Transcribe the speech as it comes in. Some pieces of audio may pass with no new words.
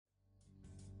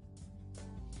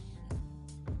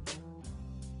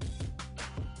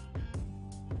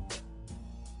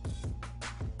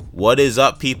What is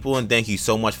up, people, and thank you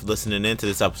so much for listening in to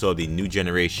this episode of the New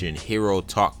Generation Hero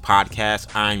Talk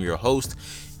Podcast. I'm your host,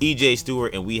 EJ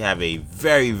Stewart, and we have a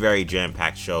very, very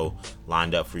jam-packed show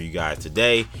lined up for you guys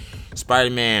today.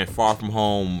 Spider-Man Far From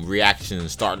Home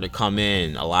reactions starting to come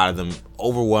in, a lot of them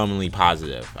overwhelmingly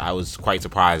positive. I was quite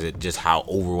surprised at just how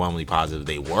overwhelmingly positive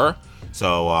they were.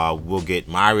 So we'll get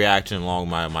my reaction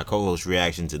along with my co-host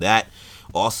reaction to that.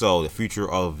 Also, the future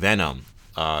of Venom,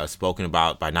 spoken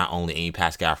about by not only Amy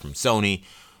Pascal from Sony,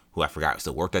 who I forgot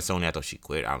still worked at Sony. I thought she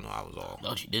quit. I don't know. I was all.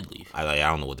 No, she did leave. I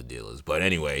don't know what the deal is. But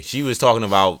anyway, she was talking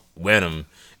about Venom,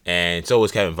 and so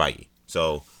was Kevin Feige.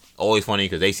 So always funny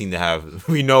because they seem to have,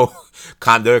 we know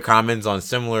their comments on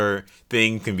similar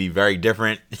things can be very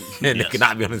different and they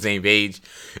cannot be on the same page.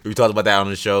 We talked about that on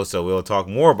the show, so we'll talk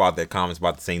more about their comments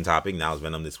about the same topic. Now it's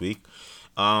Venom this week.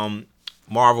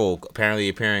 Marvel apparently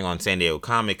appearing on San Diego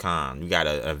Comic-Con. We got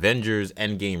a Avengers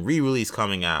Endgame re-release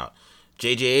coming out.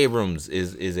 J.J. Abrams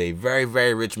is a very,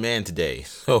 very rich man today.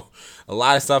 So a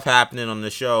lot of stuff happening on the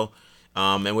show.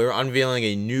 And we're unveiling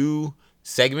a new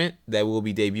segment that will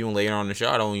be debuting later on in the show.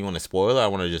 I don't even want to spoil it. I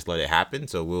want to just let it happen.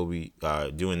 So we'll be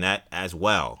doing that as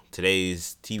well.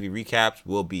 Today's TV recaps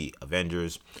will be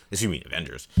Avengers,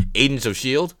 Agents of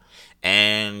S.H.I.E.L.D.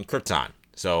 and Krypton.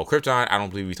 So Krypton, I don't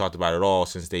believe we talked about it at all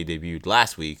since they debuted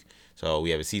last week. So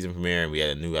we have a season premiere and we had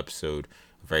a new episode,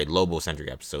 a very Lobo-centric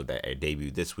episode that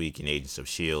debuted this week. And Agents of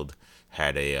S.H.I.E.L.D.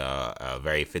 had a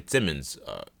very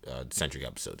Fitzsimmons-centric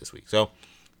episode this week. So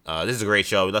this is a great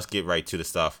show. Let's get right to the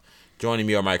stuff. Joining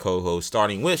me are my co-hosts,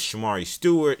 starting with Shamari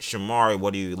Stewart. Shamari,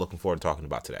 what are you looking forward to talking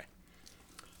about today?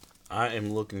 I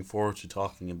am looking forward to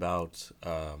talking about.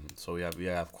 So we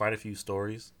have quite a few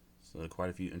stories. So quite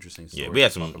a few interesting stories. Yeah, we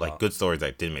had some good stories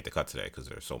that didn't make the cut today because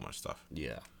there's so much stuff.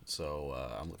 Yeah, so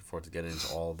I'm looking forward to getting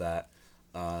into all of that.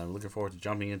 I'm looking forward to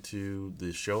jumping into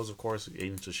the shows, of course.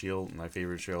 Agents of S.H.I.E.L.D., my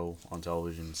favorite show on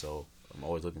television, so I'm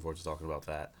always looking forward to talking about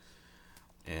that.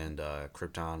 And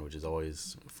Krypton, which is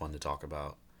always fun to talk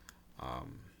about.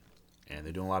 And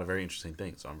they're doing a lot of very interesting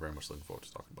things, so I'm very much looking forward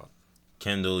to talking about it.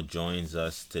 Kendall joins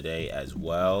us today as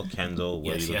well. Kendall,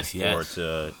 what are you looking forward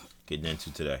to getting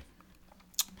into today?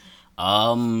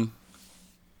 I'll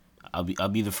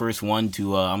be the first one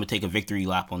to I'm gonna take a victory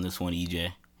lap on this one,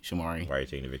 EJ Shamari. Why are you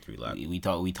taking a victory lap? We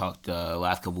talked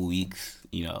last couple weeks.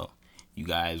 You know, you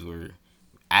guys were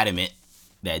adamant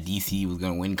that DC was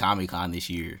gonna win Comic-Con this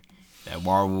year, that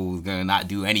Marvel was gonna not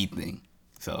do anything.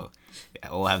 So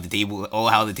how the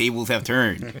tables have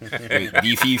turned.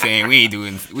 DC saying we ain't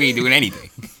doing anything.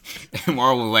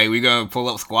 Marvel was like, we're gonna pull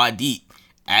up squad deep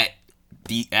at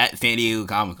San Diego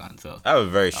Comic-Con. So I have a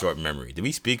very short memory. Did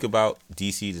we speak about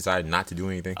DC deciding not to do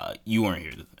anything? You weren't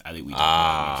here. I think we talked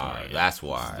about it. That's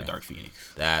why. The Dark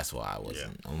Phoenix. That's why I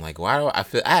wasn't. Yeah. I'm like, why do I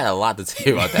feel? I had a lot to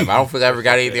say about that, but I don't feel I ever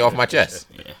got anything off my chest.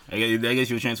 Yeah, I guess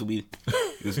your chance will be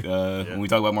when we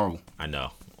talk about Marvel. I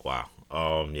know. Wow.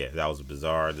 Yeah, that was a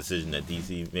bizarre decision that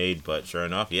DC made, but sure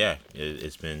enough, yeah,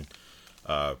 it's been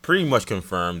pretty much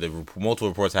confirmed. The multiple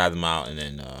reports had them out, and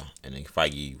then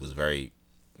Feige was very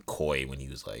coy when he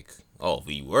was like, "Oh, if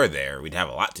we were there, we'd have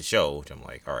a lot to show." Which I'm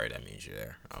like, "All right, that means you're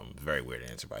there." Very weird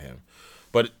answer by him,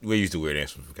 but we're used to weird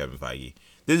answers from Kevin Feige.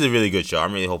 This is a really good show.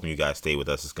 I'm really hoping you guys stay with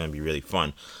us. It's going to be really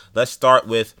fun. Let's start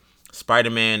with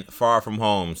Spider-Man Far From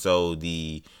Home. So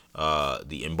the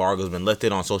embargo's been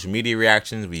lifted on social media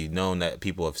reactions. We've known that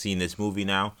people have seen this movie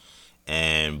now,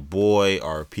 and boy,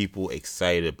 are people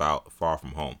excited about Far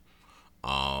From Home.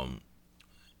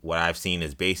 What I've seen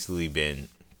has basically been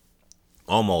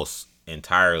almost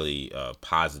entirely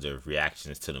positive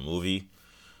reactions to the movie.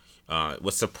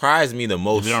 What surprised me the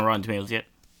most. Is it on Rotten Tomatoes yet?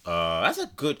 That's a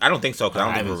good. I don't think so because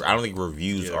I don't think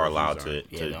reviews are allowed to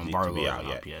be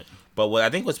out yet. But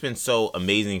what's been so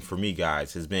amazing for me,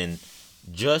 guys, has been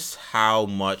just how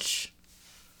much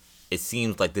it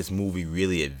seems like this movie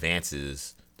really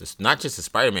advances not just the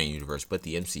Spider-Man universe, but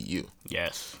the MCU.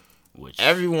 Yes. Almost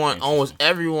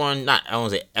everyone, not I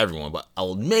won't say everyone, but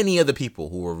many other people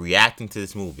who were reacting to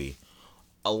this movie,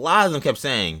 a lot of them kept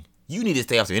saying, you need to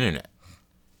stay off the internet.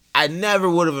 I never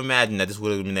would have imagined that this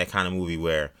would have been that kind of movie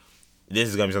where this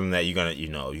is going to be something that you're going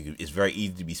to, it's very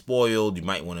easy to be spoiled. You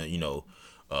might want to,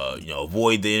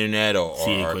 avoid the internet or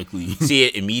see it quickly, see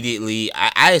it immediately.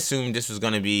 I assumed this was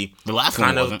going to be the last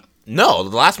one. Wasn't. No,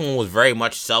 the last one was very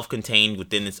much self-contained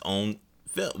within its own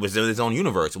film, within its own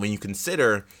universe. When you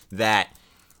consider that,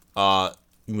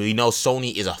 we know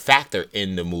Sony is a factor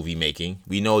in the movie making.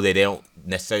 We know that they don't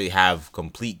necessarily have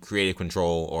complete creative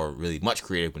control or really much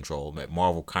creative control. That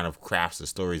Marvel kind of crafts the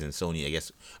stories and Sony, I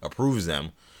guess, approves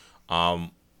them.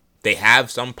 They have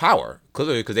some power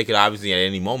clearly because they could obviously at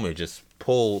any moment just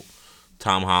pull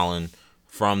Tom Holland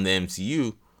from the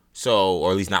MCU So,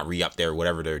 or at least not re-up their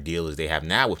whatever their deal is they have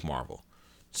now with Marvel.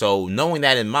 So, knowing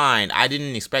that in mind, I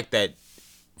didn't expect that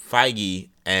Feige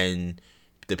and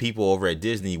the people over at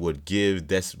Disney would give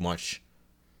this much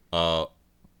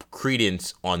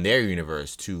credence on their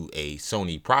universe to a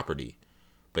Sony property.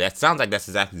 But that sounds like that's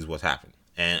exactly what's happened.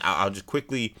 And I'll just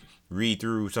quickly read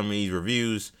through some of these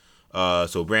reviews.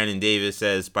 So Brandon Davis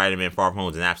says Spider-Man Far From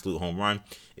Home is an absolute home run.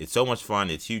 It's so much fun.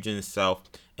 It's huge in itself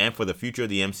and for the future of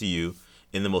the MCU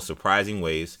in the most surprising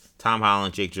ways. Tom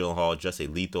Holland, Jake Gyllenhaal, just a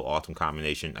lethal, awesome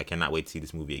combination. I cannot wait to see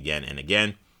this movie again and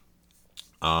again.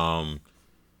 Someone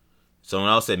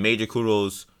else said major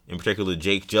kudos, in particular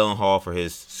Jake Gyllenhaal, for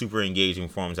his super engaging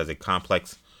performance as a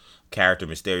complex character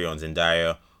Mysterio, and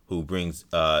Zendaya, who brings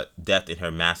depth in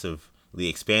her massively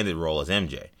expanded role as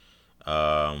MJ.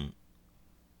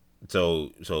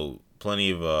 So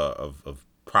plenty of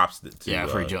props to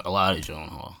for a lot of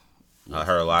Gyllenhaal. I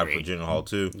heard a lot for Gyllenhaal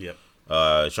too. Yep.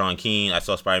 Sean Keane, I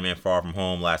saw Spider-Man Far From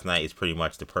Home last night. It's pretty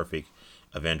much the perfect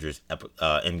Avengers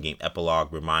Endgame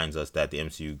epilogue. Reminds us that the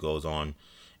MCU goes on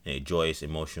in a joyous,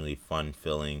 emotionally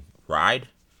fun-filling ride.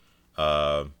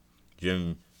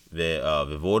 Jim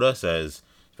Vivoda says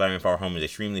Spider-Man Far From Home is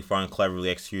extremely fun, cleverly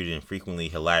executed, and frequently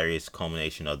hilarious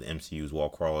culmination of the MCU's wall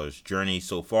crawler's journey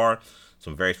so far.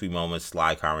 Some very sweet moments,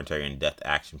 sly commentary, and depth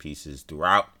action pieces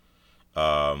throughout.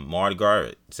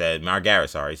 Margaret says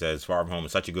Far From Home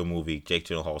is such a good movie. Jake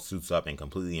Gyllenhaal suits up and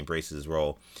completely embraces his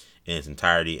role in its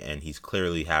entirety, and he's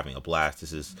clearly having a blast.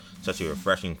 This is such a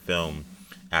refreshing film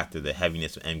after the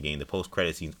heaviness of Endgame. The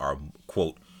post-credit scenes are,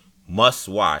 quote, must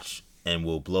watch and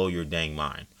will blow your dang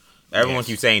mind. Everyone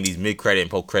keeps saying these mid-credit and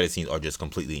post-credit scenes are just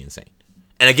completely insane.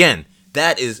 And again,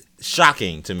 that is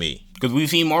shocking to me. Because we've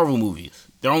seen Marvel movies.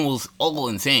 They're almost all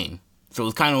insane. So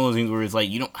it's kind of one of those things where it's like,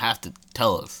 you don't have to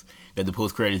tell us that the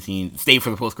post-credit scene, stay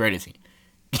for the post-credit scene.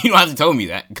 You don't have to tell me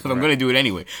that, because I'm going to do it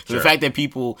anyway. So the fact that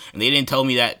people, and they didn't tell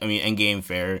me that, I mean, Endgame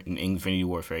fair, and Infinity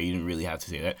War fair, you didn't really have to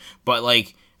say that. But,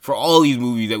 like, for all these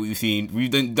movies that we've seen, we've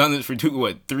done this for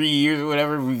 3 years or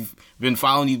whatever. We've been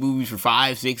following these movies for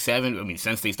 5, 6, 7, I mean,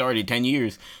 since they started, 10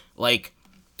 years. Like,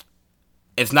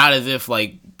 it's not as if,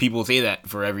 like, people say that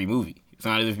for every movie. It's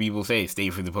not as if people say, stay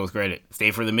for the post-credit,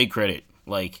 stay for the mid-credit.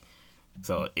 Like,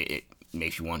 so it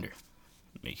makes you wonder.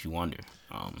 It makes you wonder.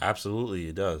 Absolutely,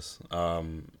 it does. I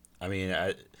mean,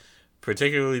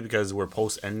 particularly because we're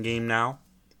post-Endgame now,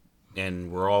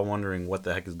 and we're all wondering what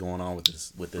the heck is going on with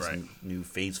this new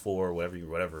Phase 4 or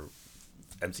whatever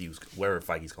MCU's, whatever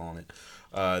Feige's calling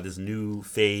it, this new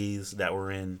phase that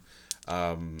we're in.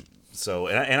 So,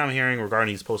 and I'm hearing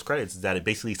regarding these post credits that it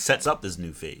basically sets up this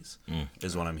new phase,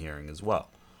 is what I'm hearing as well.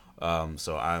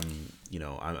 So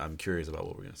I'm curious about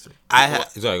what we're gonna see.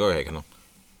 Sorry, go ahead, Kano.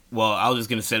 Well, I was just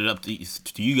gonna set it up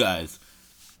to you guys.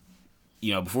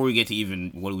 You know, before we get to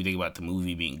even what do we think about the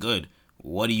movie being good,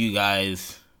 do you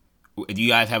guys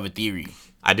have a theory?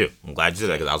 I do. I'm glad you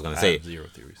said that because I was gonna say zero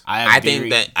theories. I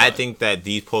think that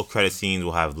these post credit scenes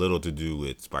will have little to do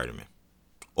with Spider-Man,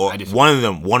 or one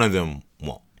of them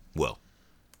won't. Will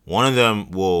one of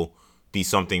them will be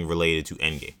something related to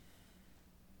Endgame?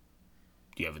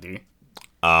 Do you have a theory?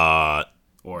 Or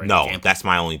no, example? That's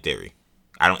my only theory.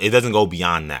 It doesn't go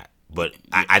beyond that. But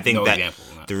I think that example,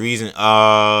 the reason,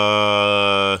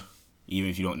 even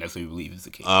if you don't necessarily believe it's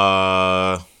the case,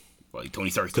 like Tony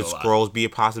Stark could Skrulls be a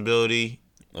possibility?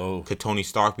 Oh, could Tony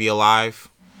Stark be alive?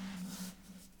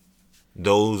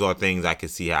 Those are things I could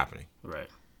see happening. Right.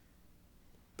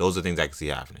 Those are things I could see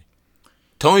happening.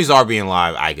 Tony Stark being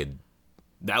alive,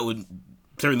 that would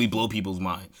certainly blow people's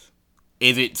minds.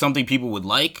 Is it something people would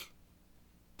like?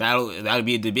 That would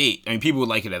be a debate. I mean, people would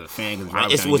like it as a fan.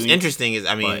 What's interesting is,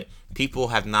 people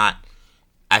have not.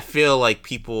 I feel like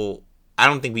people. I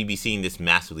don't think we'd be seeing this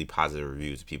massively positive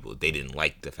reviews of people if they didn't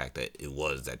like the fact that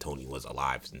Tony was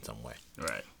alive in some way.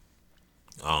 Right.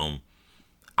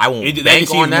 I won't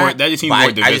bank on that. That just seems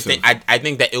more divisive. I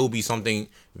think that it will be something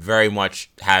very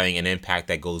much having an impact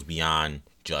that goes beyond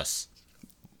just.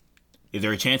 Is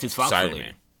there a chance it's Fox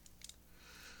related?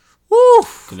 Woo!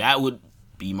 Because that would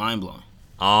be mind blowing.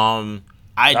 I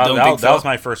don't think so. That was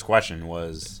my first question.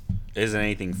 Isn't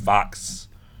anything Fox?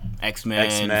 X-Men,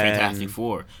 Fantastic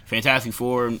Four,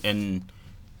 and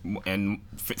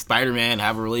Spider-Man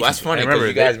have a relationship. Well, that's funny because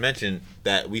you guys mentioned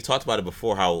that we talked about it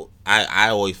before. How I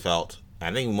always felt,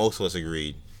 I think most of us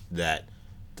agreed that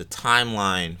the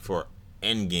timeline for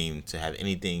Endgame to have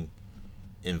anything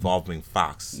involving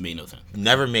Fox made no sense.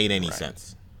 Never made any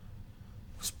sense.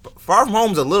 Far From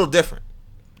Home's a little different.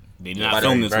 They did not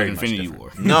film this with Infinity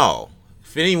War. No.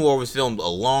 Infinity War was filmed a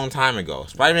long time ago.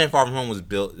 Spider-Man Far From Home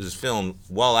was filmed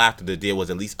well after the deal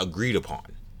was at least agreed upon.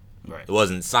 Right. It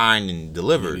wasn't signed and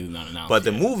delivered. It was not announced, But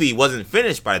the yeah. movie wasn't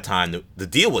finished by the time the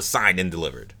deal was signed and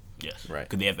delivered. Yes. Right.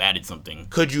 Could they have added something?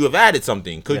 Could you have added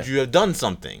something? Could Yeah. you have done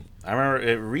something? I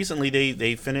remember recently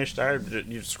they finished. You're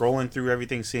scrolling through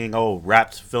everything, seeing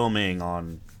wrapped filming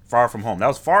on Far From Home. That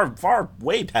was far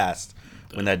way past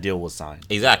when that deal was signed.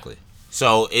 Exactly.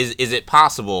 So is it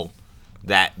possible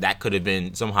that could have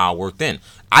been somehow worked in?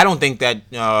 I don't think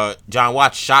that John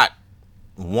Watts shot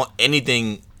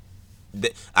anything.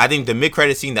 I think the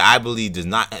mid-credit scene that I believe does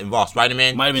not involve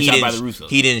Spider-Man. Might have been shot by the Russos.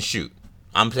 He didn't shoot.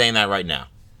 I'm saying that right now.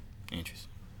 Interesting.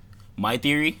 My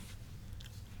theory,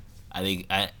 I think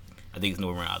it's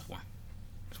Norman Osborn.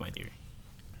 That's my theory.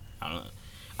 I don't know.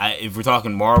 If we're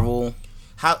talking Marvel,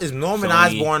 How is Norman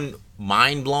Sony- Osborn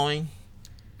mind-blowing?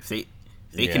 if they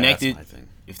Yeah, connected, that's my thing.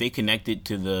 if they connected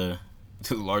to the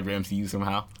larger MCU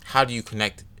somehow, How do you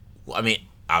connect? Well, I mean,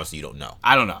 obviously you don't know.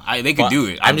 I don't know. They could But do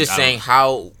it. I'm just I don't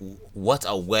saying what's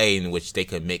a way in which they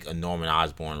could make a Norman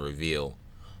Osborn reveal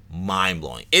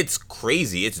mind-blowing. It's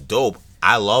crazy. It's dope.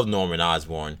 I love Norman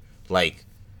Osborn. Like,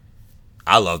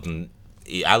 I loved him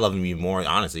even more,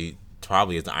 honestly,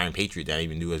 probably as the Iron Patriot than I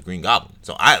even knew as Green Goblin.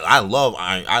 So I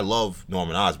love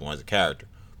Norman Osborn as a character.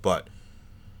 But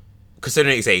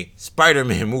considering it's a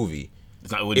Spider-Man movie,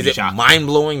 wouldn't is be it shocking.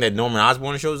 mind-blowing that Norman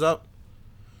Osborn shows up?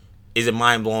 Is it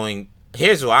mind-blowing?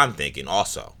 Here's what I'm thinking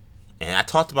also. And I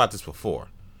talked about this before.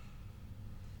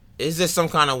 Is there some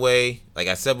kind of way, like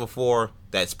I said before,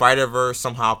 that Spider-Verse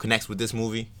somehow connects with this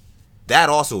movie? That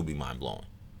also would be mind-blowing.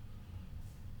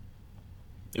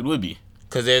 It would be.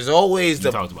 Because there's always We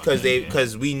talked about that, yeah.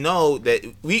 because we know that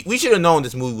we should have known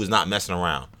this movie was not messing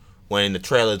around when in the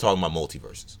trailer talking about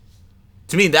multiverses.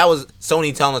 To me, that was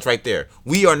Sony telling us right there,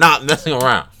 we are not messing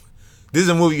around. This is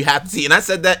a movie you have to see. And I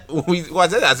said that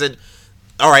I said,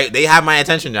 all right, they have my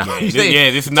attention now. This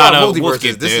is not a we'll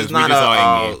skip This this. is We not just saw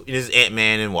a Endgame. this is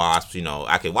Ant-Man and Wasp.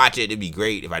 I could watch it. It'd be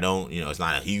great. If I don't, it's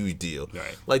not a huge deal.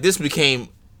 Right. Like, this became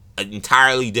an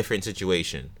entirely different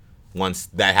situation once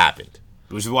that happened.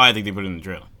 Which is why I think they put it in the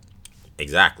trailer.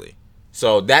 Exactly.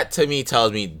 So that to me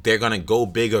tells me they're gonna go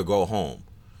big or go home.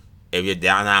 If you're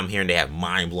down, I'm hearing they have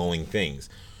mind-blowing things.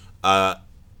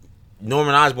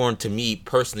 Norman Osborn to me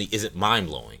personally isn't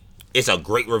mind-blowing. It's a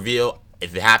great reveal.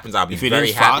 If it happens, I'll be If it very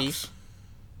is happy. Fox,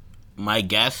 my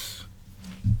guess,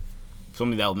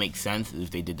 something that would make sense is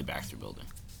if they did the Baxter Building.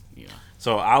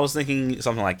 So I was thinking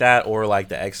something like that, or like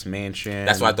the X Mansion.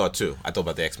 That's what I thought too. I thought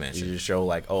about the X-Men You shit. just show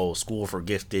like school for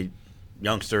gifted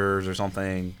youngsters or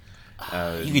something.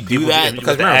 You could do that.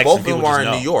 Because the remember, X both and of them people are just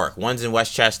in know. New York. One's in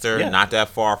Westchester, Yeah. not that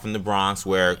far from the Bronx,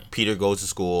 where Peter goes to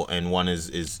school, and one is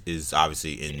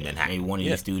obviously in Manhattan. Maybe one of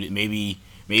these students.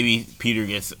 Maybe Peter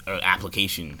gets an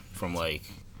application from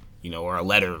or a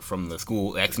letter from the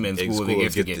school, X-Men school. School They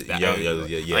give get to the- yeah, and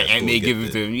school they get give it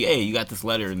the- to him. Hey, you got this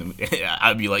letter, and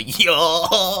I'd be like, yo,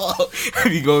 I'd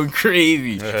be going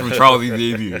crazy from Charlie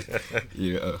Xavier.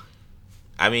 Yeah.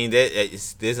 I mean,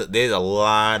 there's a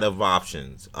lot of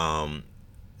options.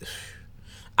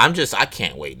 I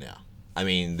can't wait now. I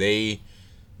mean, they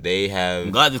I'm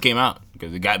have, glad this came out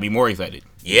because it got me more excited.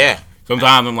 yeah.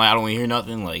 Sometimes I'm like, I don't want to hear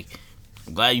nothing. Like,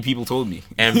 I'm glad you people told me.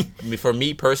 And for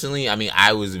me personally, I mean,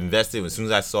 I was invested as soon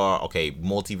as I saw, okay,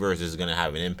 multiverse is going to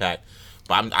have an impact.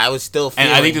 But I was still feeling,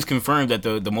 And I think this confirmed that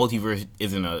the multiverse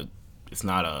isn't it's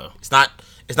not a it's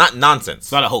not nonsense.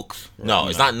 hoax. No,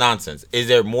 it's not nonsense. Is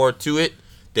there more to it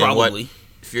than Probably. what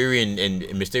Fury and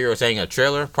Mysterio are saying in a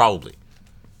trailer? Probably.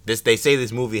 They say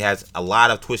this movie has a lot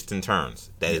of twists and turns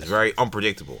that is very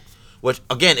unpredictable, which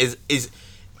again is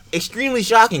extremely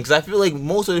shocking because I feel like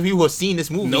most of the people who have seen this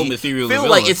movie No, Mysterio's feel a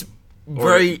like villain. it's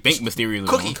very think Mysterio's a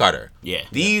cookie villain. cutter. Yeah.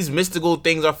 These mystical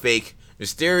things are fake.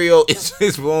 Mysterio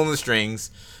is pulling the strings,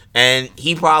 and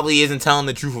he probably isn't telling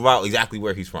the truth about exactly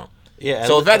where he's from. Yeah.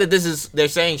 So the fact that they're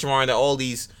saying, Shamar, that all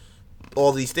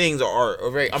these things are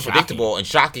very unpredictable and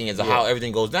shocking as to how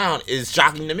everything goes down is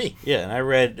shocking to me. Yeah, and I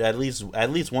read at least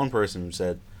one person who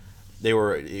said they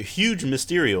were huge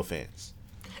Mysterio fans.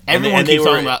 Everyone and they keeps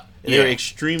were, talking about. They were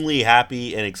extremely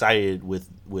happy and excited with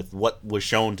what was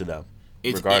shown to them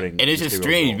regarding. And it's just Mysterio's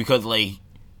strange role. because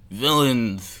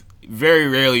villains very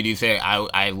rarely do you say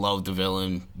I love the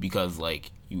villain because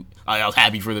I was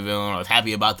happy for the villain. I was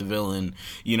happy about the villain.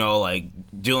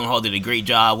 Gyllenhaal did a great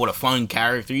job. What a fun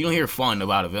character. You don't hear fun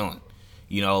about a villain.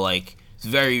 It's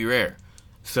very rare.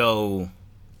 So,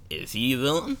 is he a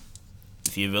villain?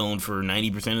 Is he a villain for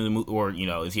 90% of the movie? Or,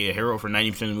 is he a hero for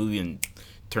 90% of the movie and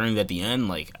turns at the end?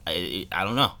 I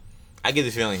don't know. I get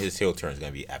the feeling his heel turn is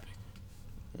going to be epic.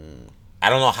 I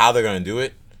don't know how they're going to do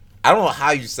it. I don't know how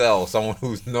you sell someone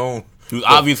who's known Who's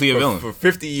obviously a villain. for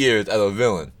 50 years as a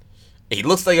villain. He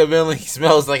looks like a villain. He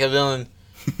smells like a villain.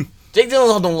 Jake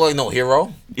Gyllenhaal don't look like no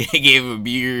hero. They gave him a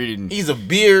beard and He's a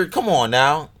beard. Come on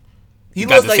now. He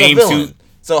got looks the like a same villain. suit.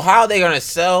 So how are they gonna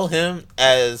sell him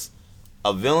as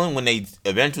a villain when they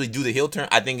eventually do the heel turn?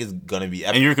 I think it's gonna be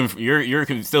epic. and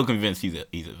you're still convinced he's a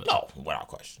villain. No, without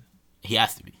question. He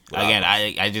has to be. Without Again,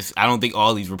 I don't think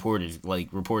all these reporters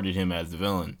reported him as the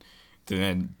villain to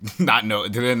then not know.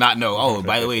 Oh,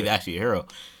 by the way, he's actually a hero.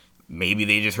 Maybe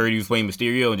they just heard he was playing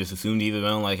Mysterio and just assumed he's a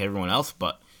villain like everyone else.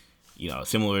 But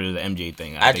similar to the MJ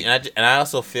thing, I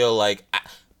also feel like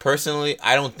personally,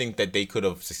 I don't think that they could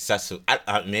have successfully.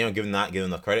 Maybe I'm not giving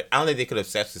enough credit. I don't think they could have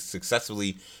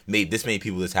successfully made this many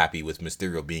people this happy with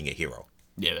Mysterio being a hero.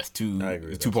 Yeah, that's too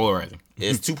with too polarizing.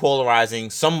 It's too polarizing.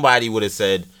 Somebody would have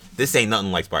said this ain't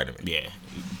nothing like Spider-Man. Yeah,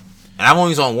 And I've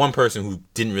only saw one person who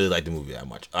didn't really like the movie that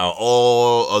much.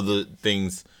 All other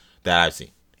things that I've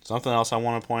seen. Something else I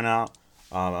want to point out.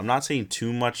 I'm not seeing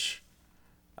too much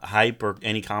hype or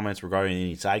any comments regarding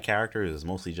any side characters. It's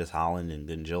mostly just Holland and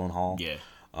then Gyllenhaal. yeah.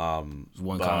 One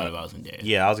comment about Zendaya.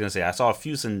 Yeah, I was gonna say I saw a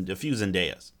few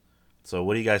Zendayas. So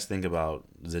what do you guys think about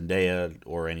Zendaya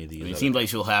or any of these? It seems like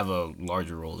she'll have a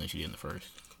larger role than she did in the first.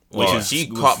 Well, Which she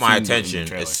was caught my seen in the attention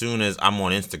trailer. as soon as I'm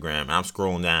on Instagram and I'm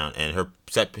scrolling down, and her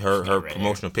red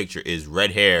promotional picture is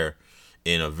red hair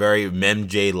in a very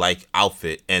MJ like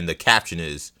outfit, and the caption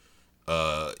is,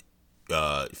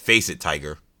 "Face it,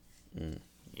 Tiger."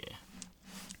 Yeah,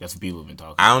 that's what people have been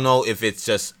talking. I don't know if it's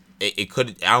just it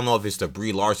could. I don't know if it's the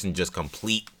Brie Larson just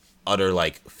complete utter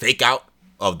like fake out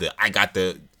of the I got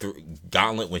the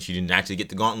gauntlet when she didn't actually get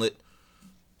the gauntlet,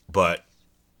 but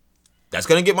that's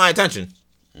gonna get my attention.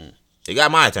 It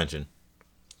got my attention.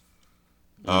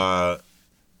 I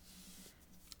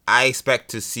expect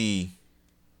to see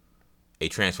a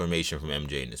transformation from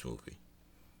MJ in this movie.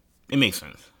 It makes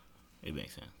sense. It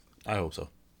makes sense. I hope so.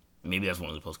 Maybe that's one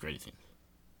of the post-credit scenes.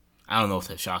 I don't know if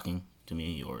that's shocking to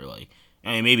me or like.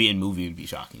 I mean, maybe in movie it'd be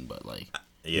shocking, but like,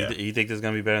 Yeah, You think this is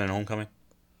gonna be better than Homecoming?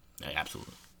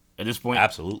 absolutely. At this point,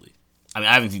 Absolutely. I mean,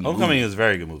 I haven't seen the Homecoming movie, is a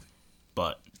very good movie.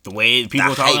 but the way people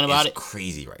the are talking hype about is it,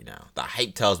 crazy right now. The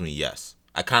hype tells me yes.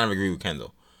 I kind of agree with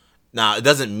Kendall. Now it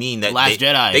doesn't mean that Last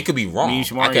Jedi, they could be wrong. me I and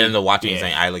Shamari- could end up watching and yeah.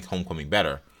 saying I like Homecoming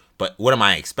better. But what am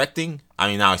I expecting? I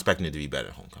mean, now I'm expecting it to be better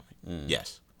than Homecoming.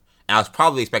 Yes, and I was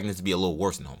probably expecting it to be a little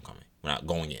worse than Homecoming without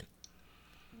going in.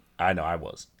 I know I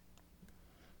was.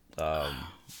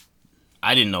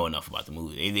 I didn't know enough about the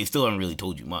movie. They still haven't really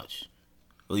told you much,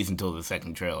 at least until the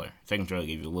second trailer. Second trailer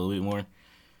gave you a little bit more,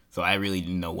 so I really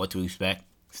didn't know what to expect.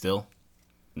 Still,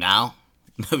 now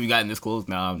that we've gotten this close,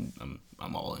 now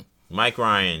I'm all in. Mike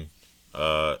Ryan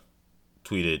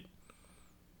tweeted,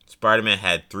 Spider-Man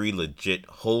had 3 legit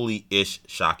holy-ish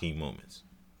shocking moments.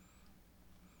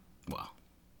 Wow,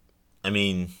 I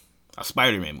mean, a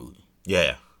Spider-Man movie.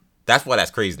 yeah, that's why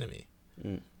that's crazy to me.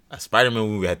 A Spider-Man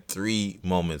movie had 3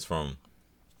 moments from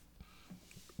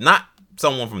not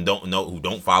someone from who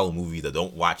don't follow movies or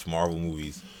don't watch Marvel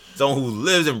movies, someone who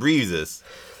lives and breathes this.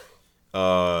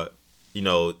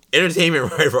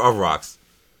 Entertainment right for rocks.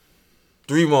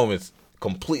 3 moments,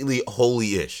 completely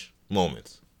holy-ish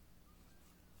moments.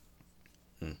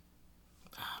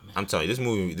 I'm telling you,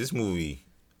 this movie.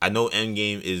 I know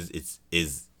Endgame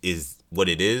is what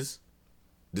it is.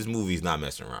 This movie is not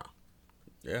messing around.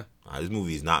 Yeah. This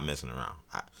movie is not messing around.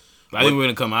 I think we're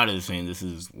gonna come out of this saying this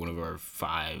is one of our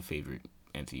 5 favorite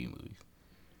MCU movies,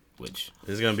 which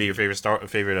This is gonna be your favorite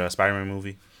Spider-Man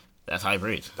movie. that's high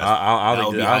praise. I that don't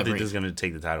would be think high this praise. is gonna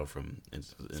take the title from Into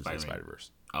the Spider-Man.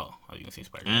 Spider-Verse. Oh, I was gonna say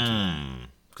Spider-Man.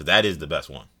 Because that is the best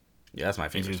one. Yeah, that's my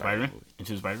Into favorite the Spider-Man Spider-Man. movie.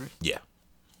 Into the Spider-Man. Yeah.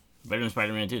 Better than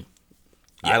Spider-Man 2.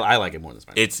 Yeah. I like it more than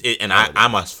Spider-Man.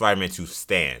 I'm a Spider-Man 2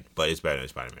 stan, but it's better than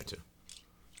Spider-Man 2.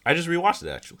 I just rewatched it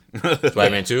actually.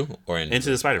 Spider-Man 2 or Into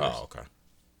the Spider-Verse. Oh, okay.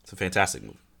 It's a fantastic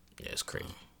movie. Yeah, it's crazy.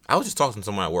 I was just talking to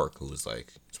someone at work who was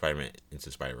like Spider-Man Into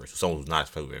the Spider-Verse. Someone who's not a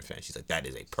Spider-Man fan. She's like, that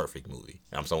is a perfect movie.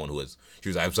 And I'm someone who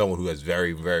has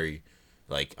very, very,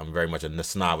 like, I'm very much a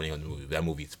snob when it comes to movies. That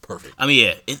movie is perfect. I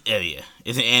mean, it's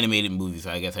an animated movie, so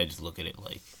I guess I just look at it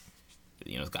like,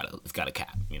 it's got a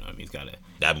cap. You know what I mean? It's got a.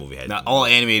 That movie had Not all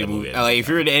animated that movie movies. had- Like, if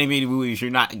you're into animated movies,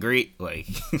 you're not great. Like,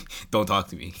 don't talk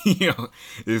to me.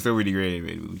 There's so many great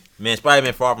animated movies. Man,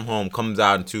 Spider-Man Far From Home comes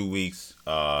out in 2 weeks.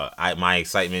 My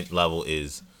excitement level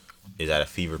is at a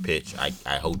fever pitch. I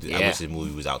hope I wish this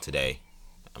movie was out today.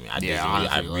 I mean,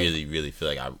 I really feel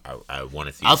like I want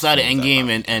to see. Outside of it.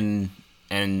 Endgame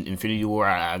and Infinity War,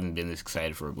 I haven't been this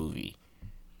excited for a movie,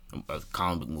 a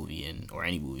comic book movie, or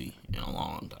any movie in a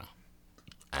long time.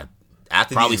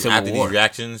 After Probably these, Civil after War. these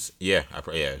reactions, it's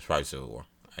probably Civil War.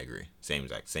 I agree. Same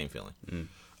feeling.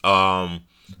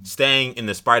 Staying in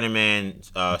the Spider-Man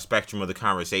spectrum of the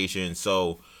conversation.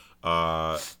 So,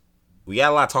 we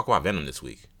got a lot of talk about Venom this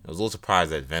week. I was a little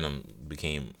surprised that Venom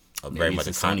became very much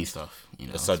a Sony stuff. You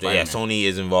know, subject. Yeah, Sony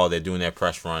is involved. They're doing their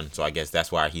press run, so I guess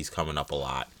that's why he's coming up a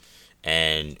lot.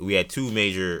 And we had two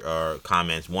major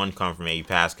comments. One come from A.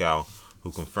 Pascal,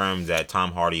 who confirms that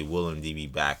Tom Hardy will indeed be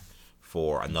back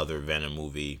for another Venom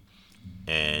movie.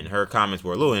 And her comments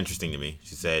were a little interesting to me.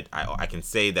 She said, I can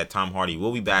say that Tom Hardy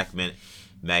will be back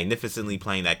magnificently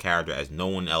playing that character as no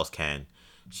one else can.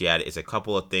 She added, it's a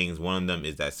couple of things. One of them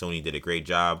is that Sony did a great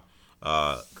job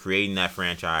creating that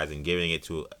franchise and giving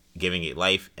it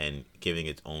life and giving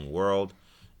its own world.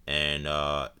 And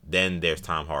then there's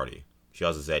Tom Hardy. She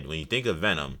also said, when you think of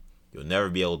Venom, you'll never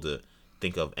be able to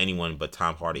think of anyone but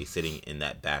Tom Hardy sitting in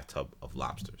that bathtub of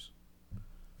lobsters.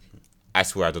 I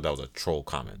swear I thought that was a troll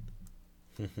comment.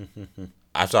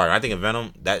 I'm sorry. When I think of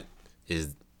Venom, that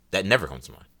never comes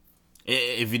to mind.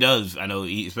 If he does, I know,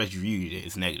 especially for you,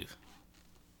 it's negative.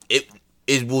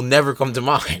 It will never come to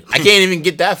mind. I can't even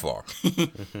get that far.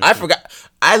 I forgot.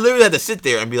 I literally had to sit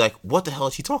there and be like, what the hell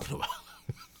is she talking about?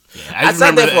 Yeah, I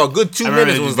sat there for a good 2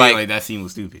 minutes and was like, that scene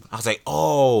was stupid. I was like,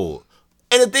 oh.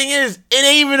 And the thing is, it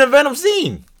ain't even a Venom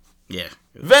scene. Yeah.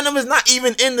 Venom is not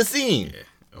even in the scene. Yeah.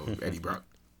 Oh, Eddie Brock.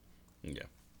 Yeah.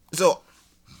 So,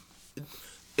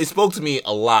 it spoke to me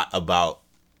a lot about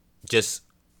just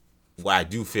what I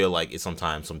do feel like is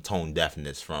sometimes some tone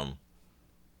deafness from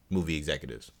movie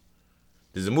executives.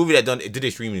 There's a movie it did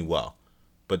extremely well,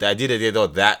 but the idea that they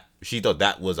thought that she thought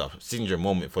that was a signature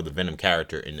moment for the Venom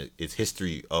character in its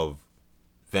history of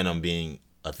Venom being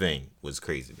a thing was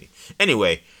crazy to me.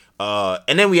 Anyway,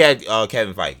 and then we had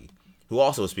Kevin Feige, who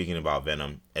also was speaking about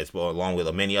Venom, as well, along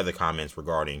with many other comments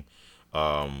regarding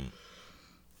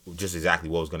just exactly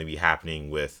what was going to be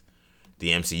happening with the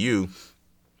MCU.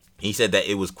 He said that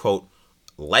it was, quote,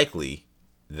 likely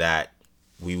that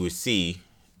we would see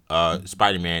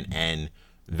Spider-Man and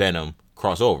Venom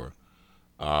cross over.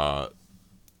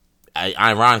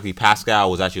 Ironically, Pascal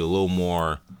was actually a little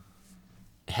more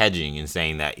hedging in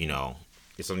saying that,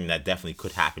 it's something that definitely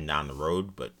could happen down the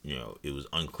road, but, it was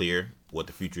unclear what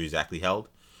the future exactly held.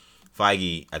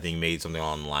 Feige, I think, made something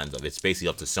along the lines of, it's basically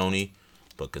up to Sony,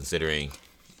 but considering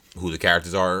who the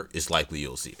characters are, it's likely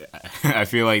you'll see it. I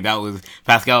feel like that was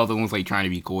Pascal was almost like trying to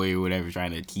be coy or whatever,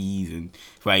 trying to tease, and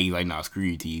Feige's like, nah, screw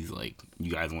you, tease. Like, you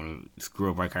guys want to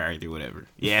screw up my character, whatever.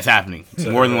 Yeah, it's happening.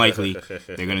 More than likely,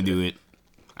 they're gonna do it.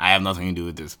 I have nothing to do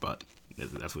with this, but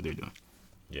that's what they're doing.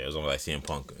 Yeah, it was almost like CM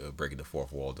Punk breaking the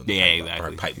fourth wall.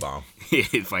 Exactly. Pipe bomb.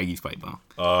 It's Feige's pipe bomb.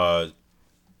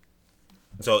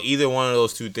 So either one of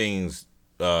those two things,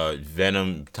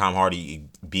 Venom, Tom Hardy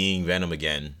being Venom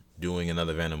again, doing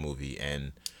another Venom movie,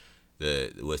 and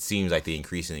what seems like the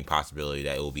increasing possibility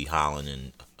that it will be Holland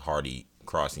and Hardy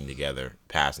crossing together,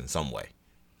 paths in some way.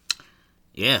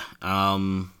 Yeah,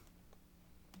 I'm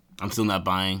still not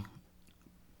buying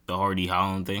the Hardy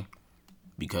Holland thing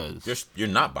because you're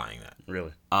not buying that,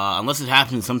 really, unless it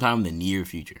happens sometime in the near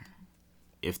future.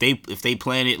 If they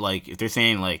plan it, like if they're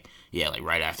saying like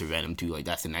right after Venom 2, like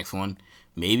that's the next one,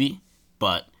 maybe.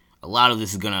 But a lot of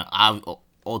this is gonna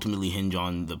ultimately hinge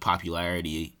on the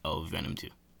popularity of Venom 2.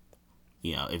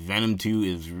 If Venom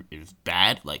 2 is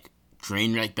bad, like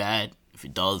train wreck bad, if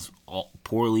it does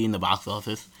poorly in the box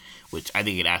office, which I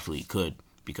think it actually could,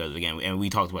 because again, and we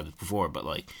talked about this before, but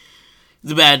like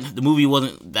the movie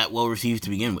wasn't that well received to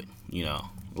begin with. A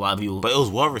lot of people, but it was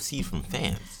well received from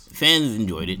fans. Fans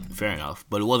enjoyed it, fair enough,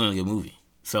 but it wasn't a good movie.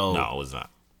 So no, it was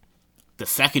not. The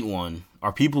second one,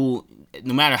 are people,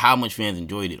 no matter how much fans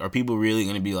enjoyed it, are people really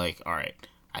going to be like, all right,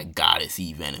 I gotta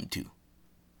see Venom 2?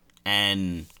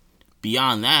 And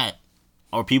beyond that,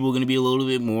 are people going to be a little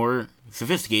bit more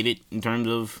sophisticated in terms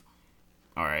of,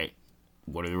 all right,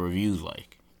 what are the reviews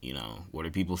like? What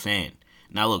are people saying?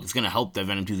 Now, look, it's going to help that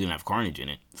Venom 2 is going to have Carnage in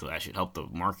it, so that should help the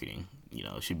marketing.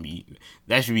 It should be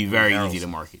very easy to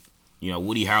market.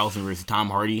 Woody Harrelson versus Tom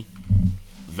Hardy,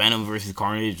 Venom versus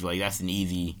Carnage, like that's an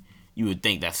easy. You would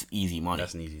think that's easy money.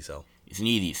 That's an easy sell. It's an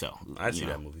easy sell. I'd see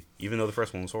that movie, even though the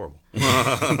first one was horrible.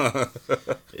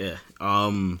 Yeah.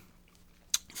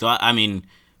 So I mean,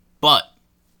 but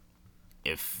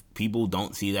if people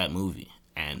don't see that movie,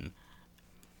 and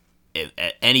if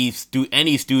any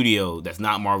studio that's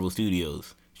not Marvel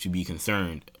Studios should be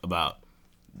concerned about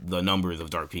the numbers of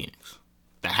Dark Phoenix,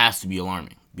 that has to be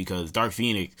alarming, because Dark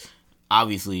Phoenix,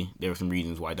 obviously there are some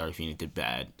reasons why Dark Phoenix did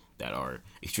bad that are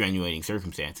extenuating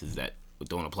circumstances that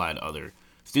don't apply to other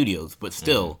studios, but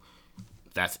still,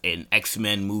 that's an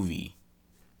X-Men movie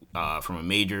from a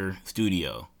major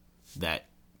studio that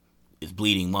is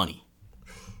bleeding money.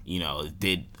 It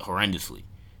did horrendously.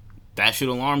 That should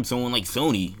alarm someone like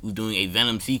Sony, who's doing a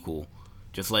Venom sequel,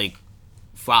 just like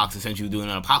Fox essentially doing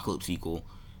an Apocalypse sequel,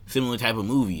 similar type of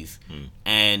movies,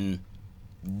 and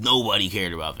nobody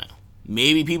cared about Venom.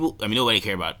 Maybe people, nobody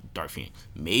cared about Dark Phoenix.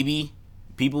 Maybe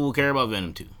people will care about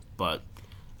Venom too, but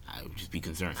I would just be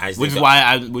concerned. Which is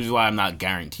why I'm not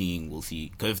guaranteeing we'll see.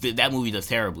 Because if that movie does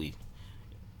terribly,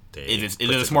 it's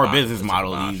a smart business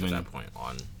model. Even at that point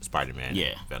on Spider-Man,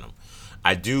 Venom.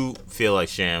 I do feel like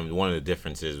Sham. One of the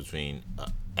differences between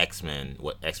X-Men,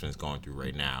 what X-Men's going through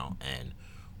right now, and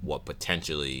what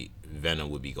potentially Venom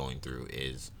would be going through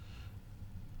is,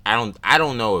 I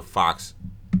don't know if Fox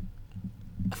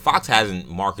hasn't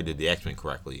marketed the X-Men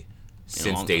correctly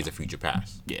since Days of Future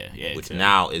Past. Yeah. Which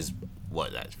now is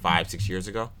what, that's 5-6 years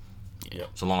ago. Yeah,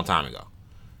 it's a long time ago.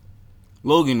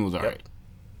 Logan was alright.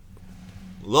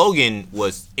 Logan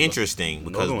was interesting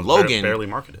because Logan barely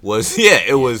marketed.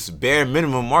 Was bare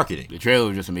minimum marketing. The trailer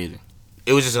was just amazing.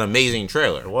 It was just an amazing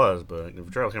trailer. It was, but the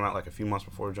trailer came out like a few months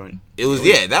before joint. It was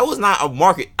that was not a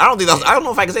market. I don't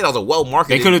know if I can say that was a well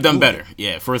marketed. They could have done better.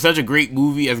 Yeah, for such a great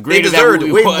movie, as great as that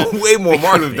movie was, way more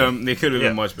marketing. They could have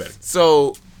done much better.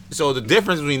 So the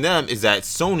difference between them is that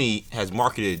Sony has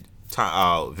marketed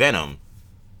Venom.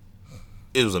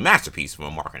 It was a masterpiece from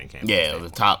a marketing campaign. Yeah, it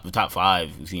was the top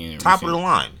 5 we've seen. Top of the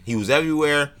line. He was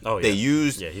everywhere. Oh, yeah. They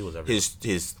used he was everywhere.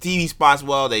 his TV spots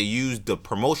well. They used the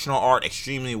promotional art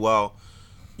extremely well.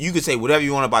 You could say whatever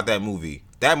you want about that movie.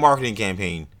 That marketing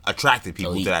campaign attracted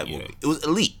people to that movie. It was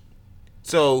elite.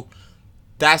 So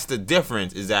that's the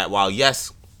difference, is that while,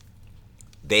 yes,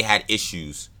 they had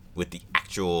issues with the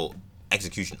actual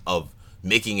execution of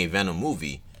making a Venom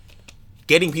movie,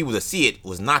 getting people to see it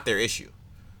was not their issue.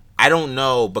 I don't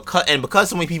know, because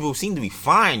so many people seem to be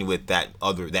fine with that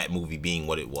movie being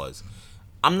what it was.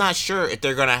 I'm not sure if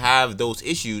they're gonna have those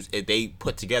issues if they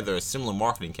put together a similar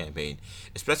marketing campaign,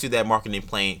 especially that marketing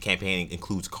campaign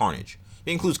includes Carnage. If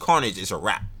it includes Carnage, it's a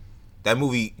wrap. That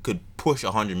movie could push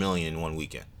 $100 million in one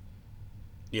weekend.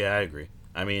 Yeah, I agree.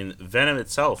 I mean, Venom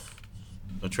itself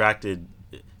attracted.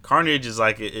 Carnage is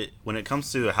like when it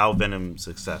comes to how Venom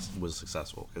was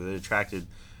successful, because it attracted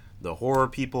the horror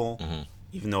people. Mm-hmm.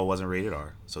 Even though it wasn't rated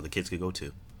R, so the kids could go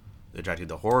too. It attracted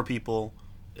the horror people.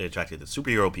 It attracted the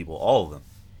superhero people. All of them,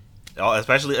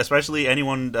 especially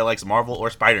anyone that likes Marvel or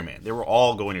Spider-Man. They were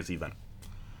all going to see Venom.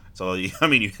 So you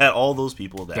had all those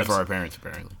people. Except for our parents,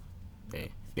 apparently.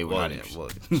 They were not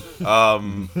interested.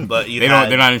 But they're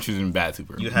not interested in bad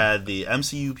superheroes. You had the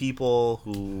MCU people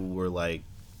who were like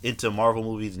into Marvel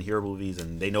movies and hero movies,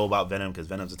 and they know about Venom because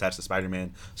Venom's attached to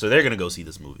Spider-Man, so they're gonna go see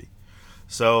this movie.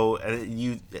 So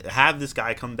you have this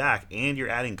guy come back, and you're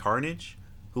adding Carnage,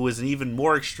 who is an even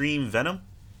more extreme Venom.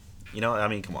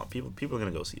 Come on, people are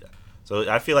gonna go see that. So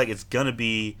I feel like it's gonna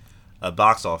be a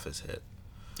box office hit.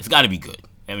 It's got to be good.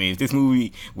 If this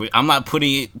movie, I'm not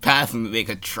putting it past them to make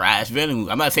a trash Venom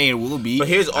movie. I'm not saying it will be. But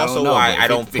here's also why I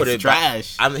don't put it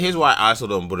trash. Here's why I also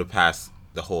don't put it past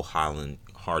the whole Holland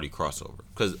Hardy crossover,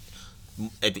 because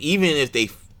even if they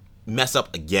mess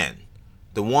up again,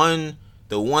 the one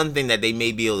thing that they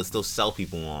may be able to still sell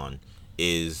people on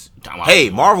is, hey,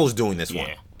 Marvel's doing this one.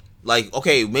 Like,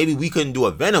 okay, maybe we couldn't do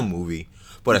a Venom movie,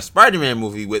 but a Spider-Man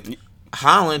movie with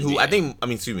Holland, with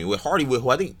Hardy, who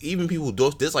I think even people who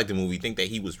don't dislike the movie think that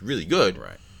he was really good.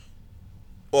 Right.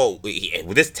 Well,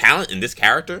 with this talent and this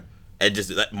character, and just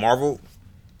let Marvel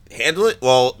handle it,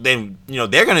 well, then,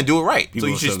 they're going to do it right. So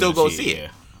you should still go see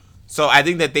it. So I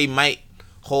think that they might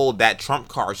hold that trump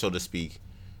card, so to speak,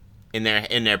 in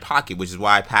their pocket, which is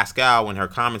why Pascal, when her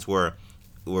comments were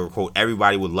quote,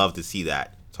 everybody would love to see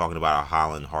that, talking about a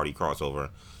Holland Hardy crossover.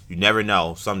 You never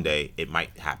know, someday it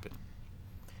might happen.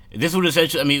 This would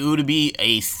essentially, it would be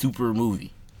a super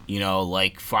movie.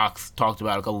 Like Fox talked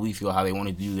about a couple weeks ago, how they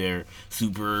wanted to do their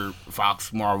super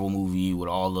Fox Marvel movie with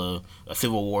all the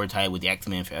Civil War type with the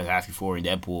X-Men, Fantastic Four, and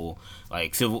Deadpool.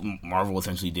 Like Marvel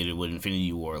essentially did it with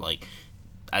Infinity War. Like,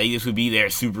 I think this would be their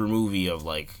super movie of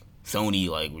like Sony,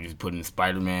 like, we're just putting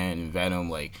Spider-Man and Venom.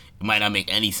 Like, it might not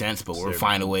make any sense, but we'll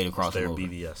find a way to cross them over.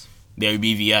 Their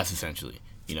BVS, essentially.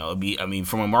 It'd be,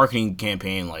 from a marketing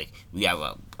campaign, like, we have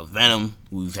a Venom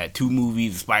who's had 2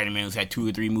 movies, a Spider-Man who's had 2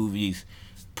 or 3 movies,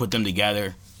 put them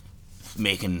together,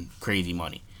 making crazy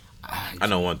money. I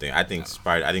know one thing. I think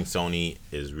Sony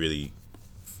is really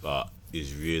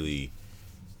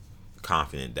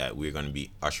confident that we're going to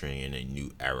be ushering in a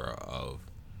new era of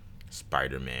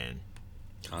Spider-Man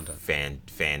content,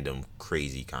 fandom,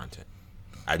 crazy content.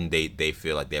 I think they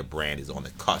feel like their brand is on the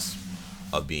cusp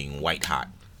of being white hot.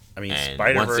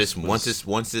 Spider-Verse once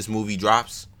this movie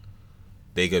drops,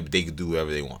 they could do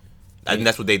whatever they want. I think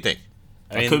that's what they think.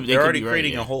 They're already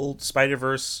creating a whole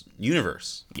Spider-Verse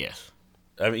universe. Yes.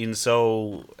 that's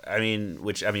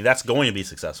going to be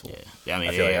successful. Yeah. I mean,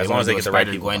 I feel like as they long as they want get to the do a right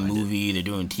people Spider-Gwen behind it. movie, they're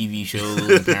doing TV shows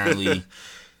apparently.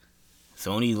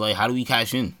 Sony's like, how do we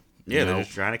cash in? Yeah, they're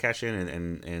just trying to cash in,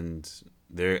 and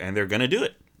they're gonna do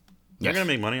it. They're gonna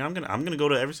make money. I'm gonna go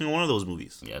to every single one of those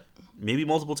movies. Yep. Maybe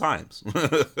multiple times.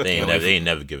 They ain't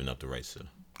never giving up the rights to.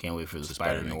 Can't wait for the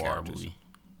Spider-Man Spider-Noir characters.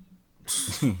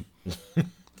 movie.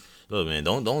 Look, man,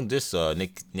 don't diss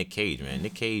Nick Cage, man.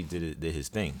 Nick Cage did his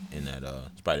thing in that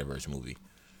Spider-Verse movie.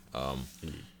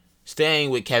 Staying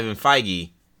with Kevin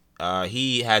Feige,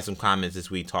 he had some comments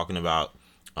this week talking about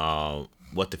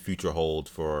what the future holds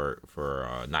for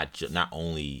not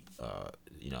only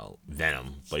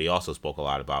Venom, but he also spoke a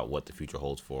lot about what the future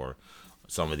holds for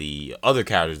some of the other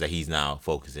characters that he's now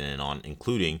focusing in on,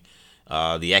 including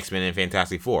the X-Men and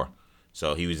Fantastic Four.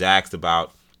 So he was asked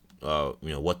about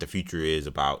what the future is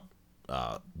about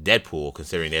Deadpool,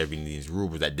 considering there being these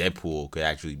rumors that Deadpool could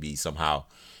actually be somehow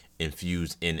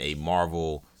infused in a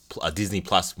Disney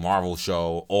Plus Marvel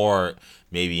show, or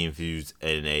maybe infused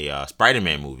in a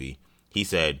Spider-Man movie. He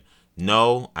said,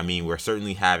 "No, I mean, we're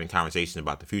certainly having conversations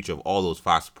about the future of all those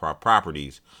Fox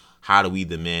properties, how to weave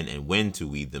them in and when to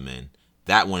weave them in.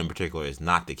 That one in particular is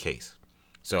not the case."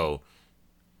 So,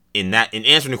 in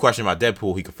answering the question about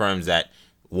Deadpool, he confirms that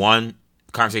one,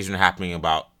 conversations are happening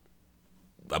about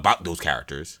those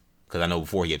characters, because I know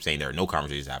before he kept saying there are no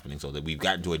conversations happening, so that we've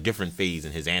gotten to a different phase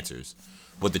in his answers.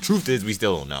 But the truth is, we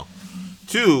still don't know.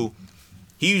 Two,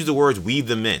 he used the words "weave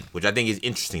them in," which I think is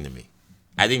interesting to me.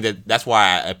 I think that's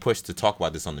why I pushed to talk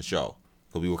about this on the show,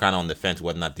 because we were kind of on the fence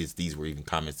whether or not these were even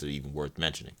comments that are even worth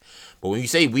mentioning. But when you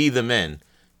say "weave them in,"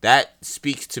 that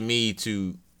speaks to me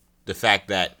to the fact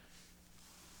that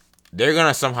they're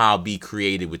gonna somehow be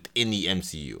created within the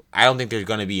MCU. I don't think there's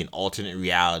gonna be an alternate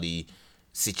reality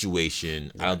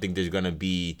situation. I don't think there's gonna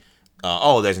be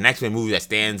there's an X-Men movie that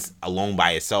stands alone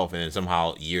by itself, and then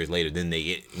somehow years later then they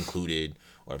get included,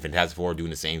 or Fantastic Four doing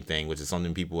the same thing, which is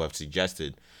something people have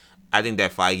suggested. I think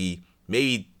that Feige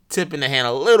maybe tipping the hand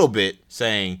a little bit,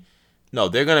 saying no,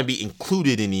 they're gonna be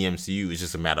included in the MCU. It's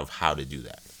just a matter of how to do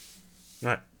that.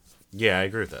 Right. Yeah, I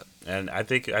agree with that, and I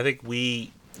think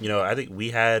we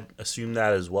had assumed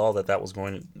that as well, that was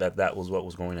what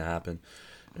was going to happen.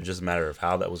 It's just a matter of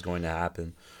how that was going to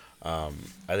happen. I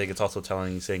think it's also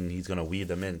saying he's going to weave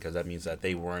them in, because that means that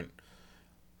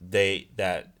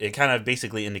that it kind of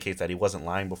basically indicates that he wasn't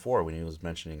lying before when he was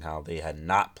mentioning how they had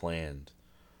not planned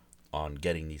on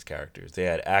getting these characters. They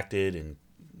had acted and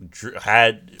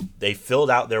they filled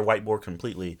out their whiteboard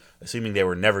completely, assuming they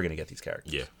were never going to get these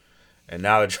characters. Yeah. And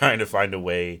now they're trying to find a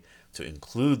way to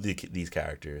include these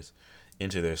characters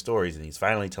into their stories, and he's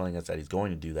finally telling us that he's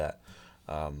going to do that.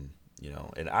 And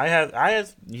I have,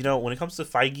 when it comes to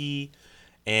Feige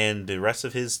and the rest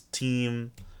of his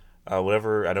team,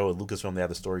 whatever, I know at Lucasfilm they have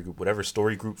the story group, whatever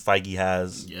story group Feige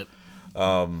has. Yep.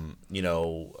 I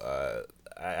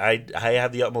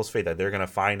have the utmost faith that they're gonna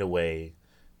find a way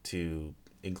to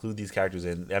include these characters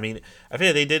in. I mean, I feel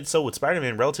like they did so with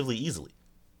Spider-Man relatively easily.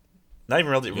 Not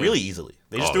even relatively, really easily.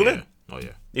 They just threw him in. Oh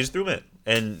yeah. They just threw him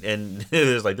in, and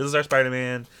it was like, this is our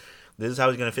Spider-Man. This is how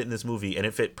he's gonna fit in this movie, and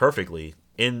it fit perfectly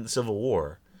in Civil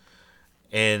War.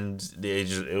 And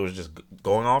it was just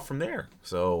going off from there.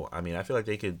 So I mean, I feel like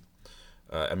they could.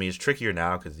 It's trickier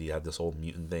now because you have this whole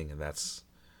mutant thing, and that's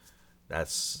a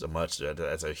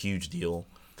huge deal.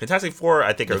 Fantastic Four,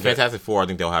 I think, Fantastic Four, I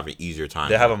think they'll have an easier time.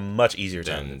 They have a much easier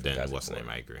time than what's the name?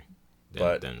 I agree.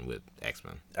 Than with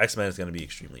X-Men. X-Men is going to be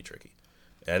extremely tricky.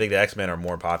 And I think the X-Men are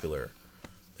more popular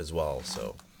as well.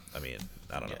 So I mean,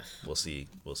 I don't know. We'll see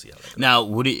how that goes.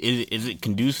 Now, is it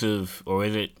conducive, or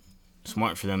is it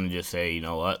smart for them to just say, you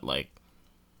know what, like,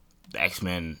 the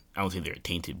X-Men, I don't think they're a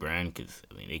tainted brand, because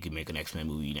I mean, they could make an X-Men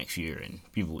movie next year and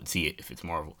people would see it if it's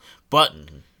Marvel. But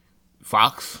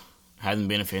Fox hasn't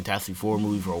been a Fantastic Four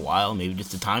movie for a while. Maybe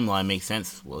just the timeline makes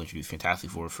sense. We'll introduce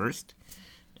Fantastic Four first,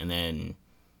 and then,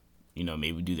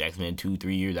 maybe do the X-Men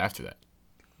 2-3 years after that.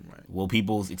 Right. Will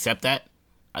people accept that?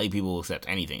 I think people will accept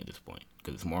anything at this point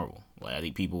because it's Marvel. Like, I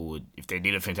think people would, if they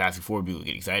did a Fantastic Four, people would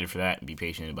get excited for that and be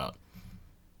patient about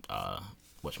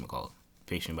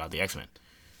patient about the X-Men.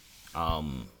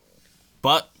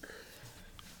 But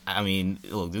I mean,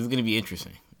 look, this is gonna be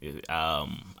interesting.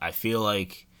 I feel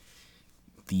like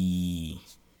I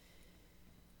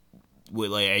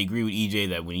agree with EJ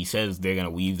that when he says they're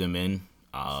gonna weave them in,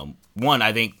 one,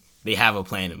 I think they have a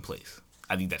plan in place.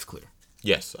 I think that's clear.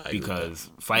 Yes, I agree because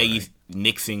Feige's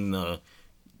nixing the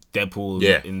Deadpool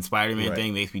and Spider-Man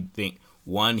thing makes me think,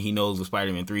 one, he knows what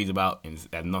Spider-Man 3 is about and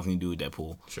has nothing to do with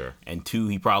Deadpool. Sure. And two,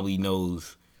 he probably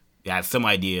knows, has some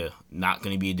idea, not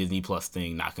going to be a Disney Plus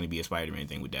thing, not going to be a Spider-Man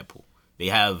thing with Deadpool. They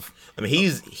have. I mean,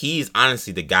 he's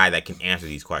honestly the guy that can answer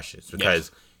these questions because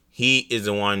he is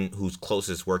the one who's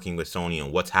closest working with Sony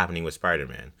on what's happening with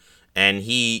Spider-Man, and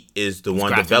he is the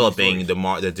one developing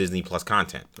the Disney Plus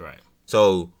content. Right.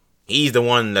 So he's the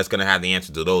one that's gonna have the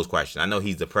answer to those questions. I know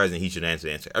he's the president; he should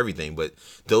answer everything, but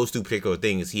those two particular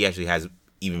things, he actually has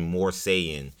even more say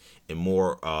in and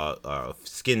more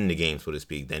skin in the game, so to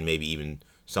speak, than maybe even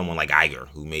someone like Iger,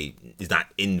 who is not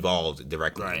involved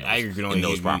directly Right, in Iger can only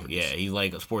those properties. Yeah, he's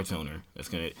like a sports owner. That's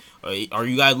gonna. Are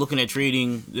you guys looking at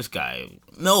trading this guy?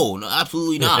 No,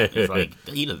 absolutely not. It's like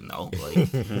he doesn't know.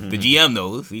 Like the GM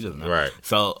knows, he doesn't know. Right.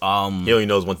 So he only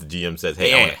knows once the GM says,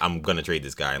 "Hey, yeah. I'm gonna trade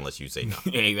this guy unless you say no."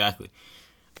 Yeah, exactly.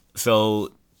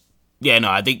 So yeah,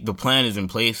 no, I think the plan is in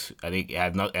place. I think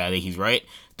he's right.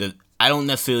 I don't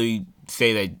necessarily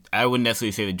say that. I wouldn't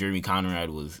necessarily say that Jeremy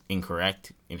Conrad was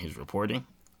incorrect in his reporting,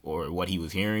 or what he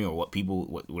was hearing, or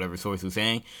whatever source was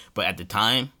saying. But at the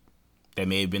time, that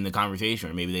may have been the conversation,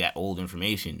 or maybe they got old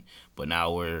information. But now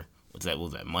what was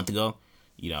that, a month ago?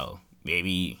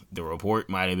 Maybe the report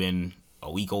might have been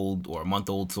a week old or a month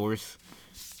old source.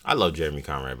 I love Jeremy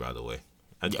Conrad, by the way.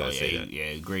 I just gotta say that.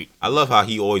 Yeah, great. I love how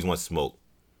he always wants smoke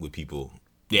with people.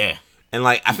 Yeah. And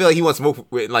like, I feel like he wants smoke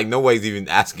with like nobody's even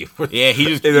asking for. Yeah, he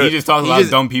just talks about how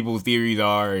dumb people's theories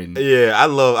are. And yeah, I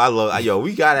love. Yo,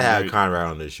 we gotta have Conrad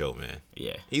on this show, man.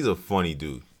 Yeah, he's a funny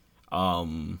dude. Yeah,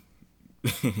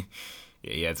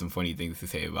 he had some funny things to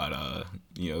say about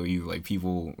he's like,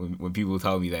 people when people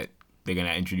tell me that they're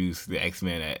gonna introduce the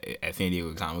X-Men at San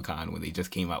Diego Comic-Con when they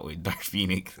just came out with Dark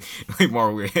Phoenix, like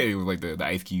Marvel, it was like the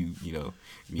Ice Cube,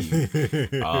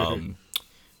 meme.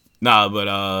 Nah,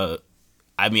 but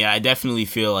I mean, I definitely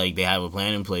feel like they have a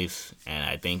plan in place, and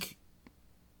I think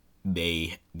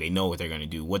they know what they're gonna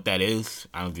do. What that is,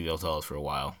 I don't think they'll tell us for a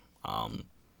while.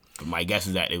 But my guess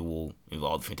is that it will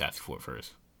involve the Fantastic Four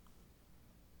first,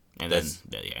 and then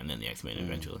the X-Men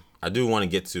eventually. I do want to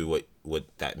get to what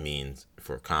that means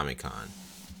for Comic-Con,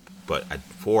 but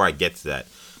before I get to that,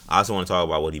 I also want to talk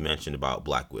about what he mentioned about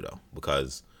Black Widow,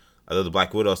 because I thought the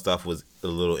Black Widow stuff was a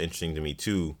little interesting to me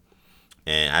too.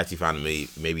 And I actually found it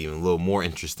maybe even a little more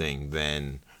interesting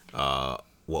than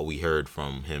what we heard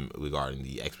from him regarding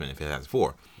the X-Men and Fantastic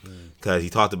Four. Because he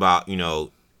talked about,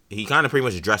 he kind of pretty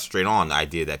much addressed straight on the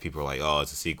idea that people are like, oh,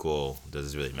 it's a sequel. Does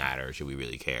this really matter? Should we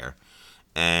really care?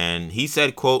 And he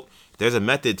said, quote, "There's a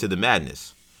method to the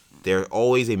madness. There's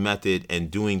always a method, and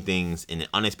doing things in an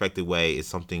unexpected way is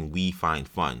something we find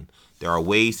fun. There are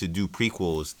ways to do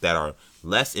prequels that are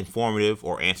less informative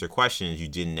or answer questions you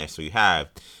didn't necessarily have.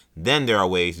 Then there are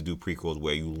ways to do prequels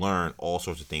where you learn all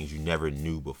sorts of things you never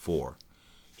knew before."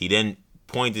 He then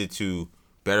pointed to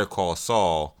Better Call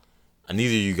Saul, and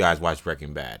neither of you guys watched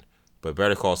Breaking Bad, but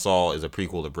Better Call Saul is a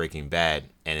prequel to Breaking Bad,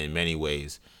 and in many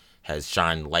ways has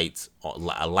shined a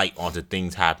light onto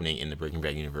things happening in the Breaking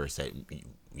Bad universe that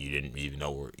you didn't even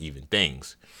know were even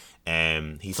things.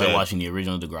 And he said, watching the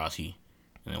original Degrassi.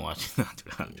 And then watching. I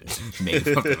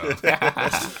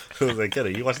was like,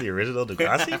 you watch the original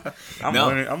Degrassi?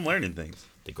 I'm learning things.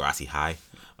 Degrassi High.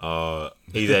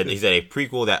 He said a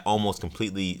prequel that almost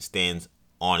completely stands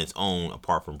on its own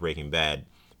apart from Breaking Bad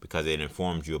because it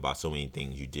informs you about so many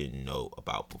things you didn't know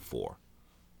about before.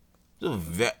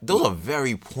 Those are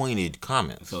very pointed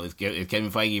comments. So is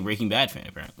Kevin Feige a Breaking Bad fan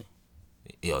apparently?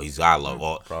 He's gotta love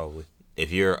all. Probably.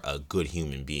 If you're a good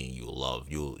human being, you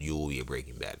will be a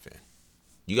Breaking Bad fan.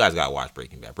 You guys gotta watch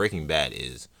Breaking Bad. Breaking Bad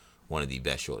is one of the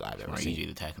best shows I've ever seen.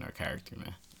 EJ's attacking our character,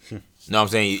 man. No, I'm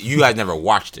saying you guys never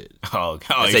watched it. You're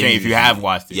saying if you have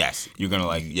watched it, yes, you're gonna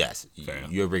like. Yes,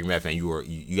 you're a Breaking Bad fan.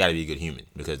 You got to be a good human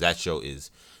because that show is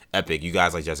epic. You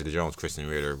guys like Jessica Jones, Kristen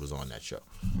Ritter was on that show.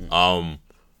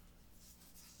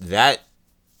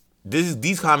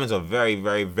 These comments are very,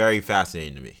 very, very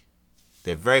fascinating to me.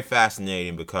 They're very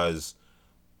fascinating because,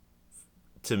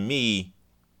 to me,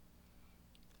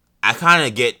 I kind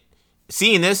of get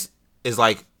seeing this is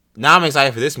like now I'm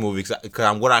excited for this movie because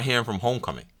I'm what I'm hearing from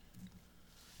Homecoming.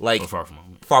 Like Far From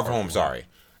Home. Far From Home. Sorry.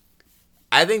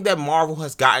 I think that Marvel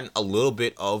has gotten a little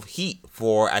bit of heat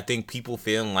for I think people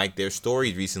feeling like their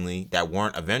stories recently that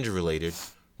weren't Avenger related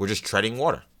were just treading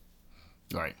water.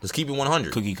 Right. Let's keep it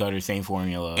 100. Cookie cutter, same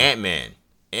formula. Ant-Man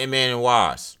and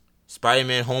Wasp,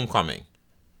 Spider-Man: Homecoming.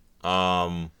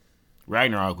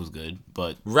 Ragnarok was good,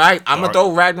 but I'm gonna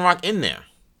throw Ragnarok in there.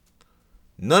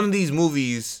 None of these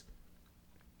movies,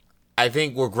 I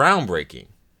think, were groundbreaking.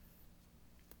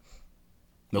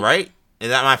 Nope. Right? Is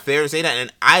that my fair to say that?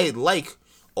 And I like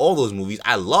all those movies.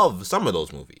 I love some of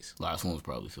those movies. Last one was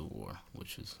probably Civil War,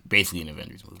 which is basically an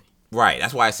Avengers movie. Right.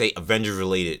 That's why I say Avengers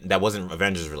related. That wasn't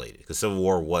Avengers related because Civil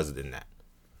War was in that.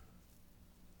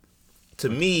 To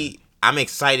me, I'm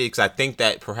excited because I think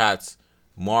that perhaps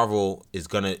Marvel is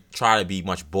gonna try to be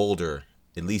much bolder,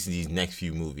 at least in these next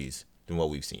few movies, than what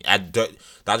we've seen.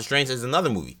 Doctor Strange is another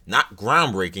movie, not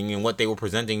groundbreaking in what they were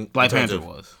presenting. Black Panther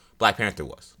was. Black Panther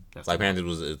was. Black Panther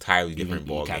was an entirely different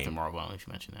ball game. Captain Marvel, I don't know if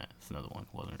you mentioned that. It's another one.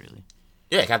 Wasn't really.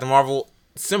 Yeah, Captain Marvel,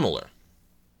 similar.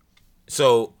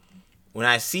 So when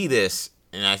I see this,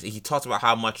 and he talks about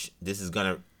how much this is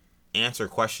gonna answer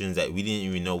questions that we didn't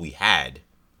even know we had.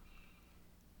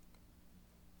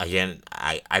 Again,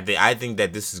 I think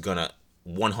that this is gonna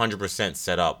 100%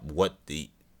 set up what the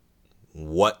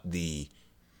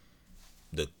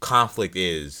conflict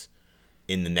is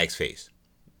in the next phase.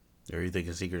 Are you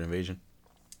thinking Secret Invasion?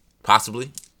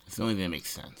 Possibly. It's the only thing that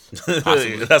makes sense.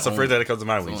 That's the first thing that comes to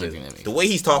mind when you say that. The way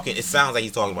he's talking, it sounds like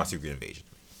he's talking about Secret Invasion.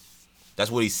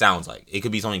 That's what he sounds like. It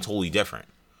could be something totally different,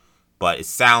 but it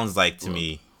sounds like to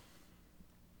me.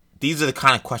 These are the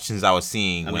kind of questions I was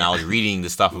seeing when I was reading the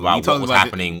stuff about what was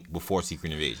happening before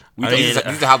Secret Invasion. These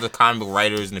are how the comic book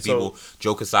writers and the people,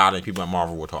 Joe Quesada and people at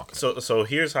Marvel, were talking. So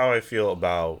here's how I feel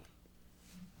about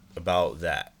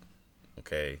that.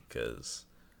 Okay, because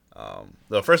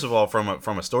first of all,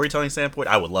 from a storytelling standpoint,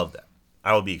 I would love that.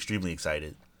 I would be extremely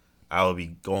excited. I would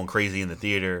be going crazy in the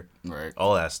theater, right?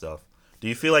 All that stuff. Do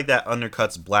you feel like that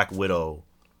undercuts Black Widow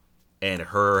and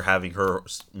her having her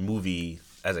movie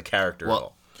as a character at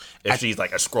all? If she's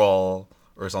like a Skrull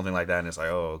or something like that, and it's like,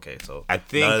 oh, okay, so I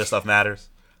think none of this stuff matters.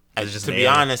 To be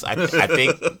honest, I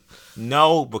think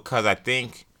no, because I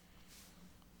think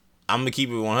I'm gonna keep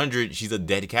it 100. She's a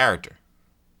dead character.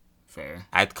 Fair.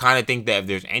 I kind of think that if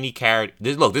there's any character,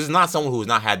 look, this is not someone who has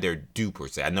not had their due per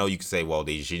se. I know you can say, well,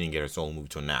 she didn't get her solo movie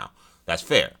till now. That's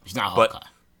fair. She's not Hawkeye.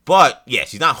 But yeah,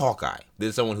 she's not Hawkeye. This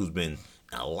is someone who's been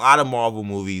in a lot of Marvel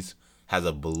movies. Has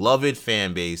a beloved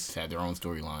fan base. Has had their own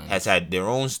storylines.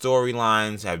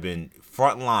 Have been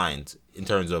front lines in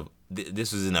terms of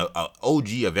this is an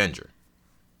OG Avenger,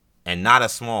 and not a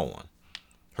small one.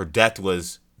 Her death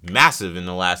was massive in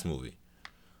the last movie.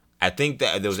 I think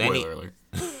that if there was Spoiler alert.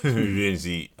 you didn't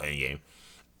see Endgame.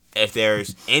 If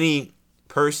there's any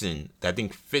person that I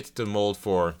think fits the mold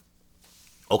for,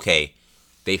 okay,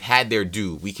 they've had their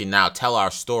due. We can now tell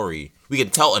our story. We can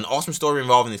tell an awesome story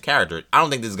involving this character. I don't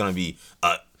think this is going to be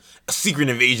a Secret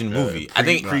Invasion movie. I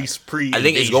think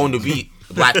it's going to be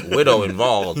Black Widow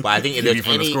involved. But I think if there's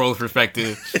from the Skrull's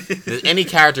perspective, there's any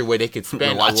character where they could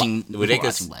spend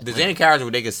there's any character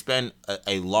where they could spend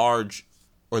a large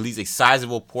or at least a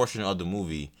sizable portion of the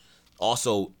movie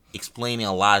also explaining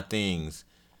a lot of things.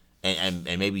 And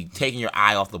maybe taking your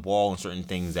eye off the ball on certain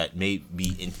things that may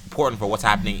be important for what's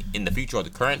happening in the future or the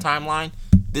current timeline.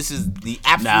 This is the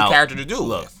absolute character to do.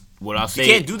 Look, what I'll say,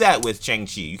 you can't do that with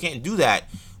Shang-Chi. You can't do that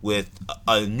with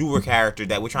a newer character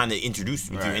that we're trying to introduce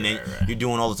you to, and then you're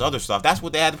doing all this other stuff. That's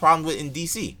what they had the problem with in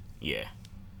DC. Yeah.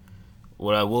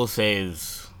 What I will say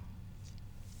is,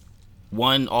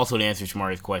 one, also to answer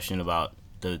Shamari's question about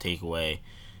the takeaway,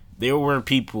 there were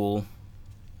people,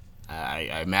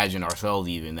 I imagine ourselves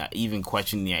even, that even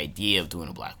questioned the idea of doing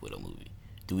a Black Widow movie.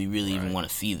 Do we really even want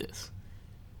to see this?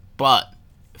 But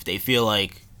if they feel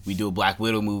like we do a Black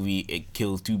Widow movie, it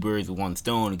kills two birds with one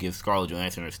stone. It gives Scarlett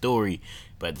Johansson her story,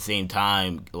 but at the same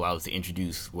time allows us to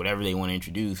introduce whatever they want to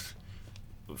introduce,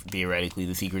 theoretically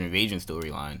the Secret Invasion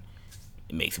storyline.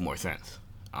 It makes more sense.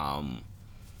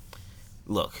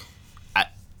 Look,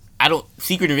 I don't.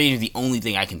 Secret Invasion is the only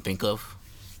thing I can think of,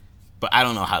 but I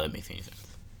don't know how that makes any sense.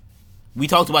 We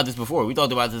talked about this before. We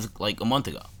talked about this like a month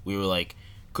ago. We were like,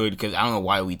 because I don't know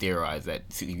why we theorized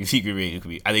that Secret Invasion could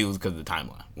be. I think it was because of the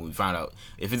timeline. When we found out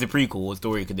if it's a prequel, what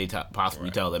story could they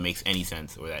possibly tell that makes any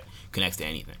sense or that connects to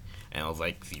anything? And I was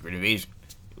like, Secret Invasion.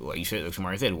 Like you said, like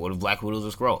Shamari said, what if Black Widow's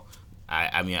a Skrull?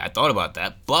 I mean, I thought about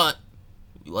that, but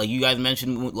like you guys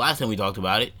mentioned last time we talked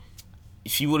about it,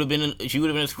 she would have been a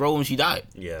Skrull when she died.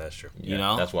 Yeah, that's true. You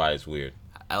know, that's why it's weird.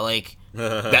 I like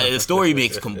that the story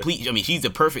makes complete. I mean, she's the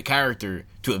perfect character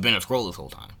to have been a Skrull this whole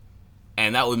time,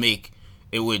 and that would make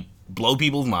it would blow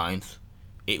people's minds.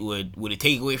 It would it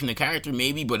take away from the character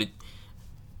maybe, but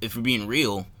if we're being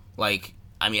real, like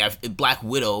I mean, Black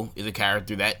Widow is a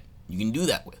character that you can do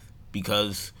that with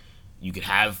because you could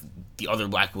have the other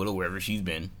Black Widow wherever she's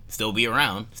been still be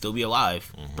around, still be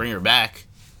alive, bring her back,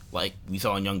 like we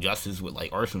saw in Young Justice with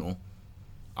like Arsenal.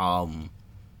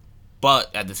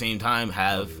 But at the same time,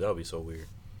 that would be so weird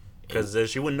because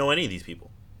she wouldn't know any of these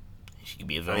people. She could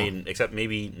be a villain. I mean, except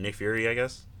maybe Nick Fury, I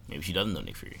guess. Maybe she doesn't know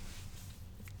Nick Fury.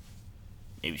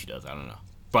 Maybe she does. I don't know.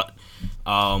 But,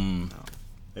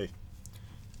 hey,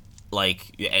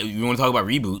 like, you want to talk about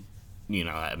reboot? You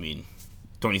know, I mean,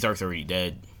 Tony Stark's already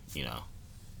dead. You know,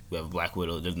 we have a Black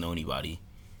Widow that doesn't know anybody.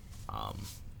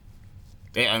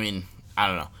 I mean, I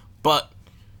don't know. But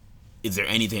is there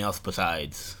anything else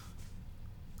besides?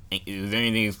 Is there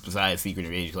anything besides Secret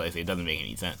Invasion? Like I say, it doesn't make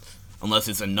any sense unless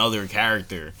it's another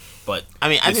character. But I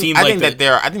mean, I think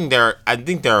there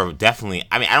are definitely.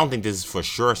 I mean, I don't think this is for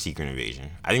sure Secret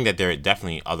Invasion. I think that there are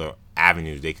definitely other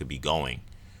avenues they could be going.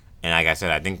 And like I said,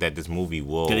 I think that this movie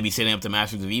will. Could it be setting up the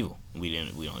Masters of Evil? We don't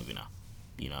even know.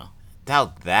 You know.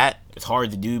 Doubt that. It's hard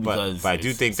to do because. But I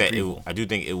do think that I do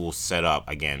think it will set up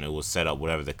again. It will set up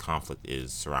whatever the conflict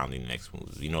is surrounding the next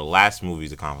movie. You know, the last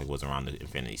movies the conflict was around the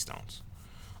Infinity Stones.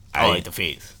 Like the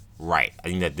phase. Right. I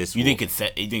think that this. You think it's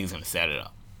gonna set it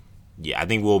up? Yeah, I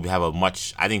think we'll have a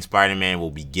much. I think Spider-Man will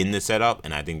begin the setup,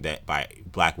 and I think that by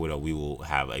Black Widow we will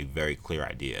have a very clear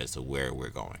idea as to where we're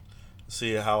going.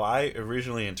 See, how I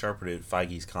originally interpreted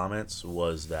Feige's comments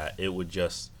was that it would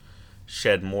just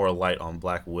shed more light on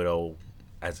Black Widow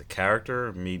as a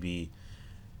character, maybe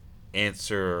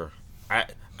answer. I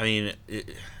think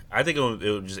it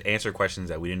would just answer questions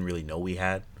that we didn't really know we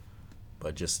had,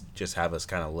 but just have us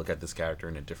kind of look at this character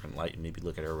in a different light and maybe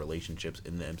look at her relationships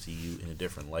in the MCU in a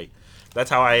different light. That's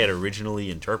how I had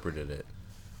originally interpreted it.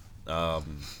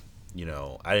 You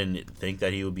know, I didn't think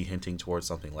that he would be hinting towards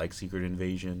something like Secret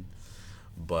Invasion,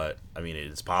 but I mean,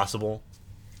 it's possible.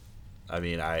 I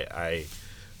mean, I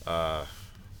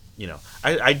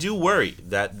do worry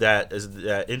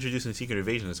that introducing Secret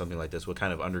Invasion to something like this would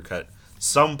kind of undercut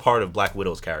some part of Black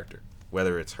Widow's character,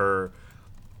 whether it's her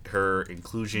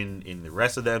inclusion in the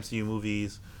rest of the MCU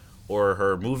movies or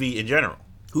her movie in general.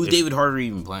 Who's David Harbour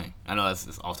even playing? I know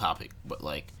that's off topic, but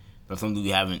like that's something we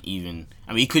haven't even.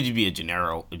 I mean, he could just be a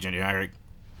generic,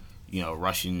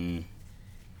 Russian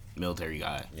military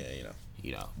guy.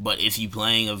 Yeah, But is he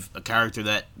playing a character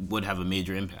that would have a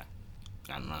major impact?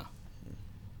 I don't know.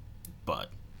 But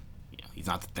he's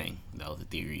not the Thing. That was a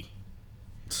theory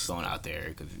thrown out there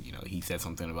because he said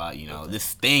something about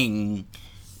this thing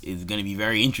is going to be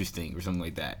very interesting or something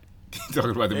like that.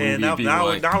 Talking about the movie.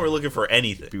 And now we're looking for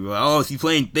anything. People are like, oh, is he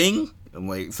playing Thing? I'm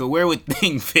like, so where would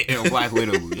Thing fit in a Black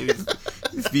Widow movie?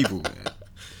 These people,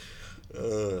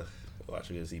 man.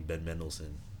 Watching to see Ben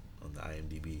Mendelsohn on the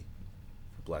IMDb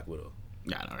for Black Widow.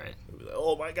 Yeah, all right. We'll be like,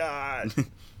 oh my god.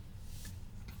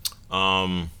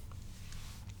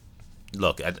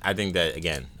 Look, I think that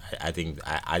again. I think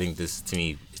this to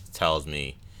me tells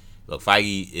me, look,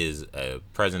 Feige is a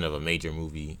president of a major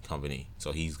movie company,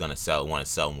 so he's gonna want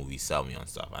to sell movies, sell me on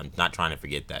stuff. I'm not trying to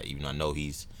forget that, even though I know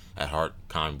he's at heart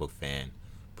comic book fan,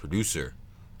 producer.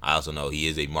 I also know he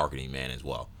is a marketing man as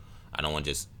well. I don't want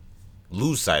to just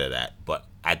lose sight of that, but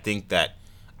I think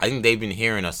they've been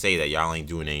hearing us say that y'all ain't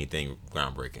doing anything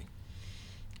groundbreaking,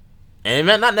 and it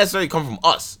might not necessarily come from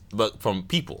us, but from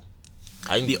people.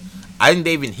 I think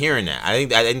they've been hearing that. I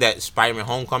think that Spider-Man: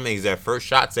 Homecoming is their first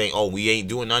shot saying, "Oh, we ain't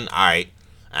doing nothing." All right.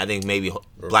 I think maybe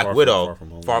Black Widow.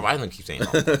 I don't keep saying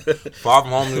Far From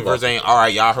Home. The first saying, "All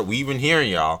right, y'all. We've been hearing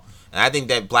y'all," and I think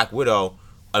that Black Widow,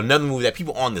 another movie that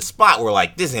people on the spot were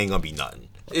like, "This ain't gonna be nothing.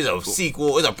 It's a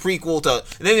sequel. It's a prequel to."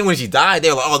 And then when she died, they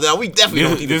were like, "Oh, no, we definitely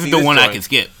don't need to see this is the one joint. I can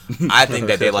skip." I think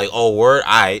that they're like, "Oh, word,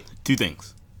 all right." Two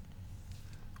things.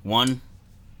 One.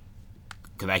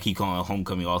 Because I keep calling it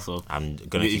Homecoming also. I'm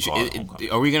gonna keep calling it Homecoming.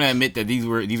 Are we gonna admit that these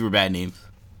were bad names?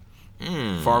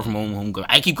 Far From Home, Homecoming.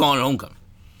 I keep calling it Homecoming.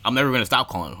 I'm never gonna stop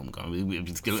calling it Homecoming.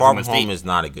 Far From Home is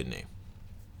not a good name.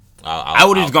 I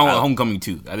would have just gone with Homecoming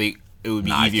too. I think it would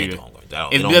be easier to.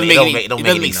 It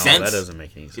doesn't make sense. That doesn't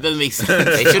make any sense. It doesn't make sense.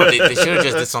 They should have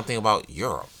just did something about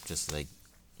Europe, just like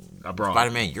abroad.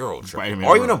 Spider-Man Euro trip, Spider-Man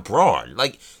or even abroad.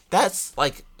 abroad.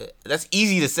 That's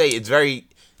easy to say. It's very.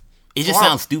 It just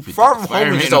sounds stupid. Far From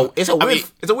Home is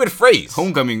it's a weird phrase.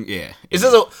 Homecoming, yeah. It's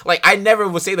just I never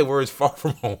would say the words Far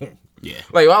From Home. Yeah.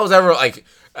 Like if I was ever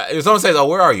if someone says, "Oh,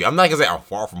 where are you?" I'm not gonna say, "I'm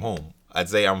far from home." I'd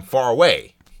say, "I'm far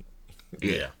away."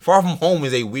 Yeah. Far From Home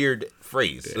is a weird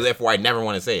phrase, so therefore I never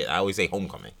want to say it. I always say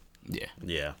Homecoming. Yeah.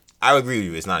 Yeah. I agree with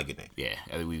you. It's not a good name. Yeah.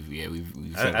 I think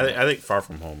we've I think Far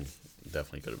From Home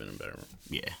definitely could have been a better one.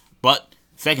 Yeah. But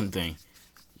second thing,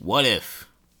 what if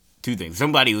two things?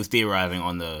 Somebody was theorizing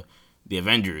on the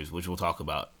Avengers, which we'll talk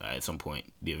about at some point.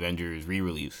 The Avengers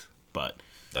re-release, but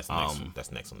that's next.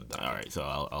 That's next on the docket. All right, so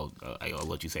I'll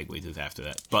let you segue to this after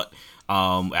that. But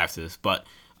after this,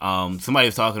 somebody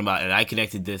was talking about, and I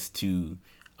connected this to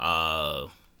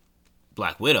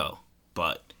Black Widow.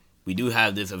 But we do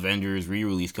have this Avengers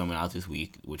re-release coming out this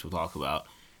week, which we'll talk about,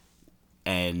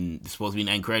 and it's supposed to be an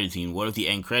end credit scene. What if the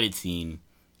end credit scene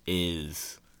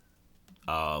is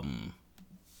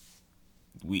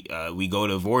we go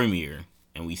to Vormir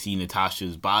and we see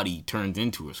Natasha's body turned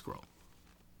into a Skrull.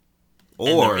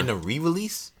 Or in the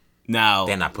re-release? Now,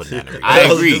 They're not putting that in the I I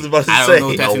was agree. just about to I say, don't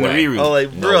know if that's no in the way. re-release. Oh,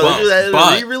 like, bro, But- they do that in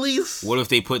but a re-release? What if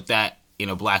they put that in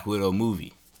a Black Widow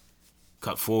movie?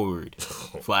 Cut forward,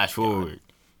 flash forward.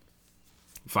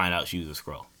 Find out she was a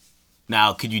Skrull.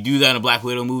 Now, could you do that in a Black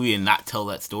Widow movie and not tell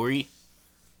that story?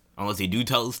 Unless they do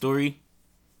tell the story?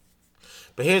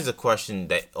 But here's a question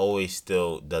that always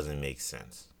still doesn't make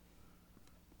sense.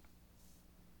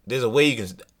 There's a way you can.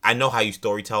 I know how you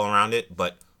storytell around it,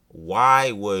 but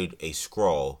why would a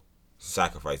Skrull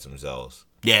sacrifice themselves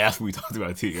Yeah, that's what we talked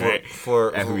about too, for right?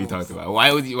 for That's what we talked about.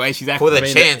 Why is she for the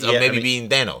sacrificing? chance of yeah, maybe I mean- being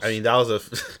Thanos? I mean, that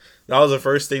was the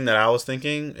first thing that I was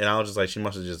thinking, and I was just like, she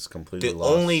must have just completely the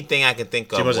lost. only thing I can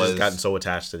think She of must have was just gotten so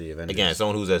attached to the Avengers. again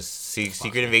someone who's a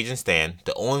Secret Invasion stan.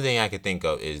 The only thing I could think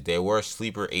of is there were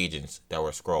sleeper agents that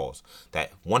were Skrulls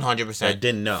that 100% I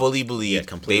didn't know. fully Yeah, believed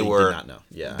completely they were did not know.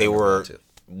 Yeah, I they remember were that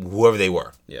too. whoever they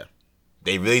were. Yeah.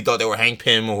 They really thought they were Hank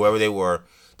Pym or whoever they were.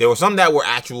 There were some that were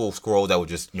actual Skrulls that were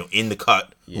just, in the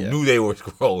cut, who Yeah. knew they were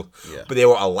Skrulls. Yeah. But there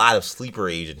were a lot of sleeper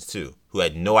agents too, who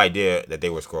had no idea that they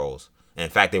were Skrulls. And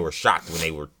in fact, they were shocked when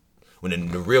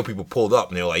the real people pulled up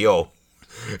and they were like, "Yo,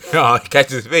 catch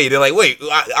his fade." They're like, "Wait,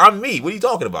 I'm me. What are you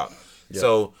talking about?" Yeah.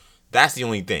 So that's the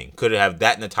only thing. Could it have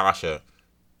that Natasha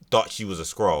thought she was a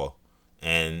Skrull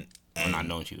and Not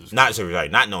knowing she was not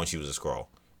knowing she was a Skrull,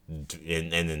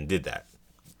 and then did that.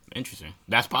 interesting.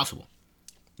 That's possible.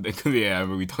 Yeah, I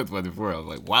remember we talked about it before. I was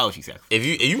like, why was she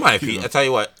sacrificing? If you might, I tell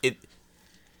you what,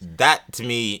 that to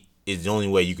me is the only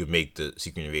way you could make the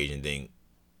Secret Invasion thing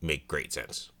make great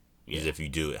sense. Is Yeah. if you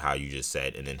do it how you just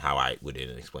said, and then how I would then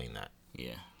explain that.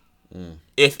 Yeah.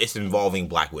 If it's involving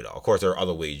Black Widow, of course there are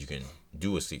other ways you can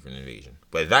do a Secret Invasion,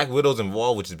 but if Black Widow's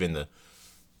involved, which has been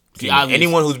See, obvious-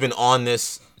 anyone who's been on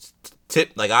this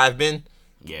tip like I've been,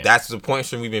 Yeah. that's the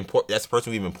person we've been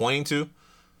pointing to.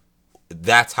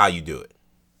 That's how you do it.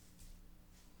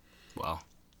 Wow.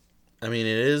 I mean,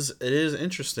 it is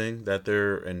interesting that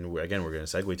they're, and again, we're going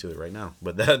to segue to it right now,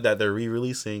 but that they're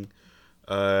re-releasing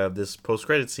this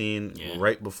post-credit scene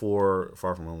right before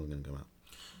Far From Home is going to come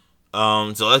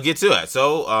out. So let's get to it.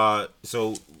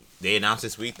 So they announced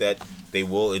this week that they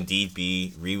will indeed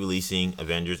be re-releasing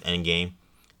Avengers Endgame.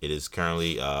 It is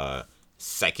currently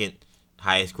second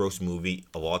highest gross movie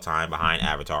of all time behind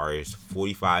Avatar. It's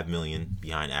 $45 million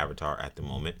behind Avatar at the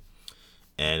moment.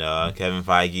 And Kevin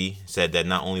Feige said that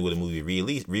not only will the movie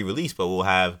re-release, but we'll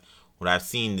have what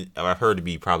I've heard to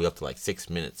be probably up to like 6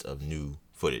 minutes of new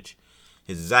footage.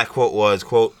 His exact quote was,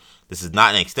 quote, "This is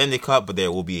not an extended cut, but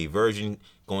there will be a version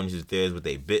going into the theaters with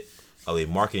a bit of a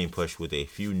marketing push with a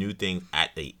few new things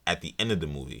at the end of the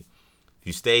movie. If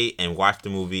you stay and watch the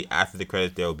movie after the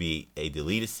credits, there will be a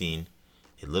deleted scene,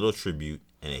 a little tribute,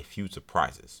 and a few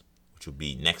surprises, which will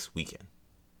be next weekend."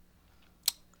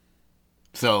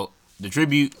 So the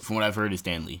tribute, from what I've heard, is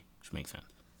Stan Lee, which makes sense.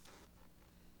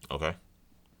 Okay.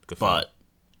 Good for him. But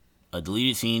a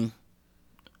deleted scene,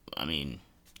 I mean,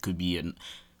 could be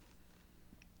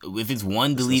if it's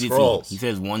one deleted scene. Skrulls. He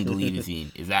says one deleted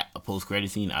scene. Is that a post-credit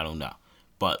scene? I don't know.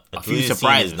 But a few deleted scene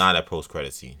surprises. is not a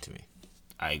post-credit scene to me.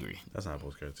 I agree. That's not a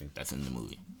post-credit scene. That's in the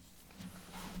movie.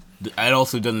 It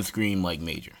also doesn't scream like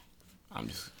major. I'm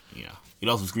just, it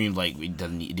also screams like it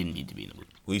didn't need to be in the movie.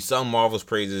 We've sung Marvel's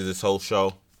praises this whole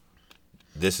show.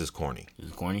 This is corny. Is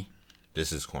it corny?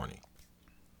 This is corny.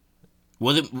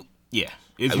 Was it? Yeah.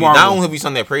 It's I mean, Marvel. not only have we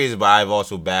sung their praises, but I've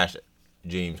also bashed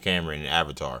James Cameron and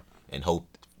Avatar and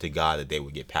hoped to God that they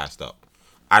would get passed up.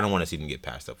 I don't want to see them get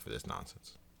passed up for this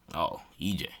nonsense. Oh,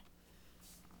 EJ.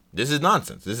 This is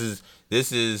nonsense.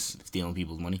 This is Stealing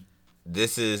people's money.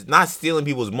 This is not stealing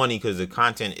people's money because the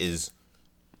content is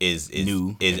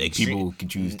New. Is and extreme. people can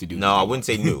choose to do No, what I they wouldn't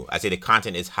say new. I say the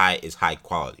content is high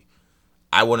quality.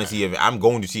 I want to see. I'm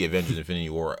going to see Avengers: Infinity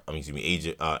War.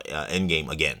 Endgame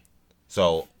again.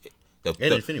 So And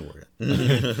Infinity War.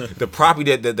 the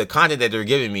property that the content that they're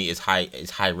giving me is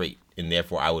high rate, and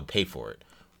therefore I would pay for it.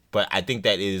 But I think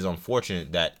that it is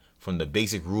unfortunate that from the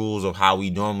basic rules of how we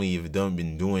normally have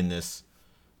been doing this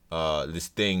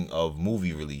thing of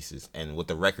movie releases and what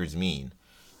the records mean.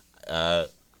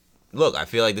 Look, I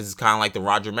feel like this is kind of like the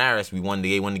Roger Maris. They wanted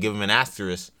to give him an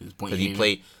asterisk because he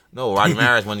played. No, Roger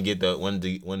Maris wanted to get they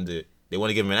wanted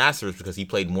to give him an asterisk because he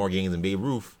played more games than Babe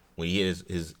Ruth when he hit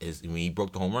his when he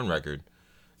broke the home run record.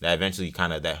 That eventually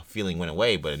kind of that feeling went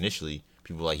away, but initially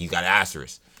people were like, he's got an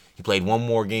asterisk. He played one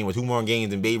more game or two more games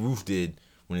than Babe Ruth did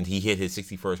when he hit his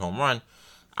 61st home run.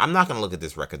 I'm not gonna look at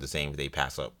this record the same if they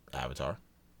pass up Avatar.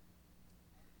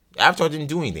 Avatar didn't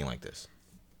do anything like this.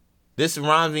 This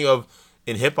reminds me of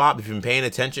in hip hop. If you've been paying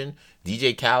attention,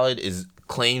 DJ Khaled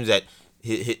claims that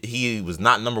he was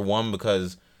not number one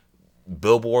because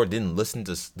Billboard didn't listen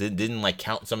to didn't like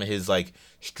count some of his like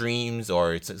streams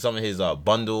or some of his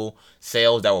bundle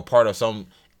sales that were part of some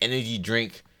energy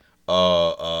drink. It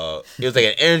was like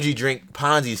an energy drink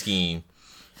Ponzi scheme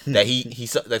that he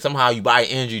that somehow you buy an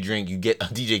energy drink, you get a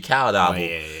DJ Khaled album,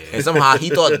 and somehow he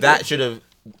thought that should have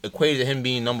equated to him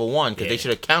being number one because they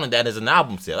should have counted that as an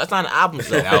album sale. That's not an album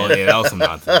sale. That was some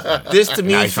nonsense. Man. This to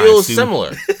me feels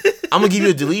similar. I'm gonna give you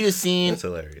a deleted scene. That's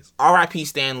hilarious. R.I.P.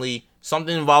 Stan Lee.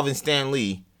 Something involving Stan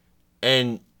Lee,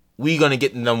 and we gonna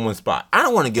get the number one spot. I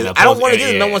don't want to get. I don't want to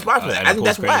get the number one spot for that. I think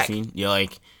that's whack. You're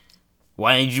like,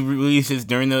 why didn't you release this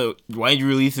Why did you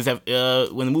release this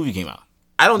when the movie came out?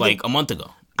 I don't like a month ago.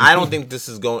 I don't think this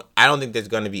is going. I don't think there's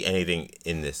going to be anything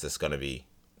in this that's going to be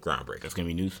groundbreaking. That's going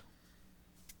to be news.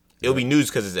 It'll be news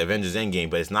because it's Avengers Endgame,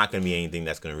 but it's not going to be anything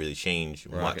that's going to really change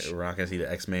much. We're not going to see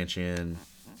the X-Mansion.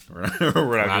 We're not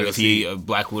going to see a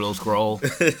Black Widow scroll.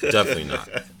 Definitely not.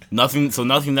 Nothing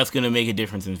that's going to make a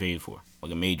difference in Phase 4.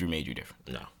 Like a major difference.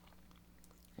 No.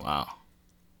 Wow.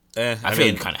 I feel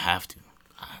like you kind of have to.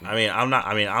 I'm not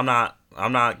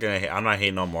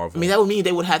hating on Marvel. I mean, that would mean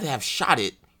they would have to have shot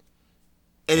it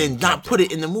and then not put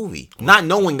it in the movie, not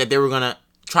knowing that they were gonna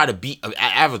try to beat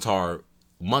Avatar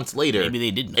months later. Maybe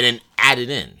they didn't, and then add it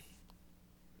in.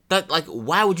 That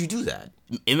why would you do that?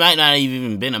 It might not have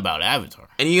even been about Avatar,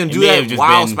 and you're gonna do that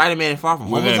while Spider-Man and Far From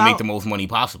Home we're gonna make the most money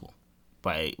possible.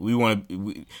 But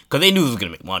because they knew it was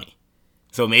gonna make money,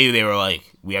 so maybe they were like,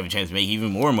 we have a chance to make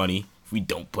even more money if we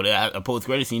don't put a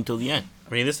post-credit scene until the end.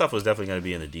 I mean, this stuff was definitely gonna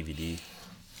be in the DVD.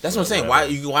 That's what I'm saying.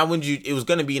 Why wouldn't you? It was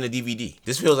gonna be in a DVD.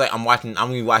 This feels like I'm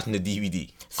gonna be watching the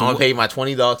DVD. So I'm gonna pay my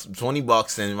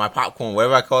 $20 and my popcorn,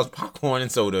 whatever I cost popcorn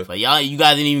and soda. Like you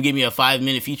guys didn't even give me a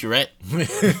 5-minute featurette.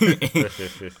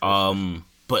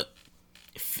 But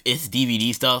if it's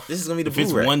DVD stuff, this is gonna be the if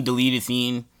Blu-ray. It's one deleted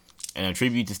scene and a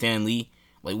tribute to Stan Lee,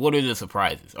 like what are the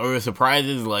surprises? Are the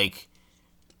surprises like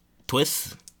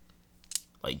twists?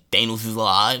 Like Thanos is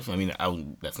alive? I mean,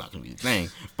 that's not gonna be the thing.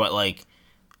 But like,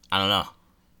 I don't know.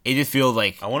 It just feels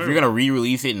like if you're gonna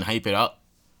re-release it and hype it up,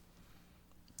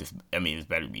 it's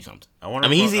better to be something.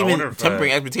 He's even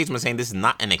tempering expectations by saying this is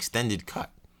not an extended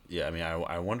cut. Yeah, I mean,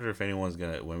 I wonder if anyone's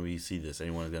gonna, when we see this,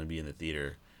 anyone's gonna be in the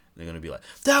theater. They're gonna be like,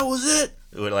 "That was it."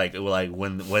 When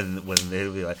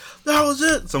they'll be like, "That was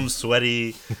it." Some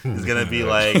sweaty is gonna be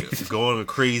like going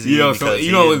crazy.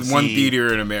 It's one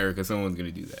theater in America. Someone's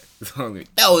gonna do that.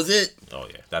 That was it. Oh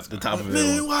yeah, that's the top of it.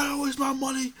 Man, why do I waste my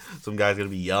money? Some guy's gonna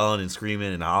be yelling and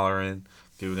screaming and hollering.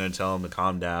 People are gonna tell him to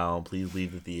calm down. Please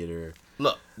leave the theater.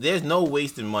 Look, there's no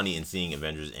wasting money in seeing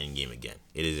Avengers Endgame again.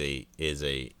 It is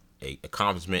a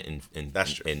accomplishment in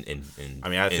that's true. I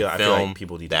feel like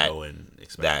people need to go and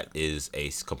expect that is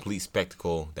a complete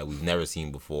spectacle that we've never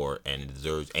seen before, and it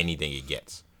deserves anything it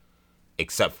gets,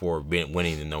 except for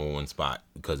winning the number one spot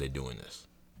because they're doing this.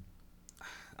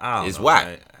 It's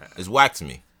whack. It's whack to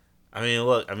me. I mean,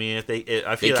 look. I mean, they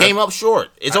came up short.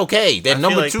 It's okay. They're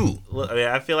number 2. Look, I mean,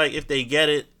 I feel like if they get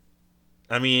it,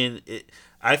 I mean,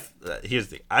 here's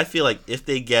the thing. I feel like if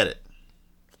they get it,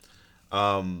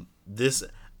 this.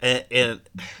 And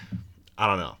I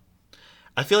don't know.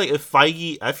 I feel like if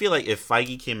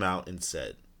Feige came out and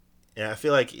said, and I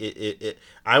feel like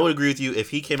I would agree with you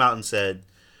if he came out and said,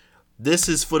 this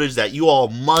is footage that you all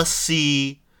must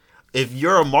see. If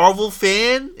you're a Marvel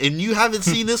fan and you haven't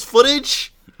seen this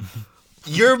footage,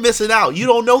 you're missing out. You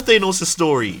don't know Thanos'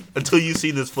 story until you've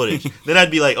seen this footage. Then I'd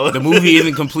be like, oh, the movie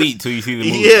isn't complete until you see the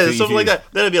movie. Yeah, something like that.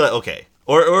 Then I'd be like, okay.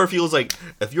 Or if he was like,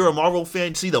 if you're a Marvel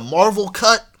fan, see the Marvel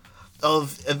cut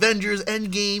of Avengers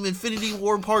Endgame Infinity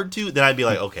War Part 2, then I'd be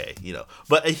like, okay,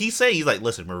 But he's like,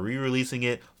 listen, we're re-releasing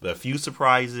it with a few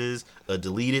surprises, a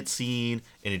deleted scene,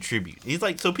 and a tribute. He's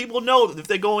like, so people know if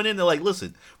they're going in, they're like,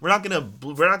 listen, we're not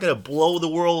gonna blow the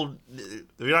world.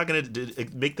 We're not gonna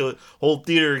make the whole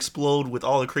theater explode with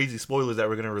all the crazy spoilers that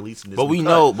we're gonna release in this. But we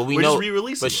know. Just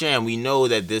re-releasing. But Shan, we know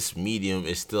that this medium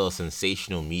is still a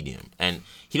sensational medium, and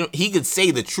he could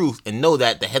say the truth and know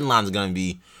that the headlines are gonna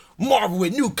be Marvel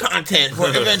with new content for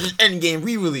Avengers Endgame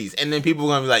re-release, and then people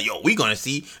are gonna be like, "Yo, we're gonna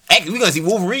see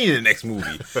Wolverine in the next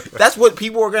movie." That's what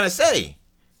people are gonna say.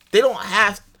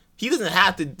 He doesn't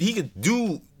have to. He could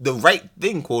do the right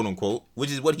thing, quote unquote,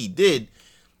 which is what he did.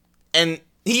 And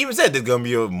he even said there's gonna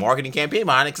be a marketing campaign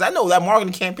behind it, because I know that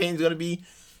marketing campaign is gonna be,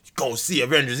 go see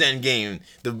Avengers Endgame,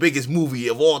 the biggest movie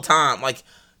of all time. Like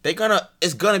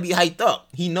it's gonna be hyped up.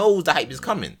 He knows the hype is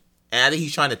coming. And I think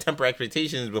he's trying to temper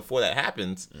expectations before that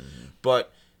happens. Mm-hmm.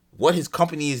 But what his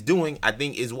company is doing, I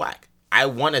think, is whack. I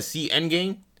want to see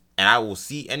Endgame, and I will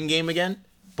see Endgame again.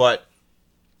 But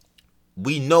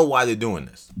we know why they're doing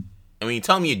this. And when you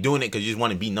tell me you're doing it because you just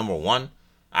want to be number one,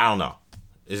 I don't know.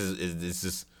 It's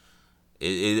just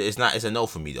It's not. It's a no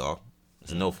for me, dog.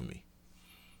 It's a no for me.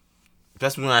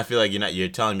 Especially when I feel like you're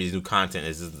telling me this new content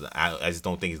is just, I just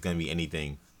don't think it's gonna be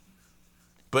anything.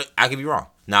 But I could be wrong.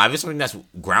 Now, if it's something that's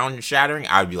ground shattering,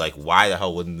 I would be like, why the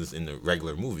hell wasn't this in the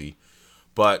regular movie?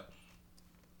 But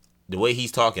the way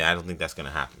he's talking, I don't think that's gonna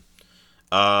happen.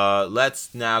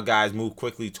 Let's now, guys, move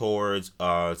quickly towards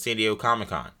San Diego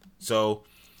Comic-Con. So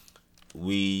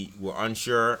we were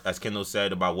unsure, as Kendall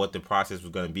said, about what the process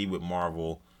was gonna be with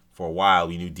Marvel for a while.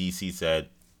 We knew DC said,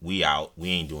 we out, we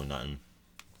ain't doing nothing.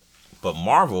 But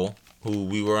Marvel, who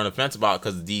we were on the fence about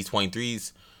because of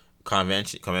D23's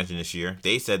convention this year,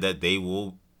 they said that they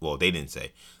will. Well, they didn't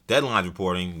say. Deadline's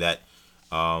reporting that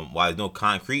while there's no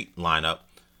concrete lineup,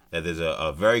 that there's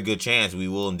a very good chance we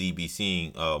will indeed be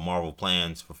seeing Marvel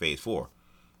plans for Phase 4,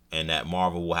 and that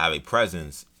Marvel will have a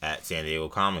presence at San Diego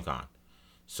Comic-Con.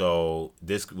 So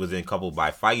this was then coupled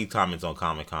by Feige comments on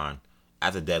Comic-Con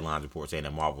after Deadline's report saying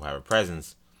that Marvel will have a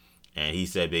presence, and he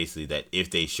said basically that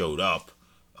if they showed up,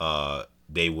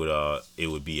 they would it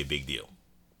would be a big deal.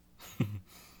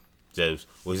 So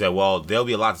we said, well, there'll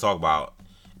be a lot to talk about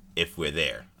if we're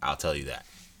there. I'll tell you that.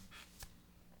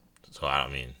 So I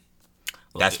mean,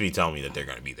 that's me telling me that they're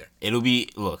gonna be there. It'll be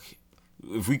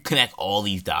if we connect all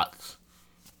these dots,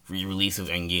 re-release of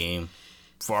Endgame,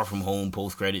 Far From Home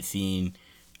post-credit scene,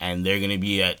 and they're gonna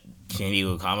be at San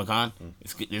Diego Comic-Con.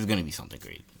 There's gonna be something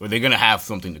great, or they're gonna have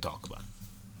something to talk about.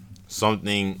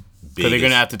 Something. Because they're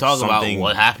going to have to talk about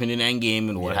what happened in Endgame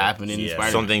and what happened in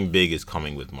Spider-Man. Something big is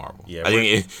coming with Marvel. Yeah, I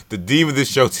think the theme of this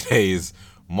show today is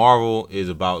Marvel is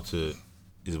about to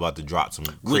drop some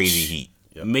crazy heat.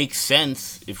 Yep. Makes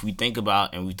sense if we think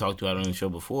about, and we talked about it on the show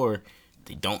before,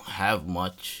 they don't have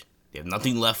much. They have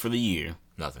nothing left for the year.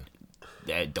 Nothing.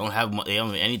 They don't have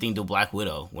anything till Black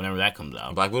Widow, whenever that comes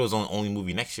out. Black Widow's the only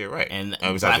movie next year, right? And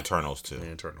besides Eternals, too.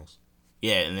 And Eternals.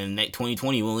 Yeah, and then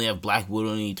 2020, we only have Black Widow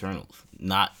and Eternals.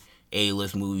 Not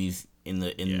A-list movies in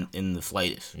the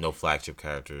slightest. No flagship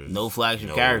characters. No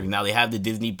flagship characters. Now they have the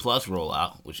Disney Plus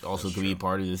rollout, which also could be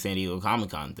part of the San Diego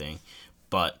Comic-Con thing,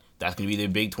 but that's gonna be their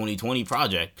big 2020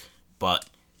 project. But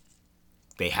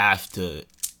they have to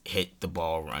hit the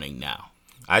ball running now.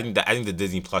 I think the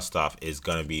Disney Plus stuff is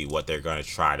gonna be what they're gonna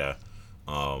try to,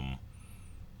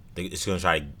 it's gonna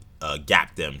try to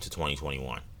gap them to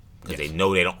 2021 because they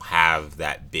know they don't have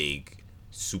that big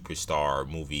superstar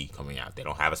movie coming out. They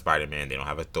don't have a Spider-Man, they don't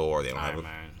have a Thor, they don't have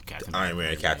Iron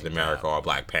Man, Captain America, or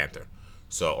Black Panther,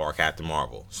 or Captain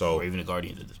Marvel, or even the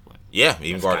Guardians at this point. Yeah,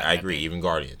 I agree, even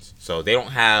Guardians. So they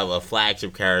don't have a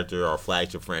flagship character or a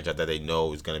flagship franchise that they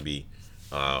know is going to be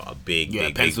a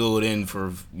big penciled in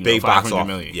for big box office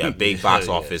million. Yeah, big box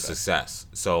office success.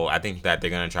 So I think that they're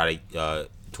going to try to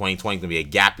 2020 is going to be a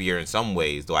gap year in some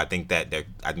ways, though I think they're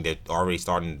already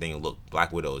starting to think, look,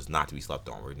 Black Widow is not to be slept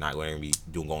on. We're not going to be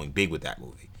going big with that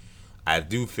movie. I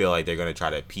do feel like they're going to try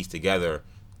to piece together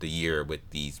the year with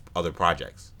these other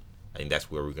projects. I think that's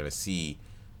where we're going to see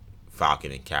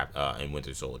Falcon and Cap and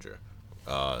Winter Soldier,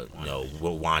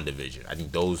 WandaVision. I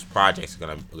think those projects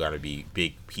are gonna be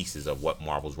big pieces of what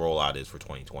Marvel's rollout is for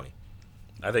 2020.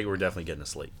 I think we're definitely getting a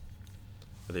slate.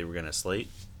 I think we're getting a slate.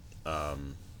 I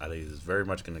think it's very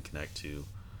much going to connect to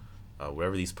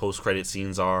wherever these post-credit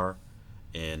scenes are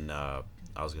in, I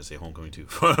was going to say Homecoming 2,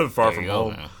 Far From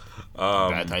Home.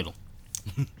 Bad title.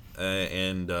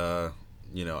 And I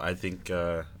think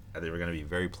we're going to be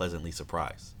very pleasantly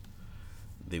surprised.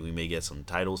 I think we may get some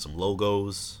titles, some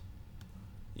logos.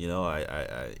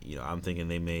 I'm thinking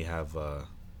they may have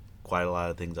quite a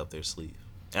lot of things up their sleeve.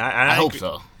 And I hope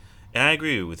so. And I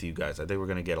agree with you guys. I think we're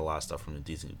going to get a lot of stuff from the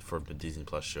Disney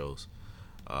Plus shows.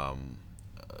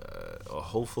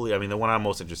 Hopefully, the one I'm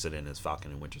most interested in is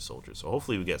Falcon and Winter Soldier. So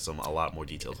hopefully we get a lot more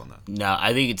details on that. Now,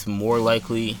 I think it's more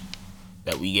likely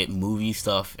that we get movie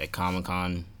stuff at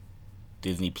Comic-Con,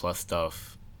 Disney Plus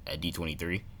stuff at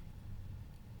D23.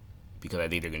 Because I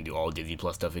think they're going to do all Disney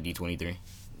Plus stuff at D23.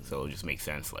 So it just makes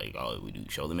sense. Like, we do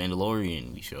show The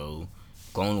Mandalorian, we show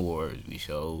Clone Wars, we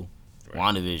show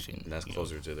WandaVision. And that's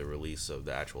closer to the release of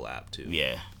the actual app, too.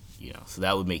 Yeah. So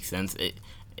that would make sense.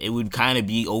 It would kind of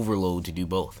be overload to do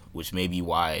both, which may be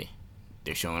why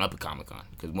they're showing up at Comic-Con.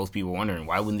 Because most people are wondering,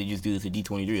 why wouldn't they just do this at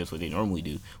D23? That's what they normally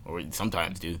do, or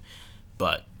sometimes do.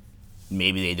 But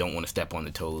maybe they don't want to step on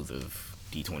the toes of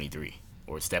D23,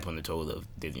 or step on the toes of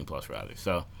Disney Plus, rather.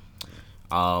 So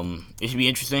it should be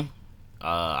interesting.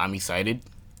 I'm excited.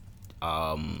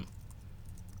 I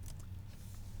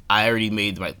already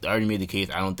made the case.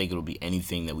 I don't think it'll be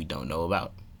anything that we don't know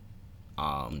about.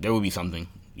 There will be something.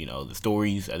 The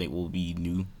stories I think will be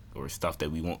new, or stuff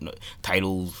that we won't know,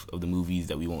 titles of the movies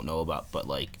that we won't know about. But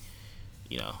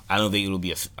I don't think it'll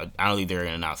be I don't think they're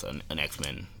gonna announce an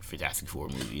X-Men Fantastic Four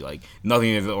movie. Like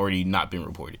nothing has already not been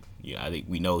reported. I think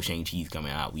we know Shang-Chi's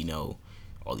coming out. We know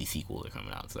all these sequels are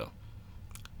coming out. So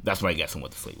that's my guess on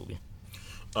what the slate will be.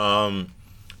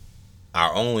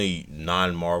 Our only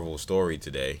non-Marvel story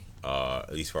today,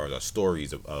 at least as far as our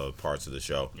stories of parts of the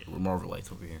show. Yeah, we're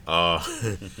Marvelites over here.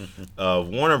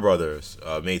 Warner Brothers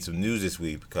made some news this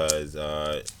week because,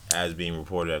 as being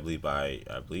reported, I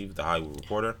believe the Hollywood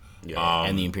Reporter. Yeah,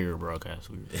 and the Imperial Broadcast.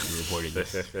 We reported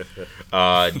this.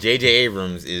 J.J.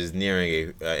 Abrams is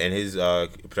nearing and his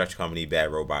production company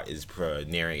Bad Robot is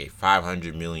nearing a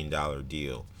 $500 million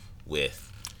deal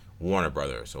with Warner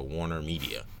Brothers, so Warner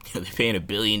Media. They're paying $1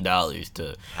 billion to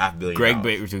 $500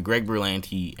 million to Greg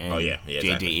Berlanti and J.J.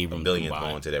 exactly. Abrams. $1 billion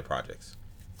combined. going to their projects.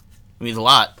 I mean, it's a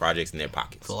lot. Projects in their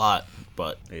pockets. It's a lot,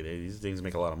 but Hey, these things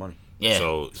make a lot of money. yeah,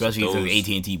 So especially those- since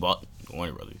AT&T bought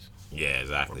Warner Brothers. Yeah,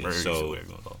 exactly. Or So whatever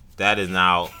you wanna call it. that has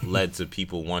now led to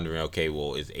people wondering, okay,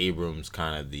 well, is Abrams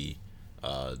kind of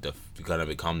gonna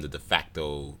become the de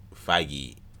facto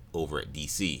Feige over at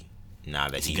DC now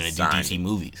that He's gonna do signed DC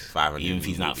movies, 500 even if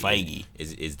he's not movie.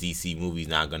 Feige. Is DC movies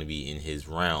not going to be in his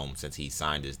realm since he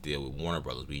signed this deal with Warner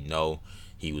Brothers? We know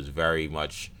he was very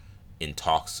much in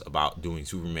talks about doing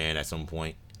Superman at some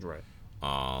point. Right.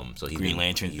 So Green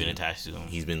Lantern's been attached to him.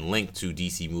 He's been linked to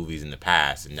DC movies in the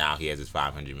past, and now he has his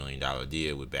 $500 million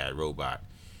deal with Bad Robot.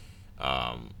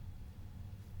 I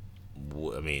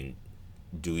mean,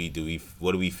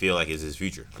 what do we feel like is his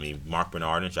future? I mean, Mark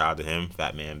Bernardin, shout out to him,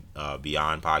 Fat Man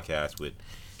Beyond podcast with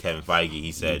Kevin Feige. He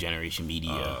New said, Generation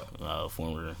Media,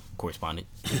 former correspondent,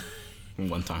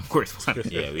 one-time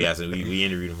correspondent. yeah, we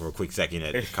interviewed him for a quick second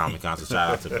at Comic-Con, so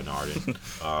shout out to Bernardin.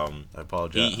 I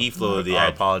apologize. He floated the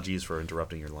idea. Apologies for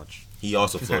interrupting your lunch. He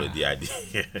also floated the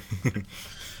idea.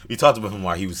 We talked about him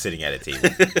while he was sitting at a table.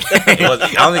 I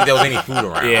don't think there was any food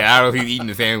around. Yeah, I don't know if he's eating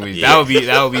the sandwich. Yeah.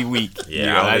 That would be weak.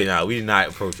 Yeah, we did not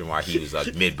approach him while he was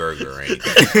like mid-burger or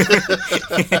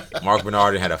anything. Mark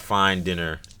Bernardin had a fine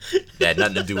dinner that had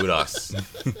nothing to do with us.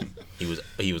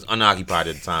 He was unoccupied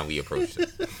at the time we approached him.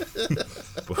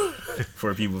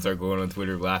 Before people start going on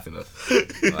Twitter laughing at us.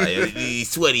 Like, he's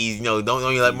sweaty, don't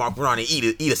you let Mark Bernardin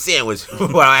eat a sandwich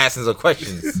while I'm asking some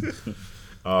questions.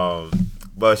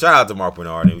 But shout out to Mark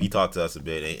Bernardin. He talked to us a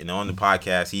bit, and on the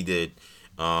podcast he did.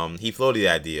 He floated the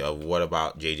idea of what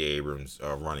about J.J. Abrams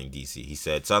running DC. He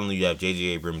said suddenly you have J.J.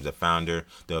 Abrams,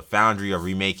 the foundry of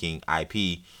remaking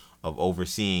IP, of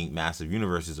overseeing massive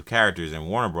universes of characters, and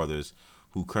Warner Brothers,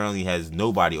 who currently has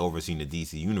nobody overseeing the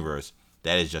DC universe.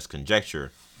 That is just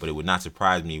conjecture, but it would not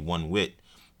surprise me one whit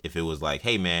if it was like,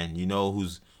 hey man, you know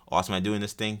who's awesome at doing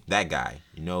this thing? That guy.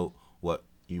 You know what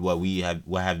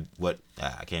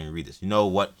I can't even read this. You know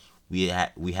what we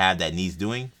have that needs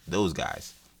doing? Those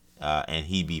guys. And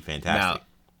he'd be fantastic. Now,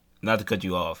 not to cut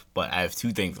you off, but I have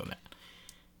two things on that.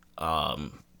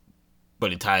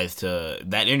 But it ties to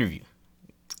that interview,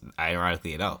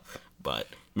 ironically enough. But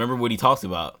remember what he talks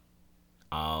about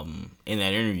in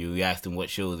that interview? We asked him, what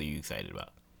shows are you excited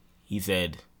about? He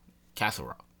said, Castle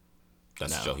Rock.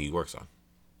 That's the show he works on.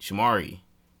 Shamari,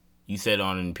 you said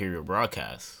on an Imperial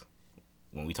Broadcast,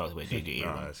 when we talked about J.J.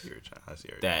 Abrams, I see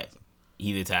that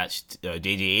he's attached,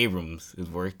 J.J. Abrams has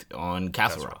worked on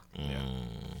Castle Rock. Yeah.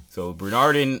 So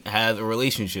Bernardin has a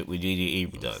relationship with J.J.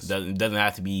 Abrams. He Doesn't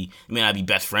have to be, he may not be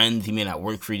best friends, he may not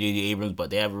work for J.J. Abrams, but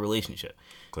they have a relationship.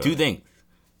 Clearly. Two things.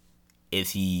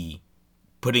 Is he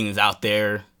putting this out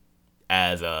there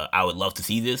as I would love to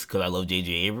see this because I love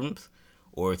J.J. Abrams?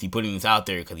 Or is he putting this out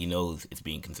there because he knows it's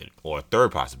being considered? Or a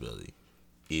third possibility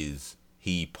is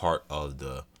he part of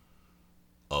the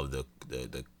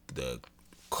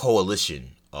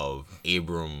coalition of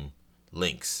Abram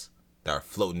links that are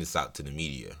floating this out to the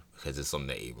media because it's something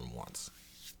that Abram wants.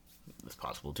 It's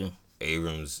possible too.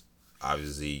 Abrams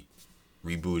obviously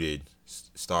rebooted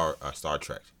Star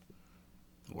Trek,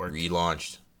 Worked.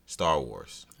 relaunched Star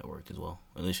Wars. That worked as well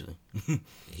initially.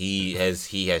 He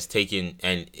has taken,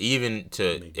 and even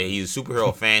he's a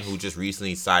superhero fan who just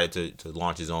recently decided to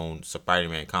launch his own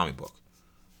Spider-Man comic book.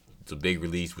 It's a big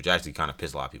release, which actually kind of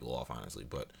pissed a lot of people off, honestly.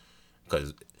 But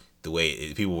because the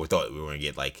way people thought we were going to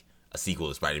get like a sequel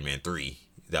to Spider-Man 3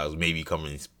 that was maybe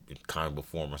coming in comic book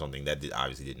form or something, that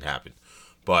obviously didn't happen.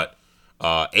 But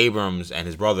Abrams and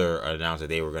his brother announced that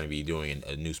they were going to be doing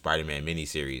a new Spider-Man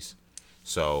miniseries.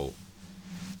 So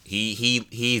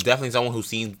he's definitely someone who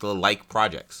seems to like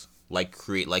projects, like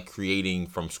creating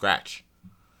from scratch,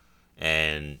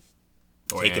 and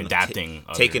Or adapting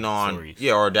taking other on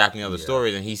stories. or adapting other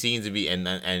stories. And he seems to be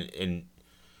and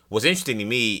what's interesting to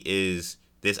me is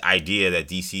this idea that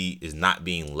DC is not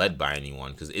being led by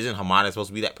anyone, because isn't Hamada supposed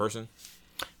to be that person?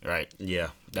 Right. Yeah,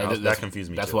 That that confused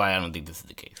me. That's too. why I don't think this is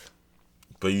the case.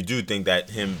 But you do think that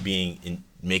him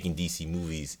making DC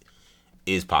movies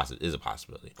is a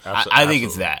possibility. I think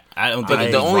it's that. I don't think But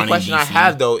he's the only running question I DC.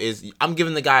 have though is I'm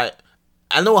giving the guy.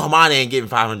 I know Hamada ain't getting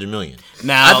 $500 million.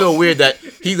 Now- I feel weird that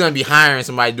he's gonna be hiring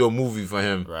somebody to do a movie for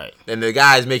him, Right. And the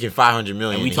guy's making $500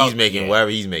 million. And He's making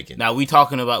whatever he's making. Now we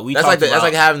talking about That's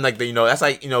like having like the that's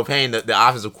like paying the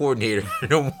offensive coordinator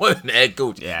no more than the head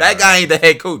coach. Yeah, that guy ain't the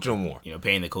head coach no more.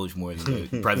 paying the coach more than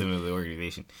the president of the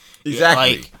organization.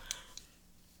 Exactly. Like,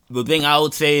 the thing I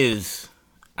would say is,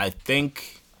 I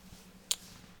think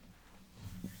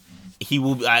he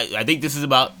will. I think this is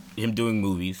about him doing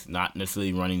movies, not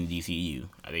necessarily running the DCU.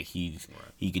 I think he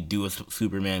could do a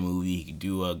Superman movie, he could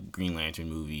do a Green Lantern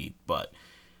movie, but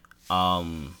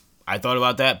I thought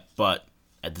about that. But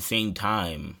at the same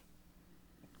time,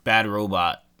 Bad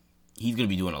Robot, he's gonna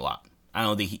be doing a lot. I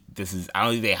don't think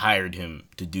they hired him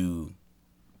to do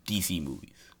DC movies.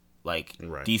 Like,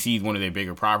 Right. DC is one of their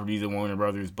bigger properties at Warner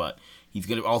Brothers, but he's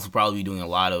gonna also probably be doing a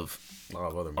lot of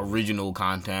other movies. original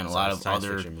content, a lot of Science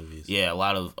other fiction movies. a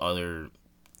lot of other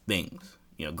things.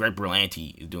 Greg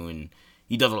Berlanti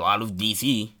he does a lot of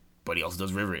DC, but he also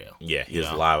does Riverdale. Yeah, he you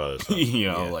has know? a lot of other stuff.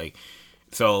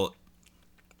 So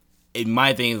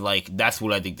my thing is like that's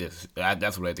what I think this is.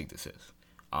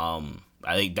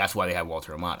 I think that's why they have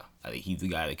Walter Amada. I think he's the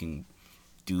guy that can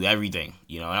do everything.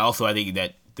 And also I think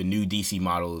that the new DC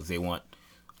model is they want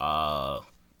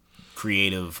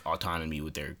creative autonomy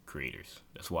with their creators.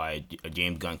 That's why a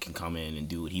James Gunn can come in and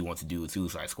do what he wants to do with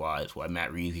Suicide Squad. That's why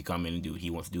Matt Reeves can come in and do what he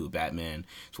wants to do with Batman.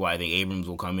 That's why I think Abrams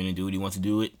will come in and do what he wants to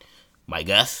do with, my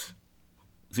guess,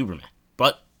 Superman.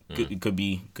 But it could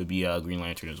be Green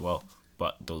Lantern as well.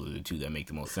 But those are the two that make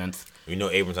the most sense. We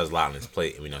know Abrams has a lot on his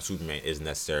plate, and we know Superman isn't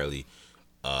necessarily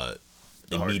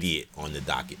immediate on the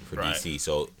docket for Right. DC.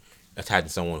 So attacking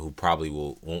someone who probably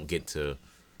won't get to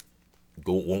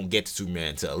Superman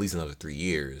until at least another 3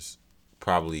 years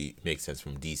probably makes sense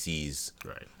from DC's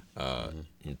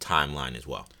timeline as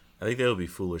well. I think they would be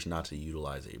foolish not to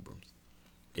utilize Abrams.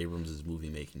 Abrams is movie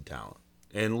making talent.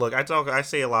 And look, I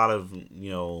say a lot of,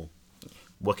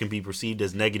 what can be perceived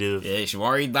as negative Yeah,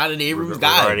 Shamari's not an Abrams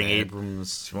guy. regarding man.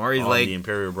 Abrams Shamari's on like the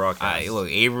Imperial broadcast. Look,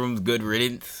 Abrams, good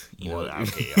riddance. Well,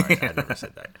 okay, all right, I never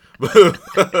said that.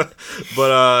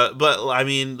 But I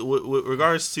mean, with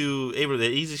regards to Abrams,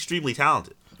 he's extremely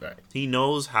talented. Right. He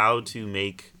knows how to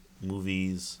make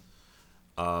movies,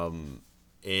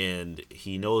 and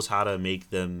he knows how to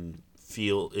make them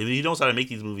feel. He knows how to make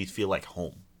these movies feel like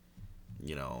home.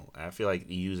 I feel like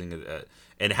using it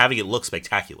and having it look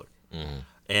spectacular. Mm-hmm.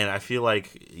 And I feel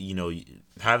like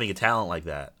having a talent like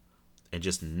that, and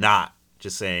just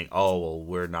saying, oh well,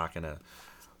 we're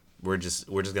just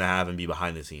gonna have him be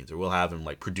behind the scenes, or we'll have him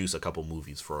like produce a couple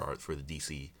movies for the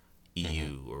DC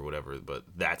EU or whatever, but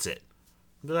that's it.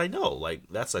 But I know, like,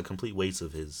 that's a complete waste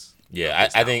of his. Yeah,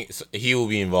 I think he will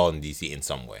be involved in DC in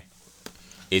some way.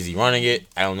 Is he running it?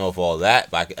 I don't know if all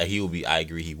that, but he will be. I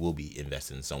agree, he will be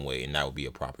invested in some way, and that will be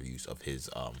a proper use of his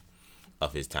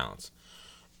talents.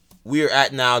 We are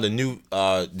at now the new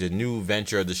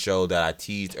venture of the show that I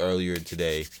teased earlier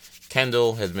today.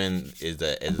 Kendall is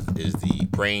the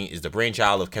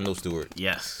brainchild of Kendall Stewart.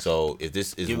 Yes. So if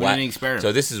this is Give it whack, an experiment.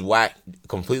 so this is whack.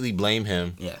 Completely blame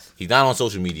him. Yes. He's not on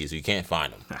social media, so you can't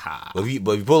find him. But if you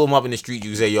pull him up in the street,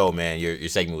 you can say, "Yo, man, your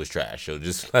segment was trash." So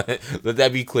just let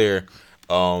that be clear.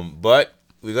 But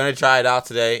we're gonna try it out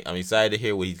today. I'm excited to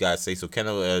hear what he's got to say. So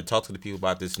Kendall, talk to the people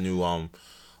about this new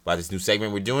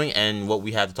segment we're doing and what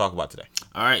we have to talk about today.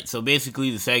 All right. So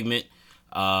basically, the segment,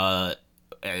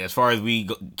 as far as we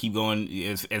keep going,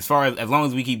 as long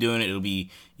as we keep doing it, it'll be,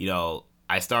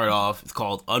 I start off. It's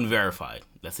called Unverified.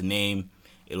 That's the name.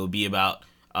 It'll be about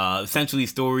essentially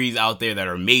stories out there that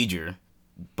are major,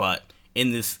 but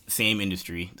in this same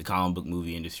industry, the comic book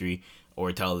movie industry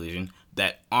or television,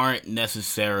 that aren't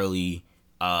necessarily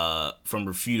from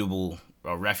reputable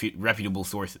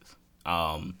sources.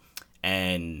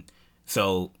 And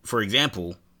so, for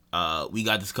example, We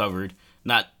Got Discovered.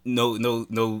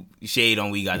 No shade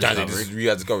on We Got Discovered. We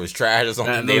Got Discovered is trash or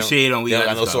something. No shade on We Got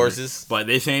Got no Discovered. sources. But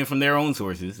they're saying from their own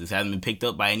sources, this hasn't been picked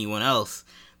up by anyone else,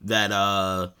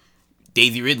 that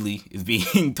Daisy Ridley is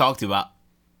being talked about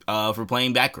for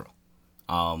playing Batgirl.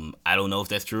 I don't know if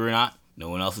that's true or not. No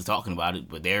one else is talking about it,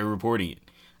 but they're reporting it.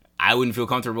 I wouldn't feel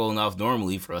comfortable enough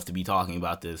normally for us to be talking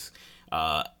about this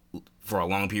for a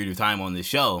long period of time on this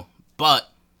show. But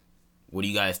what do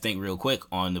you guys think, real quick,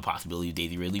 on the possibility of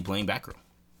Daisy Ridley playing Batgirl?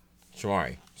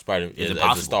 Shamari, Spider Is it as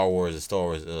possible?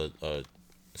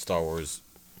 Star Wars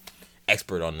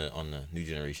expert on the new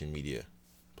generation media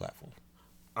platform.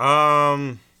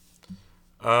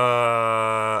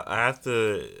 I have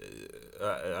to.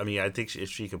 I mean, I think if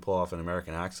she could pull off an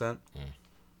American accent,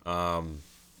 I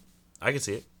could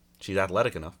see it. She's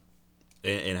athletic enough,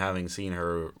 and having seen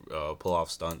her pull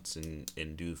off stunts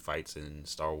and do fights in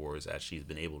Star Wars as she's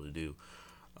been able to do,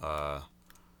 I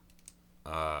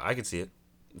could see it.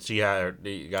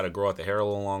 You got to grow out the hair a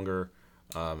little longer.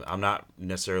 I'm not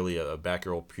necessarily a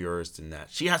Batgirl purist in that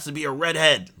she has to be a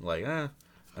redhead. Like, I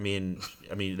mean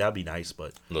that'd be nice,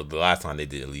 but Look, the last time they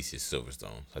did Alicia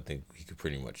Silverstone, I think he could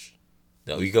pretty much.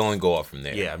 No, we can only go up from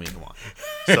there. yeah, I mean, come on.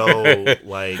 So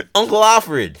like, Uncle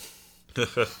Alfred.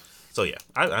 so yeah,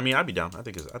 I mean, I'd be down. I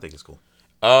think it's cool.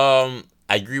 I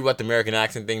agree with the American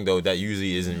accent thing, though. That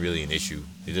usually isn't really an issue.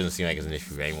 It doesn't seem like it's an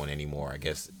issue for anyone anymore. I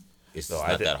guess it's So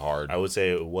not that hard. I would say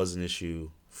it was an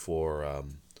issue for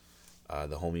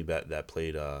the homie that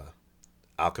played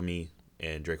Alchemy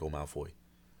and Draco Malfoy.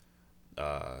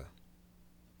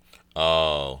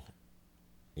 Oh,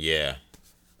 yeah,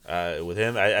 With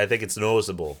him, I think it's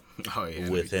noticeable Oh yeah.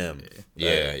 with him.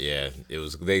 yeah. It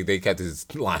was they kept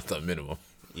his lines to a minimum.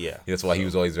 Yeah. That's why he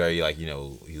was always very he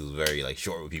was very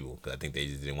short with people because I think they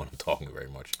just didn't want him talking very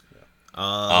much.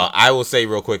 I will say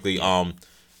real quickly,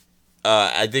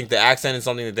 I think the accent is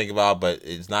something to think about, but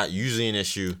it's not usually an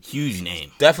issue. Huge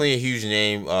name. Definitely a huge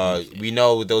name. We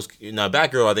know with those.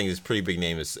 Batgirl I think is a pretty big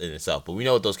name in itself, but we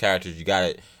know with those characters you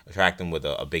gotta attract them with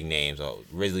a big name. So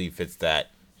Risley fits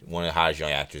that. One of the hottest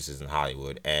young actresses in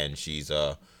Hollywood, and she's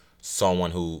someone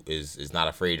who is not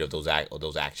afraid of those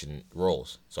action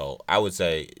roles. So I would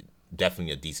say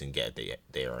definitely a decent get.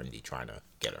 They are indeed trying to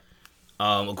get her.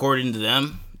 According to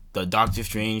them, the Doctor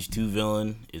Strange 2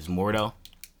 villain is Mordo,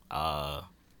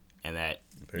 and that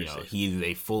he is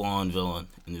a full-on villain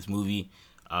in this movie.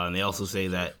 And they also say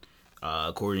that,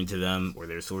 according to them or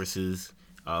their sources,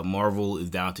 Marvel is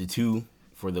down to 2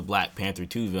 for the Black Panther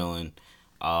 2 villain.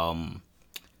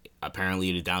 Apparently,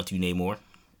 it is down to Namor,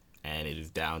 and it is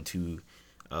down to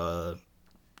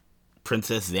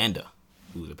Princess Xanda,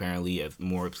 who's apparently a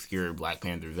more obscure Black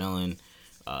Panther villain.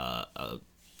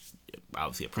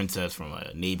 Obviously, a princess from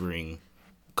a neighboring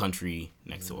country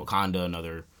next to Wakanda,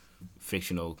 another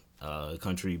fictional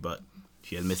country, but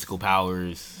she has mystical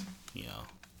powers.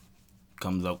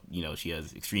 Comes up. She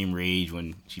has extreme rage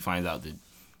when she finds out that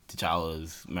T'Challa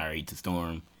is married to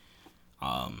Storm.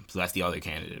 So that's the other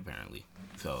candidate apparently.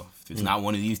 So if it's not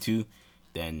one of these two,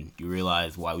 then you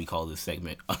realize why we call this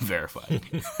segment Unverified.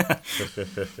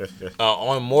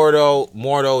 On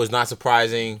Mordo is not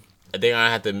surprising. They're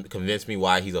gonna have to convince me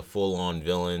why he's a full-on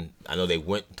villain. I know they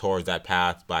went towards that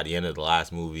path by the end of the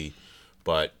last movie,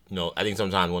 but I think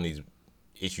sometimes one of these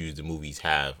issues the movies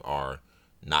have are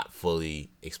not fully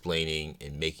explaining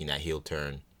and making that heel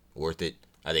turn worth it.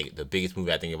 I think the biggest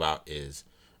movie I think about is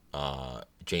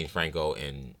James Franco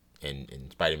in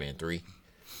Spider-Man 3.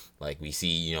 Like we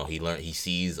see, he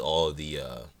sees all the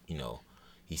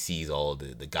he sees all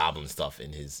the goblin stuff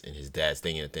in his dad's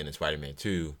thing in Spider-Man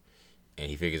 2, and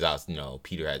he figures out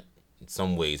Peter had in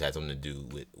some ways had something to do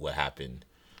with what happened,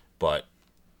 but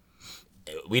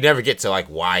we never get to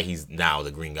why he's now the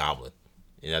Green Goblin.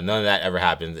 None of that ever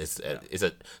happens. It's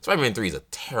a Spider-Man 3 is a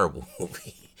terrible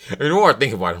movie. I mean, the more I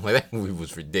think about it, that movie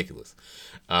was ridiculous.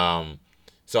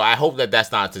 So I hope that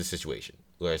that's not the situation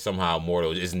where somehow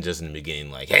Mordo isn't just in the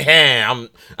beginning hey, I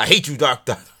hate you,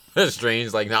 Doctor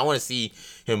Strange. I want to see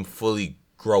him fully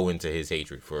grow into his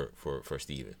hatred for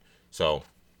Steven. So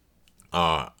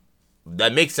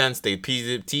that makes sense. They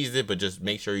teased it, but just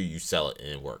make sure you sell it and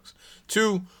it works.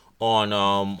 2,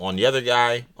 on the other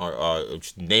guy or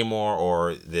Namor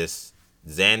or this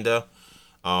Xanda.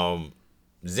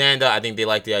 Xanda, I think they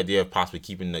like the idea of possibly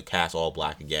keeping the cast all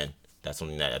black again. That's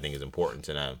something that I think is important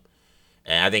to them.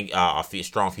 And I think a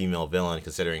strong female villain,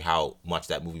 considering how much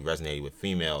that movie resonated with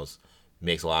females,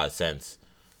 makes a lot of sense.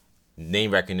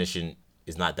 Name recognition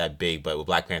is not that big, but with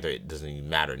Black Panther, it doesn't even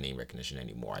matter name recognition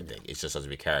anymore, I think. It's just such a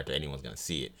big character, anyone's going to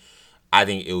see it. I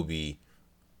think it would be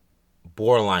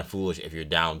borderline foolish if you're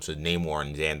down to Namor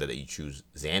and Xanda that you choose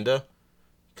Xanda,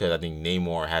 because I think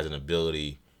Namor has an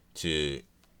ability to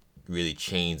really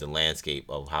change the landscape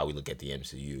of how we look at the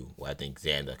MCU. Well, I think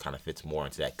Xanda kind of fits more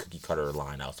into that cookie cutter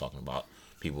line I was talking about.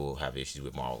 People have issues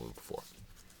with Marvel before.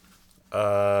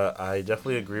 I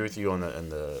definitely agree with you on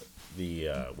the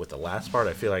with the last part.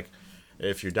 I feel like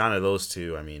if you're down to those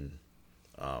two,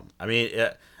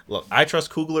 look, I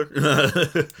trust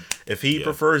Coogler. If he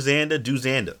prefers Xanda, do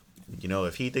Xanda.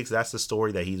 If he thinks that's the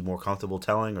story that he's more comfortable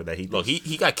telling, or that he thinks,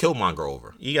 he got Killmonger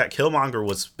over. Killmonger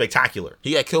was spectacular.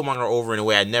 He got Killmonger over in a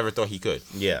way I never thought he could.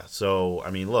 Yeah. So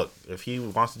look, if he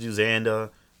wants to do Xanda,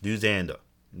 do Xanda.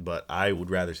 But I would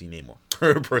rather see Namor.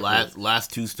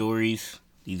 Last 2 stories,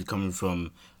 He's coming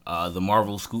from the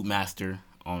Marvel Scoopmaster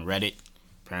on Reddit.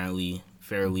 Apparently,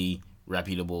 fairly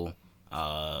reputable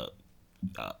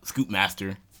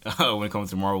Scoopmaster when it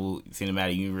comes to Marvel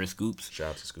Cinematic Universe scoops.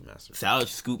 Shout out to Scoopmaster. Shout out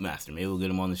to Scoopmaster. Maybe we'll get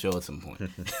him on the show at some point.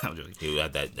 I'm joking. He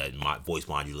had that voice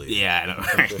modulator. Yeah, I know.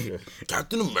 Right?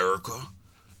 Captain America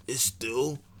is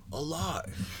still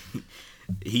alive.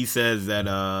 He says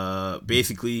that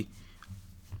basically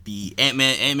the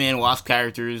Ant-Man Wasp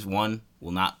characters, one,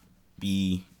 will not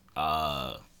be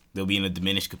they'll be in a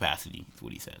diminished capacity, is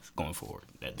what he says, going forward.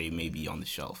 That they may be on the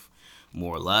shelf,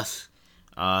 more or less.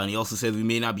 And he also says we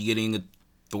may not be getting a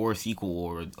Thor sequel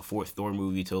or a fourth Thor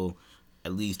movie till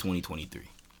at least 2023.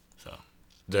 So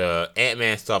The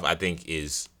Ant-Man stuff, I think,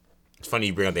 it's funny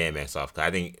you bring up the Ant-Man stuff, because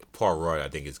I think Paul Rudd, I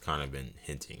think, has kind of been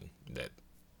hinting that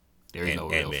there is no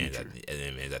real Ant-Man's future.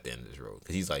 Ant-Man's at the end of this road.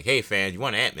 Because he's like, hey, fans, you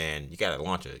want Ant-Man, you got to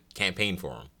launch a campaign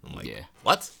for him. I'm like, Yeah.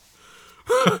 what?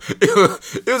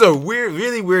 It was a weird,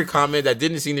 really weird comment that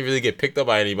didn't seem to really get picked up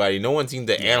by anybody. No one seemed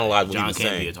to analyze what he John was Campea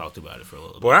saying. talked about it for a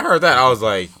little But bit. when I heard that, I was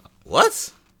like,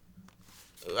 what?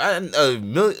 A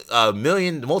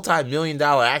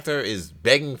multi-million-dollar actor is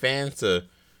begging fans to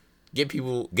get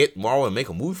Marvel to make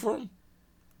a movie for him?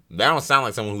 That don't sound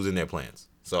like someone who's in their plans.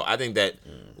 So I think that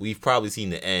we've probably seen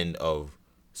the end of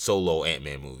solo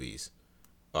Ant-Man movies.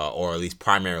 Or at least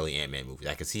primarily Ant-Man movies.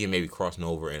 I could see him maybe crossing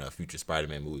over in a future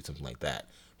Spider-Man movie, something like that.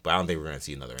 But I don't think we're going to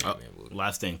see another Ant-Man movie.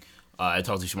 Last thing, I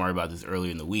talked to Shamari about this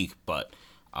earlier in the week, but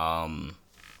a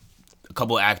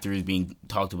couple of actors being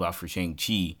talked about for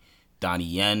Shang-Chi. Donnie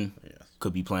Yen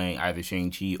could be playing either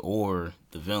Shang-Chi or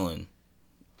the villain,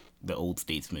 the old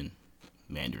statesman,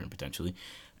 Mandarin, potentially.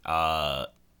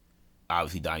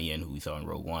 Obviously, Donnie Yen, who we saw in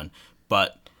Rogue One.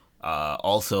 But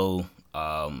also,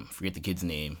 forget the kid's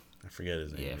name. I forget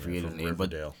his name. Yeah, forget his name.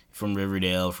 Riverdale. But from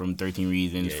Riverdale, from 13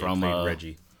 Reasons, Yeah, from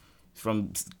Reggie.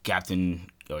 from Captain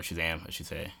or Shazam, I should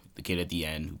say, the kid at the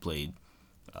end who played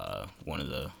one of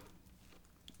the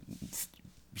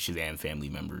Shazam family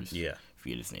members. Yeah.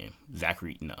 Forget his name.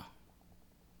 Zachary. No,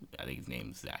 I think his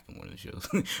name is Zach in one of the shows.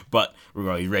 But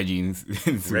regardless, Reggie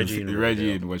and Reggie and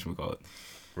Reggie and whatchamacallit.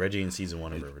 Reggie in season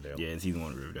 1 of Riverdale. Yeah, in season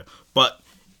 1 of Riverdale. But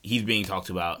he's being talked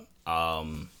about.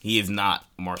 He is not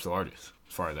a martial artist,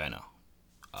 as far as I know.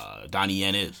 Donnie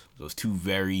Yen is. Those two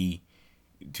very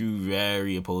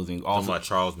opposing. Talking Also, about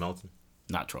Charles Melton?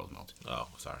 not Charles Melton. Oh,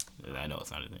 sorry. I know it's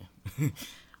not his name.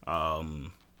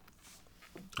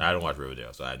 I don't watch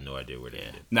Riverdale, so I had no idea where they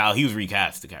ended. Now he was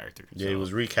recast the character. Yeah, he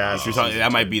was recast. You're talking,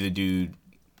 that might be the dude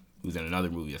who's in another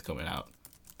movie that's coming out.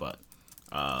 But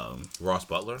Ross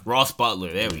Butler? Ross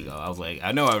Butler, there we go. I was like,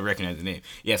 I know I recognize the name.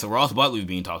 Yeah, so Ross Butler is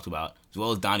being talked about, as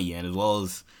well as Donnie Yen, as well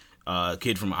as a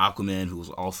kid from Aquaman who was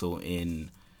also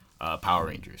in Power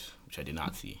Rangers, which I did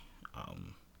not see.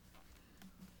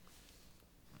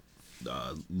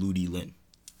 Ludi Lin.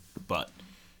 But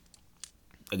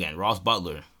again, Ross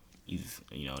Butler, he's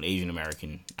an Asian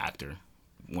American actor,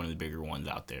 one of the bigger ones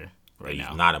out there right He's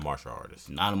now. not a martial artist.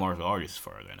 Not a martial artist, as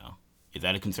far as I know. Is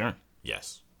that a concern?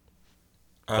 Yes.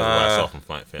 Because of what I saw from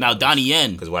Final Now Donnie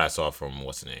Yen, Because what I saw from,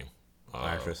 what's the name?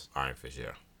 Iron Fist. Iron Fist,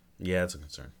 yeah. Yeah, it's a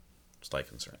concern. Slight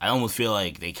concern. I almost feel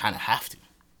like they kind of have to.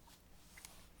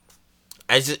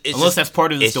 Unless that's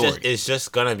part of the story. It's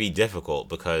just going to be difficult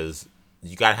because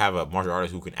you got to have a martial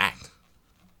artist who can act.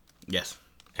 Yes.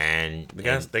 And They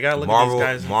gotta look Marvel,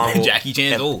 at these guys. Marvel, Jackie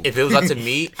Chan's old. If it was up to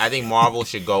me, I think Marvel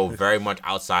should go very much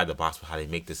outside the box for how they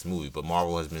make this movie. But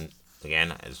Marvel has been,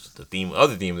 again, as the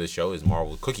other theme of the show is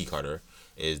Marvel cookie cutter.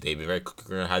 Is they've been very cookie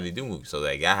cutter on how they do movies. So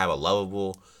they gotta have a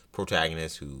lovable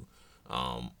protagonist who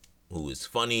is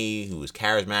funny, who is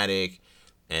charismatic,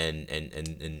 and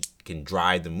can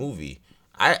drive the movie.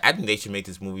 I think they should make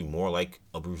this movie more like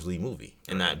a Bruce Lee movie,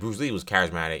 and that Bruce Lee was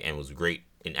charismatic and was great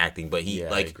in acting, but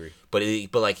I agree. But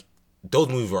those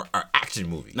movies are action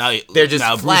movies. Now They're just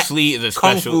now flat Bruce Lee is a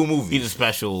kung special fu movie. He's a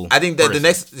special. I think that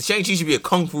person, the Shang-Chi should be a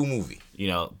kung fu movie.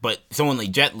 but someone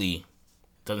like Jet Li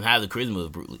doesn't have the charisma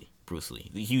of Bruce Lee.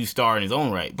 He's a huge star in his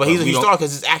own right, But he's a we huge don't- star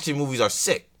because his action movies are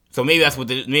sick. So maybe that's what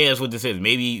this is.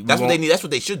 Maybe That's what they need. That's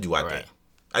what they should do. I Right. think.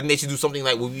 I think they should do something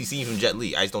like what we've seen from Jet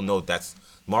Li. I just don't know if that's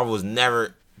Marvel has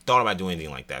never thought about doing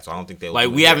anything like that. So I don't think they'll Like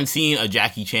do we it haven't yet. seen a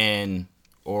Jackie Chan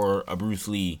or a Bruce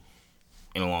Lee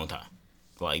in a long time.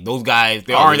 Like those guys,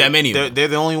 there aren't that many. of them. They're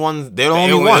the only ones. They're the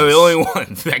They're only ones. the only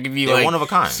ones that could be They're like one of a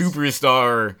kind.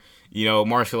 superstar,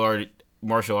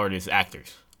 martial artist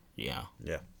actors. Yeah.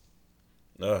 Yeah.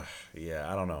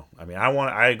 Yeah, I don't know. I mean,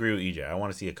 I agree with EJ. I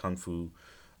want to see a kung fu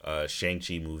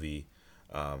Shang-Chi movie.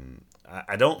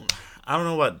 I don't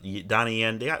know about Donnie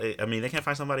Yen. They can't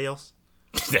find somebody else.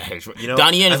 You know,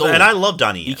 Donnie Yen is old. and I love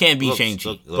Donnie Yen. He can't be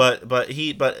Shang-Chi.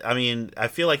 But I mean, I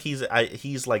feel like he's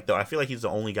like I feel like he's the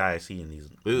only guy I see in these.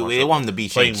 They want him to be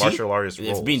playing Shang-Chi? martial artist It's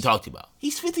roles. being talked about.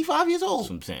 He's 55 years That's old.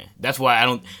 what I'm saying. That's why I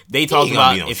don't. They talked ain't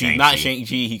gonna about be if no he's not Shang-Chi.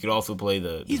 Shang-Chi, he could also play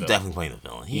the. He's villain. definitely playing the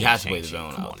villain. He has to play the Shang-Chi.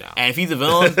 villain Come out on there. now. And if he's a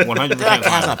villain, 100% That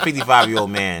has a fine. 55-year-old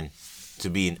man to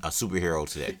be a superhero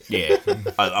today. Yeah.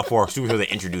 For a superhero they're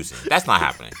introducing. That's not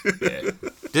happening. Yeah.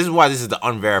 This is why this is the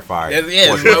unverified. Yeah, this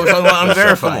portion is what we're talking about of the show.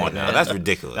 unverified. Come on now. man. That's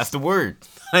ridiculous. That's the word.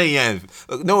 Donnie Yen.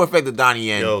 No effect to Donnie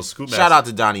Yen. Yo, Scoop Shout Master. out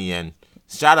to Donnie Yen.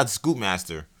 Shout out to Scoop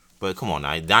Master. But come on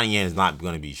now. Donnie Yen is not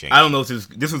going to be Shang-Chi. I don't know if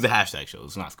this was the hashtag show.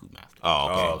 It's not Scoop Master.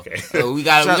 Oh, okay. Okay. So we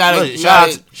got Shout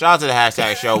out to the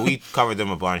hashtag show. We covered them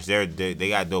a bunch. They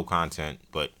got dope content,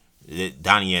 but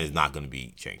Donnie Yen is not going to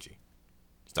be Shang-Chi.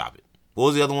 Stop it. What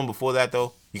was the other one before that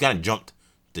though? You kind of jumped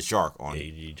the shark on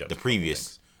you jumped the a couple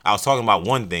previous. I was talking about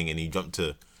one thing and he jumped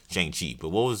to Shang-Chi. But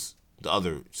what was the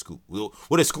other Scoop?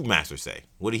 What did Scoop Master say?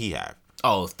 What did he have?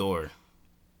 Oh, Thor.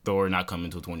 Thor not coming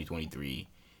until 2023,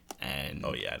 and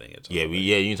Oh yeah, I didn't get to Yeah,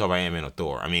 you can talk about Ant-Man or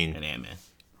Thor. I mean, and Ant-Man.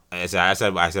 I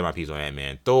said my piece on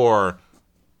Ant-Man. Thor.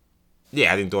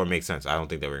 Yeah, I think Thor makes sense. I don't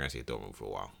think that we're gonna see a Thor movie for a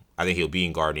while. I think he'll be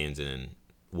in Guardians, and then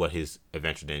what his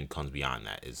adventure then comes beyond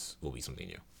that will be something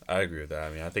new. I agree with that. I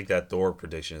mean, I think that Thor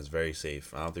prediction is very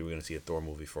safe. I don't think we're gonna see a Thor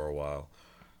movie for a while.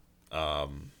 I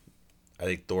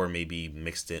think Thor may be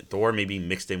mixed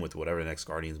in with whatever the next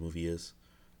Guardians movie is.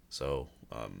 So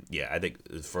yeah, I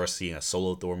think for us seeing a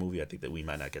solo Thor movie, I think that we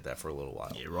might not get that for a little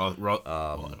while. Yeah, I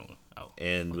don't know. Oh.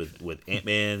 And with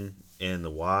Ant-Man and the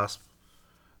Wasp,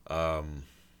 I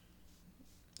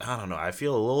don't know. I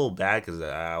feel a little bad because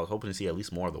I was hoping to see at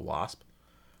least more of the Wasp.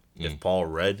 If Paul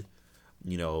Rudd,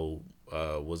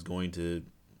 was going to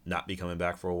not be coming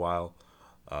back for a while,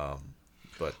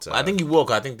 but I think you will.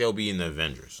 'Cause I think they'll be in the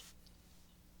Avengers.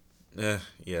 yeah,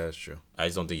 that's true. I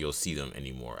just don't think you'll see them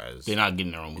anymore as They're not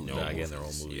getting their own movie. no They're not getting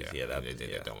movies. their own movies. Yeah, Yeah,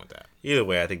 they're done with that. Either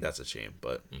way, I think that's a shame.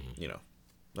 But it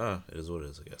is what it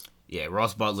is, I guess. Yeah,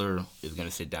 Ross Butler is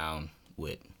gonna sit down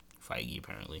with Feige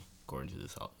apparently, according to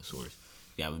this source.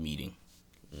 They have a meeting,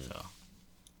 so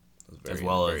That's as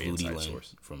well as very Ludi inside Lin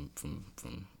source.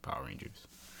 from Power Rangers,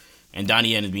 and Donnie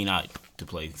Yen is being out to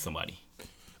play somebody.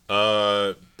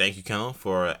 Thank you, Kendall,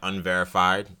 for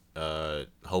unverified.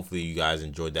 Hopefully you guys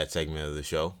enjoyed that segment of the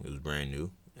show. It was brand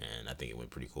new, and I think it went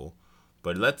pretty cool.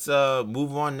 But let's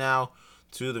move on now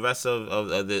to the rest of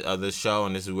the show,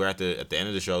 and this is we're at the end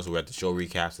of the show, so we're at the show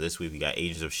recap. So this week we got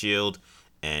Agents of S.H.I.E.L.D.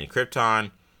 and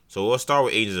Krypton. So we'll start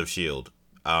with Agents of S.H.I.E.L.D.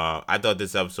 I thought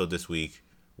this episode this week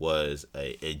was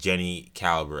a Jenny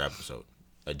caliber episode,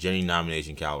 a Jenny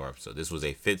nomination caliber episode. This was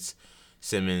a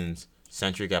Fitzsimmons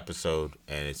centric episode,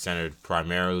 and it centered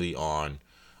primarily on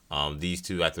these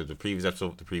two after the previous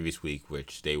episode the previous week,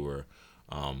 which they were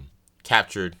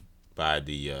captured by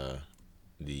the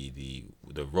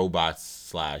robots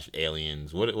slash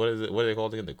aliens. What is it? What are they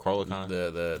called again? The Chronicons?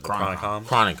 The Chronicom.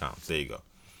 Chronicom. There you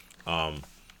go.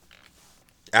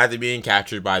 After being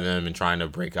captured by them and trying to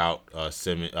break out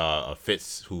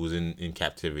Fitz, who was in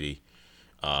captivity,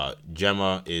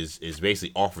 Gemma is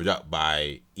basically offered up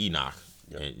by Enoch,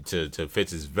 and to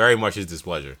Fitz's very much his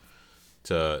displeasure,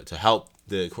 to help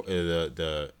the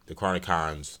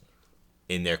Chronicons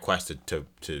in their quest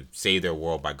to save their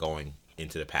world by going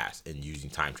into the past and using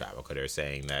time travel, because they're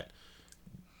saying that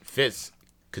Fitz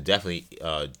could definitely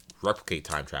replicate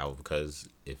time travel, because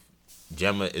if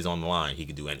Gemma is on the line, he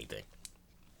could do anything.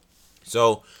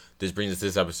 So this brings us to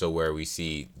this episode where we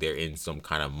see they're in some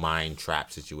kind of mind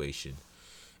trap situation.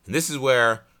 And this is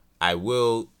where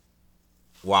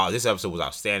while this episode was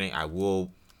outstanding, I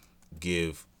will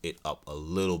give it up a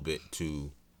little bit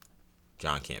to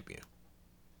John Campion,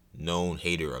 known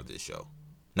hater of this show.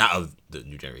 Not of the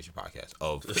New Generation podcast,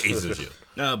 of Agents of S.H.I.E.L.D.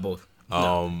 No, both.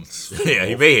 Yeah,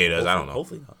 he may hate us. I don't know.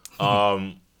 Hopefully not.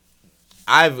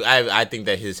 I think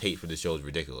that his hate for the show is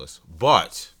ridiculous,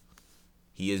 but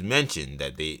he has mentioned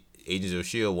that the Agents of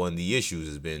S.H.I.E.L.D., one of the issues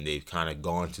has been they've kind of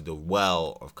gone to the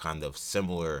well of kind of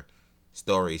similar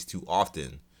stories too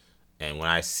often. And when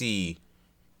I see,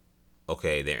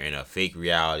 okay, they're in a fake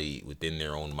reality within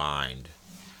their own mind,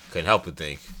 couldn't help but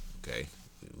think, okay,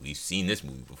 we've seen this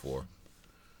movie before.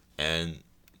 And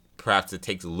perhaps it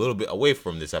takes a little bit away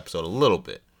from this episode, a little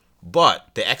bit. But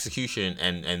the execution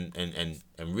and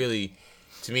really,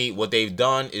 to me, what they've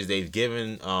done is they've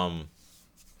given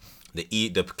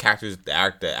the characters, the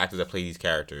actors that play these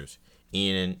characters,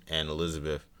 Ian and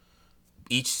Elizabeth,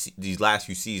 these last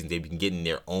few seasons, they've been getting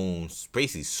their own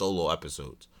basically solo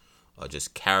episodes,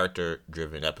 just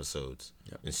character-driven episodes,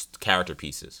 and character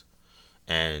pieces.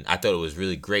 And I thought it was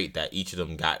really great that each of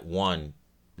them got one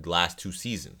the last two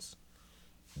seasons.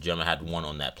 Gemma had one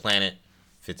on that planet.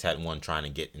 Fitz had one trying to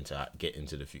get into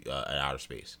outer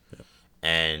space. Yeah.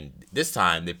 And this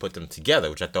time they put them together,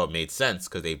 which I thought made sense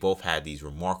because they both had these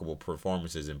remarkable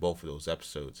performances in both of those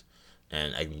episodes.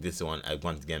 And I think this one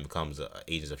once again becomes a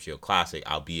Agents of S.H.I.E.L.D. classic,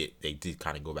 albeit they did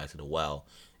kind of go back to the well,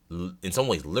 in some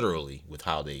ways literally, with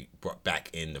how they brought back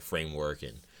in the framework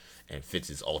and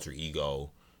Fitz's alter ego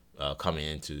coming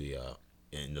into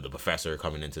the professor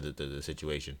coming into the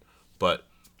situation. But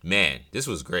man, this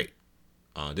was great.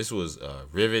 This was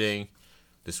riveting.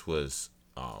 This was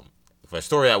for a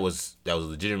story that was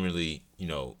legitimately,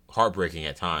 heartbreaking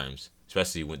at times,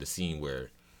 especially with the scene where,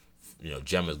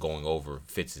 Gemma's going over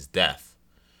Fitz's death.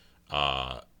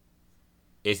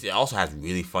 It also has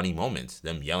really funny moments.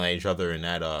 Them yelling at each other in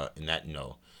that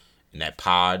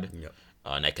pod, yep.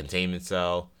 In that containment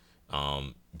cell.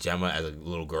 Gemma as a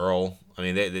little girl. I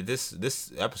mean,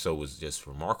 this episode was just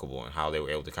remarkable in how they were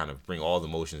able to kind of bring all the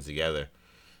emotions together.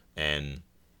 And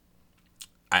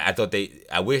I thought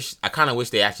I kind of wish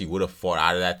they actually would have fought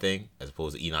out of that thing as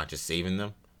opposed to Enoch just saving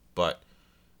them. But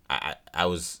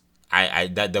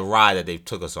the ride that they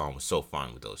took us on was so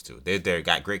fun with those two. They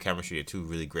got great chemistry. They're two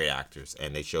really great actors,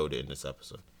 and they showed it in this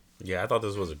episode. Yeah, I thought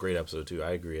this was a great episode too.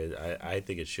 I agree. I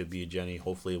think it should be a Jenny.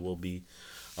 Hopefully, it will be.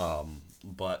 I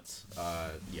thought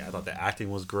the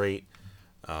acting was great.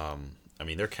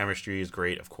 Their chemistry is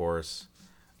great, of course.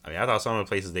 I thought some of the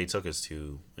places they took us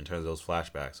to in terms of those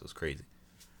flashbacks was crazy.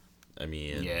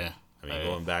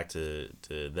 Going back to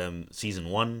them season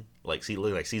 1, like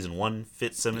season 1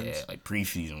 Fitzsimmons. Yeah, like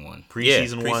pre-season 1.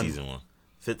 Pre-season 1.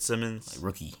 Fitzsimmons.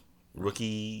 Like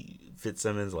rookie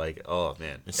Fitzsimmons. Like, oh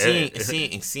man. And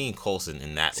seeing Coulson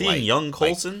in that. Seeing young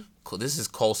Coulson. This is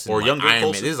Coulson. Or younger Iron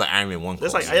Coulson. Man. This is like Iron Man 1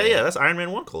 That's Coulson. that's Iron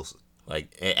Man 1 Coulson.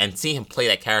 Like, and seeing him play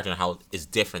that character and how it's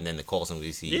different than the Coulson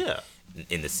we see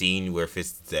in the scene where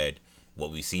Fitz said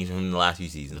what we've seen from him in the last few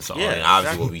seasons. And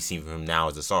obviously what we've seen from him now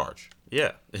is a Sarge.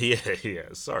 Yeah,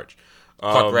 Sarge.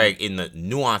 Clark Gregg in the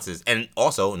nuances, and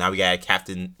also now we got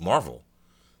Captain Marvel.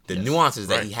 The nuances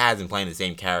that he has in playing the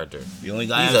same character. The only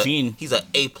guy I've seen, he's an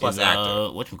A+ actor.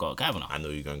 Whatchamacallit, Kavanaugh. I know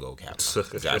you're gonna go with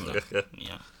Kavanaugh. Exactly.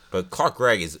 Yeah. But Clark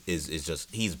Gregg is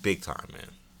just, he's big time, man.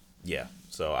 Yeah.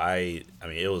 So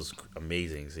it was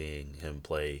amazing seeing him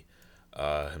play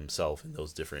himself in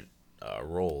those different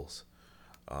roles,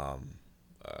 and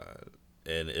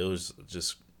it was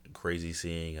just crazy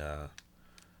seeing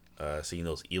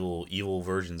those evil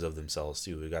versions of themselves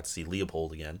too. We got to see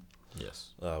Leopold again.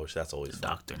 Yes. Which that's always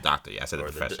fun. Doctor. Yeah, I said the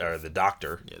professor. The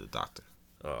doctor. Yeah, the doctor.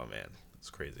 Oh man, it's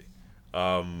crazy.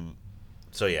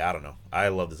 So yeah, I don't know. I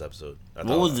love this episode.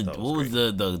 What was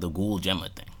the Ghoul Gemma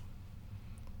thing?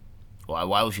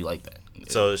 Why was she like that?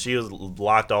 So she was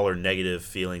locked all her negative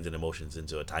feelings and emotions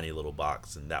into a tiny little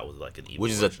box, and that was like an evil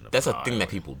version of that's a thing that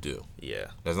people do. Yeah,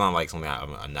 that's not like something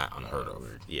I'm not unheard of.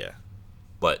 Yeah,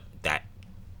 but that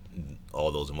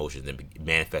all those emotions then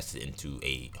manifested into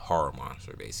a horror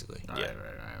monster, basically. Right.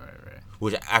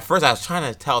 Which at first I was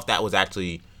trying to tell if that was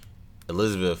actually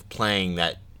Elizabeth playing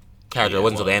that character. It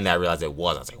wasn't until the end that I realized it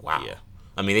was. I was like, wow. Yeah.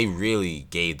 I mean, they really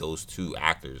gave those two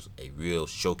actors a real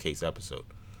showcase episode.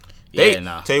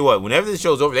 Tell you what, whenever this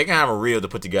show's over, they can have a reel to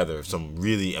put together some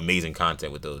really amazing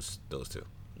content with those two.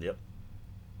 Yep.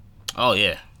 Oh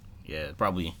yeah,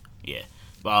 probably yeah.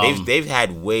 I think they've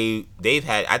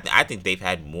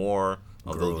had more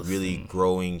of those really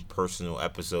growing personal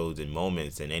episodes and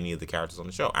moments than any of the characters on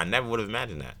the show. I never would have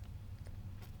imagined that.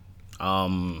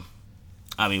 One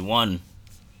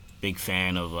big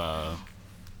fan of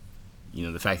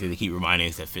the fact that they keep reminding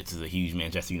us that Fitz is a huge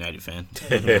Manchester United fan.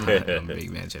 I'm a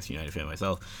big Manchester United fan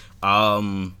myself.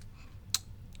 I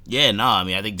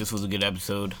think this was a good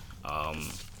episode.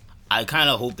 I kind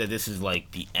of hope that this is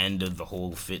like the end of the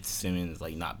whole Fitzsimmons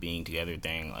like not being together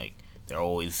thing. Like they're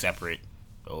always separate,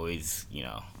 always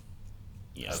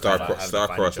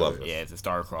star-crossed love. Yeah, it's a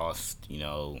star-crossed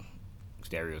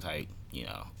stereotype.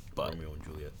 But Romeo and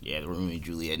Juliet. Yeah, the Romeo and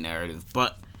Juliet narrative.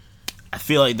 But I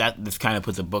feel like that this kind of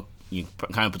puts a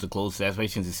close to that, especially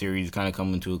since the series is kind of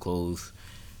coming to a close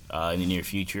in the near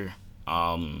future.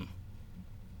 I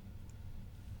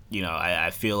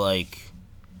feel like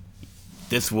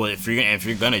this would, if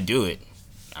you're gonna do it,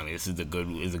 I mean, this is a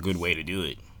good way to do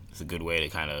it. It's a good way to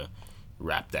kind of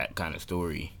wrap that kind of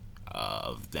story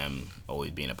of them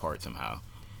always being apart somehow,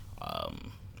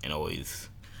 and always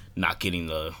not getting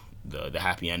the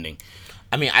happy ending.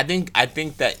 I mean, I think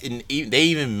that they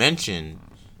even mention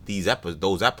those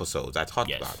episodes I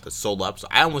talked about, the solo episode.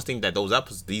 I almost think that those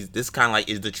episodes, this kind of like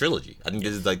is the trilogy. I think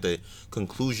this is like the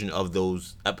conclusion of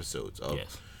those episodes of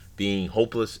being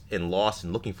hopeless and lost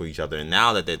and looking for each other. And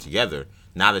now that they're together,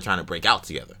 now they're trying to break out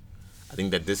together. I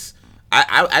think that this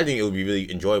I think it would be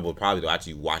really enjoyable probably to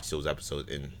actually watch those episodes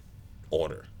in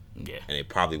order, Yeah. and it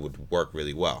probably would work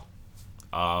really well.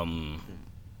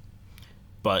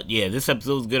 But yeah, this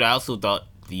episode was good. I also thought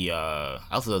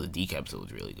the Deke episode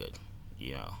was really good.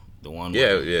 You know, the one.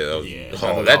 Yeah, where, yeah. I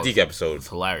thought That was- Deke episode was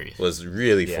hilarious. was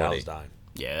really Yeah, I funny. was dying.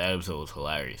 Yeah, that episode was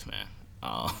hilarious, man.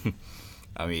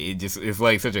 I mean, it's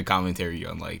like such a commentary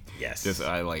on like Yes. just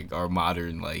like our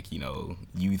modern like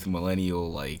youth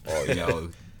millennial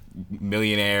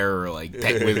millionaire or like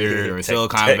tech wizard or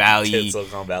Silicon Valley.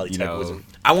 Silicon Valley you tech know. wizard.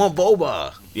 I want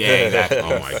boba. Yeah, exactly.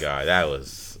 Oh my god, that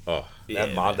was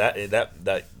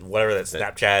That whatever that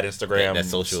Snapchat, Instagram, that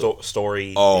social-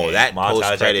 story. that montage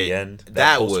post at credit. the end.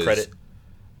 That post was credit.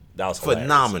 That was hilarious.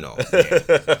 phenomenal.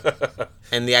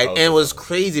 And and what's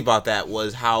crazy about that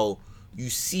was how you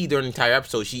see during the entire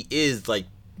episode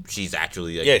she's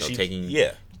actually taking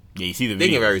Yeah, you see the thinking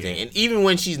video. of everything, and even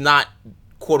when she's not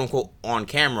quote unquote on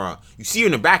camera, you see her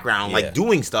in the background like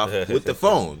doing stuff with the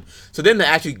phone. So then to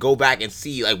actually go back and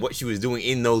see like what she was doing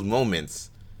in those moments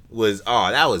was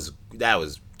that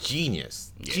was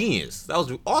genius. Genius. That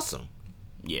was awesome.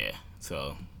 Yeah,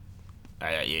 so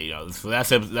so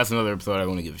that's another episode I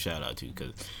want to give a shout out to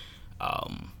because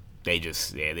they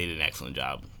did an excellent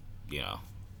job,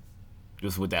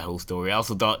 just with that whole story. I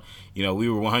also thought we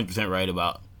were 100% right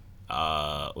about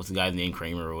what's the guy's name,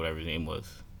 Kramer or whatever his name was.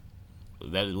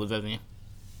 Was that his name?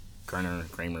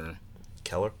 Kramer,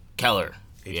 Keller. Keller.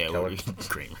 Agent Yeah, Keller.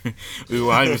 Kramer. We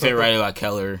were 100% right about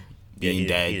Keller being he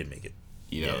dead. didn't make it.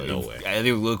 no way. I think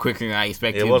it was a little quicker than I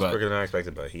expected. It was but, quicker than I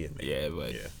expected, but he didn't make it. Yeah,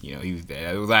 but he was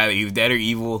dead. It was either he was dead or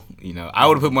evil. I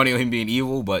would have put money on him being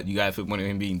evil, but you guys put money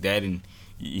on him being dead, and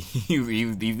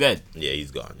he's dead. Yeah,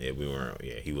 he's gone. Yeah,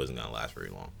 he wasn't gonna last very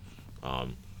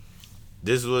long.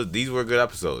 These were good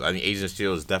episodes. I think Agents of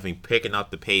S.H.I.E.L.D. is definitely picking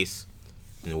up the pace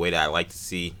in the way that I like to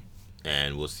see,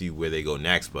 and we'll see where they go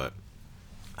next. But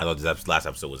I thought this last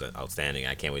episode was outstanding.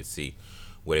 I can't wait to see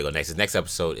where they go next. The next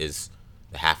episode is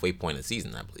the halfway point of the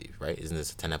season, I believe, right? Isn't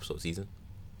this a 10-episode season?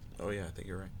 Oh yeah, I think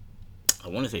you're right. I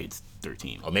want to say it's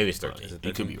 13. Or maybe it's 13. Is it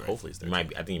You could 13? be right. Hopefully it's I 13.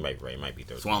 think you might be right. It might be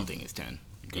 13. Swamp Thing is 10.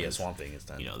 Yeah, because, Swamp Thing is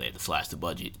 10. they had to slash the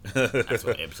budget. That's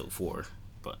what episode 4.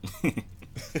 But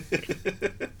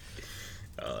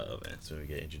Oh man, so we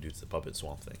get introduced to Puppet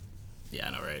Swamp Thing. yeah,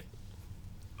 I know, right?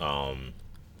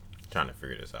 Trying to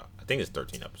figure this out. I think it's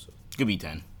 13 episodes. Could be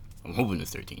 10. I'm hoping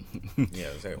it's 13. Yeah,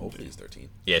 hopefully it's 13.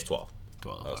 Yeah, it's 12.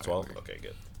 12. Oh, it's 12. Okay,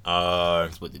 good.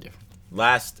 Split the difference.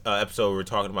 Last episode we're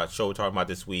talking about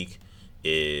this week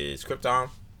is Krypton.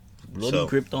 Bloody So-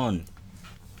 Krypton.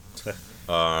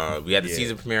 We had the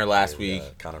season premiere last week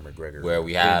Conor McGregor. where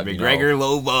we have McGregor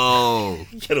Lobo.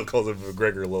 Kittle calls him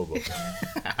McGregor Lobo.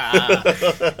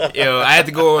 I had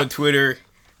to go on Twitter.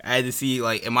 I had to see,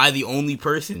 like, am I the only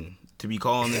person to be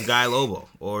calling this guy Lobo?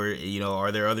 Or,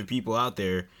 are there other people out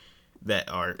there that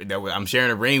I'm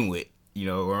sharing a brain with?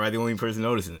 Or am I the only person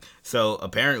noticing? So,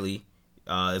 apparently,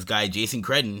 this guy, Jason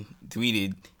Credden,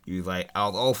 tweeted, he was like, I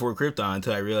was all for Krypton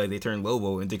until I realized they turned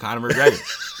Lobo into Conor McGregor.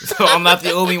 So, I'm not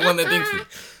the only one that thinks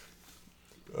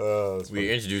it. we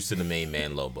were introduced to the main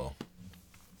man Lobo.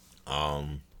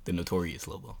 The notorious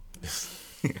Lobo.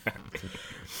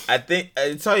 I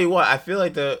tell you what, I feel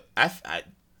like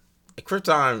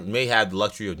Krypton may have the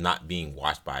luxury of not being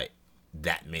watched by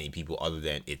that many people other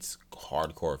than its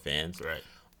hardcore fans. Right.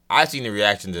 I've seen the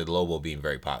reaction to Lobo being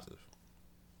very positive.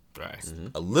 Right. Mm-hmm.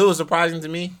 A little surprising to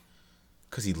me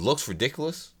because he looks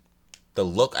ridiculous. The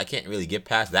look I can't really get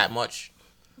past that much.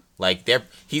 Like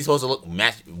he's supposed to look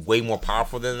way more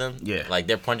powerful than them. Yeah. Like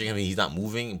they're punching him and he's not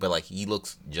moving, but like he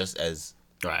looks just as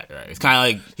Right. It's kind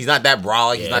of like, he's not that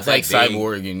brolic. He's not it's that like big.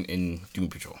 Cyborg in Doom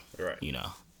Patrol. Right.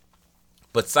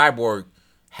 But Cyborg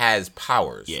has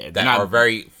powers Yeah, that are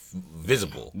very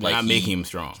visible. They're not making him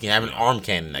strong. He can have an arm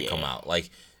cannon that come out. Like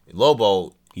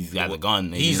Lobo, He's got a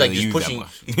gun. he's like just pushing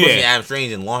Adam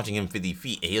Strange and launching him 50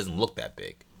 feet, and he doesn't look that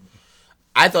big.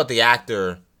 I thought the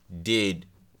actor did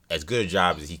as good a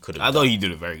job as he could have. I thought he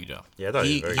did a very good job. Yeah, I thought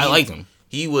he was very I liked him.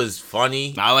 He was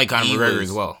funny. I like Conor He McGregor was-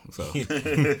 as well. So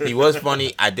He was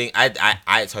funny. I think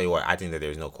I tell you what, I think that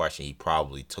there's no question he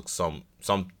probably took some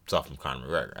stuff from Conor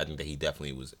McGregor. I think that he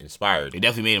definitely was inspired. they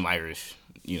definitely made him Irish.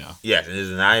 Yes, and there's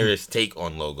an Irish take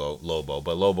on Lobo,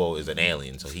 but Lobo is an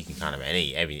alien, so he can kind of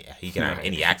he can have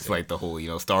any It's accent. like the whole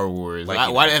Star Wars.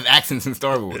 Like, Why do they have accents in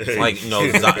Star Wars? Like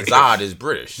Zod is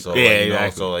British, so Yeah, like,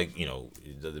 exactly. so like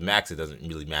the accent doesn't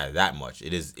really matter that much.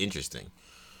 It is interesting,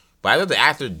 but I thought the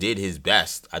actor did his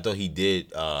best. I thought he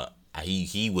did.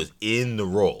 He was in the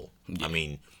role. Yeah. I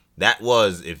mean, that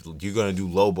was if you're gonna do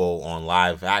Lobo on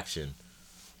live action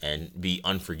and be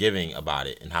unforgiving about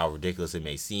it and how ridiculous it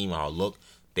may seem, how it looked.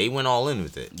 They went all in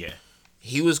with it. Yeah.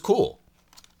 he was cool.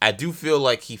 I do feel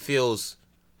like he feels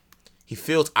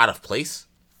out of place.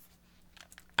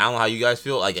 I don't know how you guys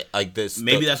feel. Like this.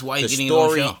 Maybe that's why he's the getting his own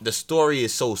story. show. The story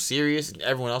is so serious, and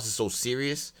everyone else is so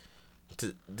serious.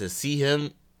 To see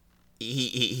him,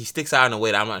 he sticks out in a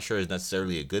way that I'm not sure is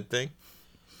necessarily a good thing.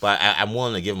 But I'm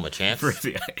willing to give him a chance.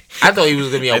 I thought he was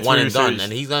gonna be a one and done,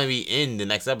 and he's gonna be in the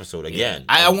next episode again.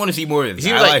 I want to see more of this.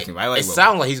 I like him. I like. It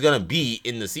sounds like he's gonna be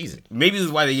in the season. Maybe this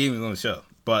is why they gave him on the show.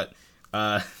 But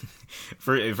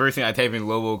first thing I type in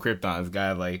Lobo Krypton, this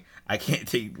guy like, I can't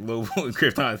take Lobo and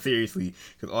Krypton seriously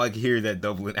because all I can hear is that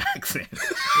Dublin accent.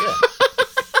 Yeah.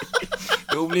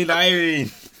 Dublin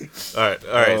Irish. All right.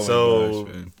 Oh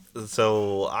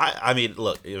so I mean,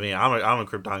 look. I mean, I'm a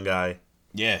Krypton guy.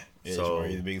 Yeah. So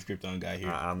he's the biggest Krypton guy here.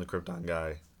 I'm the Krypton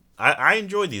guy. I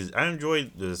enjoyed these. I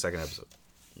enjoyed the second episode.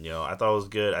 I thought it was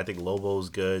good. I think Lobo's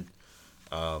good.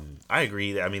 I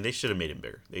agree. I mean, they should have made him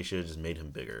bigger. They should have just made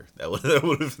him bigger. That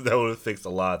would have fixed a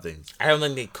lot of things. I don't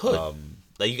think they could.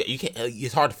 Like you can't.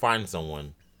 It's hard to find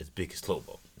someone as big as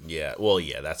Lobo. Yeah. Well,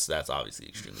 yeah. That's obviously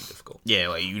extremely difficult. Yeah,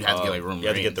 like you'd have to get like Roman. You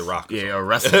have to get The Rock. Yeah, a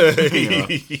wrestler.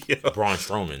 Braun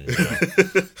Strowman.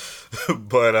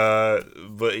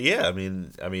 But yeah. I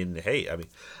mean, hey.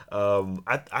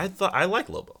 I thought I like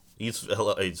Lobo. He's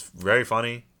very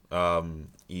funny.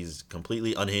 He's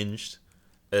completely unhinged.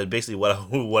 Basically,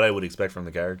 what I would expect from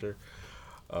the character.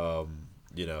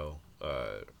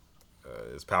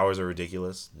 His powers are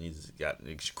ridiculous. He's got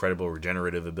incredible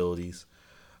regenerative abilities.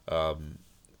 I'm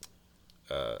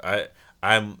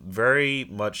very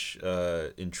much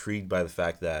intrigued by the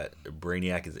fact that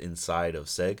Brainiac is inside of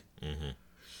Seg,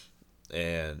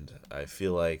 and I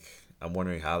feel like I'm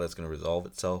wondering how that's going to resolve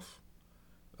itself.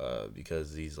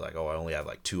 Because he's like, oh, I only have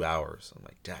like 2 hours. I'm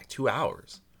like, Jack, 2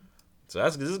 hours. So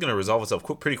this is going to resolve itself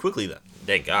pretty quickly then.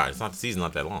 Thank God, it's not the season,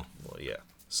 not that long. Well, yeah.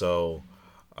 So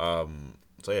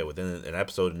yeah, within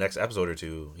next episode or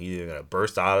two, he's either gonna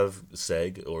burst out of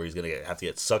Seg or he's gonna have to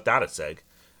get sucked out of Seg,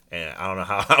 and I don't know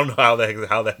how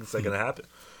that's gonna happen.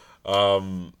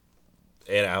 And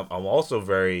I'm also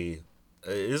very.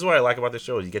 This is what I like about this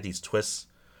show is you get these twists.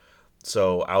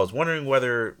 So I was wondering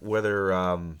whether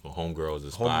Homegirl was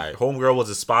a spy. Homegirl was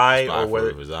a spy or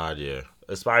whether Zod, yeah.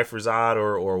 A spy for Zod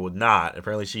or would not.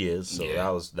 Apparently she is. So yeah.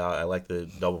 I like the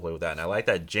double play with that, and I like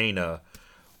that Jaina.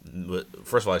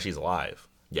 First of all, she's alive.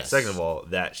 Yes. Second of all,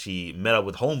 that she met up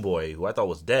with Homeboy, who I thought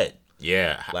was dead.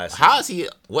 Yeah. Last How is he?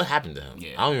 What happened to him?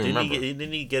 Yeah. I don't even remember.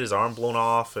 Didn't he get his arm blown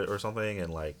off or something?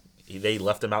 And like they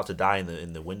left him out to die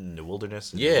in the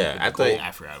wilderness. Yeah, I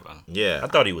forgot about him. Yeah. I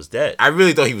thought he was dead. I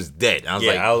really thought he was dead. I was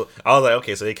I was like,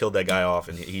 okay, so they killed that guy off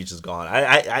and he's just gone.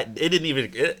 That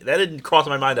didn't cross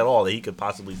my mind at all that he could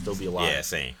possibly still be alive. Yeah,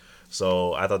 same.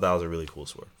 So I thought that was a really cool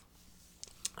swerve.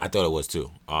 I thought it was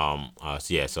too. What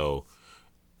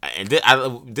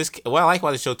I like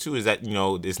about the show too is that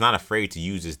it's not afraid to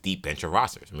use this deep bench of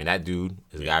rosters. I mean, that dude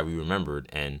is a guy we remembered,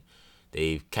 and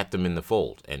they've kept him in the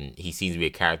fold, and he seems to be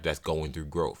a character that's going through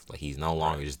growth. Like he's no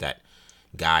longer just that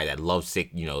guy, that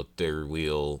lovesick, third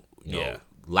wheel,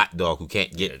 lapdog who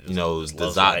can't get the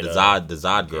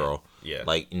Zod girl. Yeah.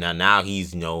 Like now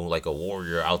he's like a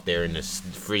warrior out there in the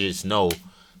frigid snow.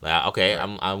 Like okay,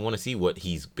 right. I want to see what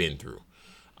he's been through.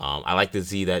 I like to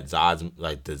see that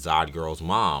the Zod girl's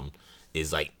mom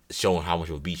is like showing how much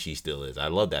of a beast she still is. I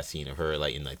love that scene of her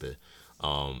like in like the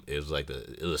it was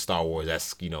a Star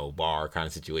Wars-esque bar kind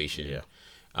of situation. Yeah.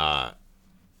 I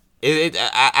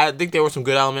think there were some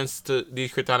good elements to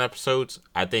these Krypton episodes.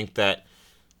 I think that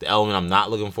the element I'm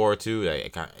not looking forward to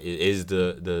is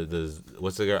the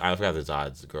what's the girl? I forgot the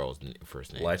Zod's girl's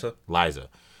first name. Liza.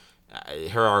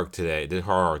 Her arc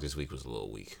this week was a little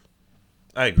weak.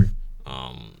 I agree.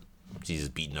 She's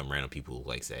just beating up random people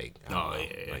like Seg. Yeah.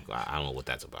 Like I don't know what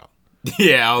that's about.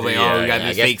 Yeah, I was like, we got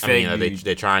this fake Seg. I mean,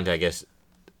 they're trying to, I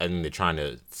think they're trying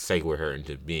to segue her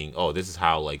into being, this is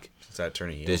how like is that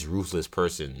turning this ruthless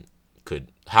person could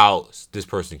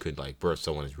like birth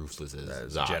someone as ruthless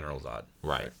as Zod. General Zod.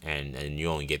 Right. And you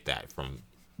only get that from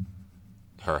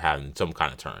her having some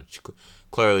kind of turn.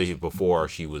 Clearly, before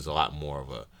she was a lot more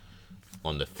of a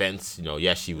on the fence.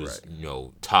 Yes, she was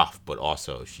tough, but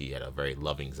also she had a very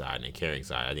loving side and a caring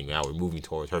side. I think now we're moving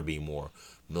towards her being more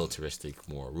militaristic,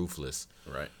 more ruthless.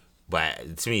 Right.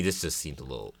 But to me, this just seemed a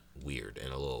little weird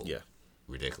and a little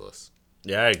ridiculous.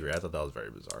 Yeah, I agree. I thought that was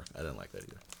very bizarre. I didn't like that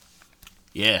either.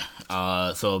 Yeah.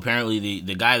 So apparently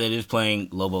the guy that is playing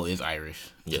Lobo is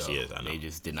Irish. Yes, he is. I know. They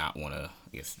just did not want to.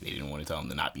 I guess they didn't want to tell him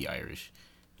to not be Irish.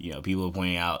 People are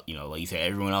pointing out. Like you said,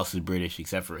 everyone else is British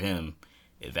except for him.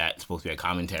 Is that supposed to be a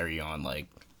commentary on like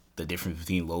the difference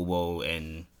between Lobo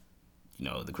and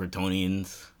the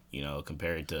Kryptonians?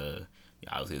 Compared to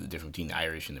Obviously, the difference between the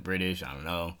Irish and the British. I don't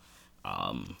know,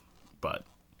 but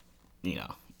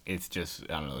it's just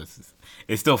I don't know.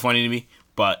 It's still funny to me,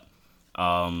 but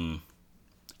I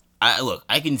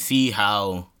can see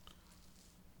how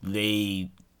they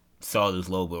saw this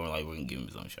logo and were like, we're gonna give him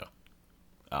his own show.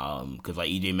 Because like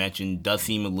EJ mentioned, does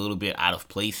seem a little bit out of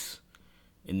place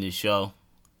in this show.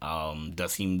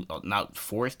 Does seem not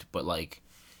forced, but like,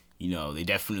 they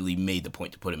definitely made the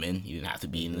point to put him in. He didn't have to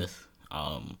be in this.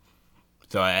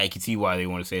 So I can see why they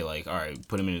want to say like, all right,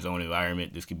 put him in his own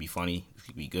environment. This could be funny. This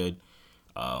could be good.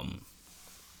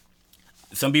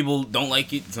 Some people don't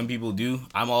like it. Some people do.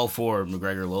 I'm all for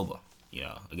McGregor Lobo.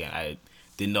 Again, I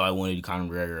didn't know I wanted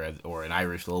Conor McGregor or an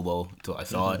Irish Lobo until I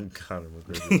saw it. Conor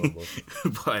McGregor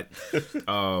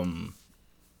Lobo.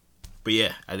 but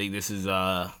yeah, I think this is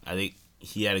I think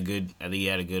he had a good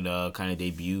kind of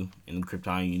debut in the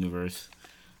Krypton universe.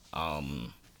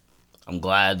 I'm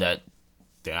glad that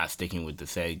they're not sticking with the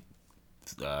Seg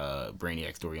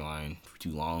Brainiac storyline for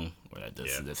too long, or that the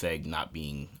Seg not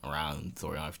being around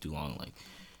storyline for too long. Like,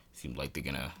 seems like they're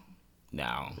gonna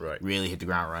now really hit the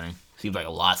ground running. Seems like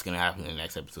a lot's gonna happen in the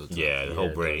next episode. So. Yeah, the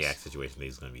whole Brainiac situation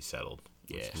is gonna be settled.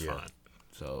 It's fine.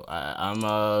 So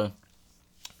I'm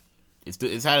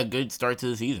it's had a good start to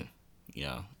the season.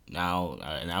 Now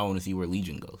I want to see where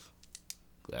Legion goes.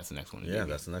 That's the next one. Yeah,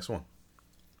 that's the next one.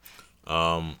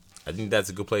 I think that's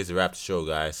a good place to wrap the show,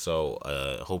 guys. So,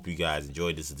 hope you guys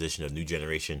enjoyed this edition of New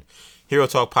Generation Hero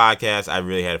Talk Podcast. I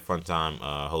really had a fun time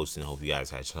hosting. Hope you guys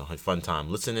had a fun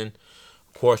time listening.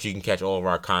 Of course, you can catch all of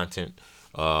our content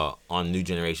on New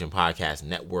Generation Podcast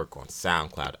Network on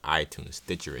SoundCloud, iTunes,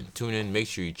 Stitcher, and TuneIn. Make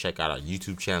sure you check out our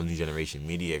YouTube channel, New Generation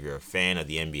Media, if you're a fan of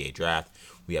the NBA Draft.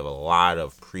 We have a lot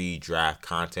of pre-draft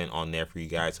content on there for you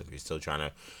guys. So if you're still trying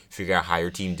to figure out how your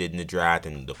team did in the draft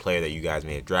and the player that you guys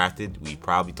may have drafted, we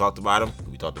probably talked about them.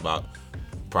 We talked about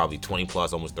probably 20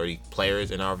 plus, almost 30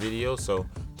 players in our video. So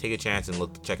take a chance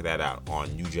and check that out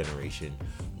on New Generation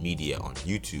Media on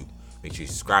YouTube. Make sure you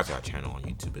subscribe to our channel on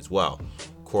YouTube as well.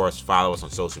 Of course, follow us on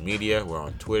social media. We're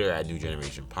on Twitter at New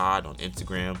Generation Pod, on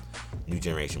Instagram, New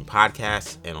Generation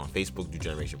Podcast, and on Facebook, New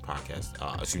Generation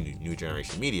Podcast. New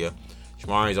Generation Media.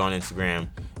 Shamari's on Instagram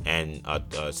and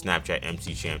Snapchat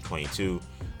MCChamp22.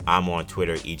 I'm on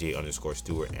Twitter,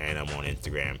 EJ_Stewart, and I'm on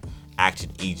Instagram, Action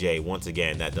EJ. Once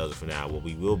again, that does it for now.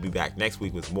 We will be back next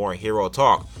week with more Hero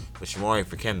Talk. For Shamari,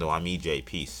 for Kendall, I'm EJ.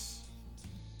 Peace.